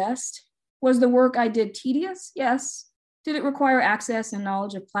negligible at best. Was the work I did tedious? Yes. Did it require access and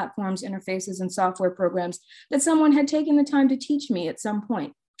knowledge of platforms, interfaces, and software programs that someone had taken the time to teach me at some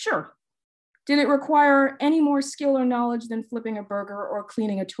point? Sure. Did it require any more skill or knowledge than flipping a burger or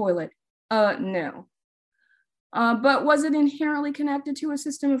cleaning a toilet? No. But was it inherently connected to a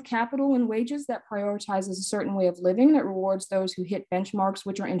system of capital and wages that prioritizes a certain way of living that rewards those who hit benchmarks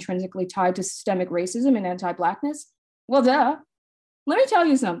which are intrinsically tied to systemic racism and anti-Blackness? Well, duh. Let me tell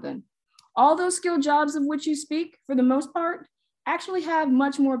you something. All those skilled jobs of which you speak, for the most part, actually have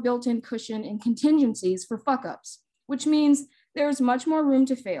much more built-in cushion and contingencies for fuck-ups, which means there's much more room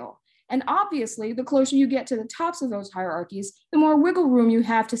to fail. And obviously, the closer you get to the tops of those hierarchies, the more wiggle room you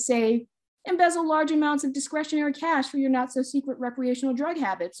have to say, embezzle large amounts of discretionary cash for your not-so-secret recreational drug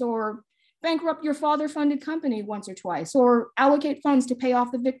habits, or bankrupt your father-funded company once or twice, or allocate funds to pay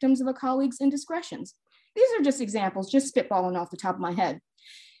off the victims of a colleague's indiscretions. These are just examples, just spitballing off the top of my head.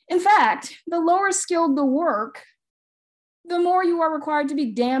 In fact, the lower skilled the work, the more you are required to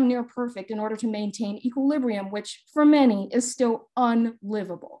be damn near perfect in order to maintain equilibrium, which for many is still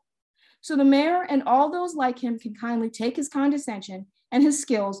unlivable. So the mayor and all those like him can kindly take his condescension and his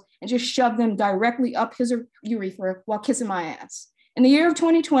skills and just shove them directly up his urethra while kissing my ass. In the year of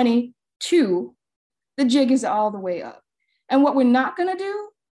 2022, the jig is all the way up. And what we're not gonna do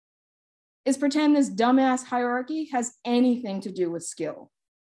is pretend this dumbass hierarchy has anything to do with skill.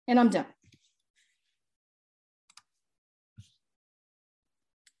 And I'm done.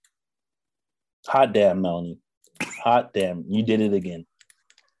 Hot damn, Melanie. Hot damn. You did it again.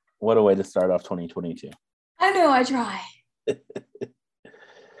 What a way to start off 2022. I know, I try.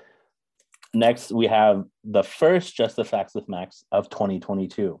 Next, we have the first Just the Facts with Max of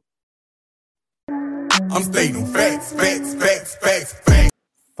 2022. I'm stating facts, facts, facts, facts, facts.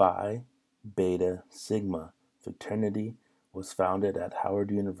 Phi Beta Sigma fraternity was founded at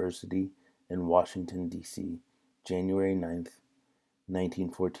Howard University in Washington, D.C., January 9th,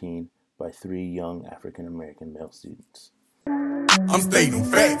 1914, by 3 young African-American male students. I'm stating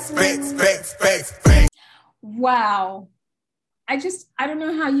facts, facts, facts, facts, facts. Wow. I don't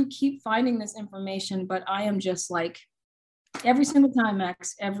know how you keep finding this information, but I am just like, every single time,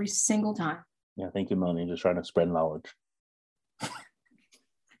 Max, every single time. Yeah, thank you, Melanie. Just trying to spread knowledge.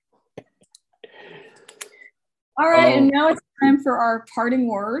 All right, and now it's time for our parting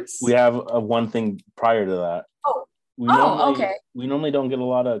words. We have one thing prior to that. Okay. We normally don't get a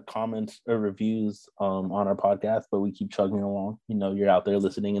lot of comments or reviews on our podcast, but we keep chugging along. You know, you're out there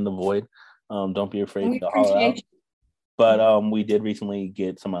listening in the void. Don't be afraid to holler out. But we did recently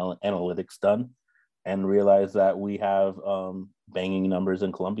get some analytics done and realized that we have banging numbers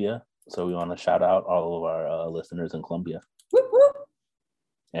in Colombia. So we want to shout out all of our listeners in Colombia. Whoop, whoop.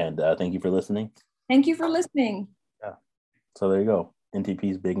 And thank you for listening. Thank you for listening. Yeah. So there you go.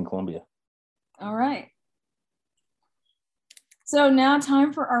 NTP is big in Colombia. All right. So now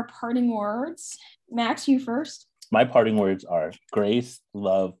time for our parting words. Max, you first. My parting words are grace,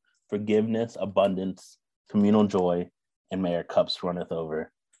 love, forgiveness, abundance, communal joy, and may our cups runneth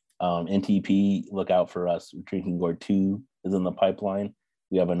over. NTP, look out for us. Drinking Gourd 2 is in the pipeline.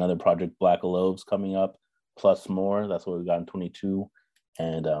 We have another project, Black Loaves, coming up, plus more. That's what we got in 22.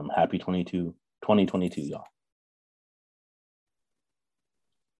 And happy 2022, y'all.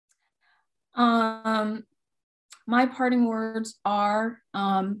 My parting words are,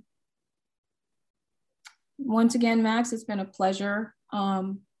 once again, Max, it's been a pleasure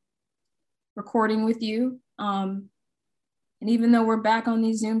recording with you. And even though we're back on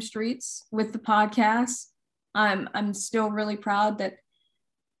these Zoom streets with the podcast, I'm still really proud that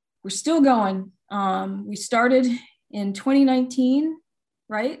we're still going. We started in 2019,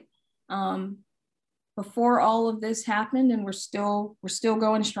 right? Before all of this happened, and we're still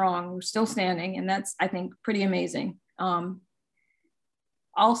going strong. We're still standing, and that's, I think, pretty amazing.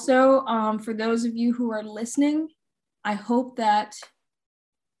 Also, for those of you who are listening, I hope that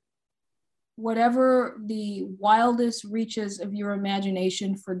whatever the wildest reaches of your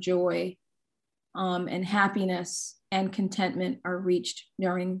imagination for joy and happiness and contentment are reached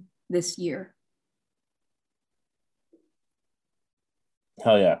during this year.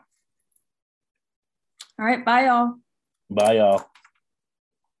 Hell yeah. All right, bye, y'all. Bye, y'all.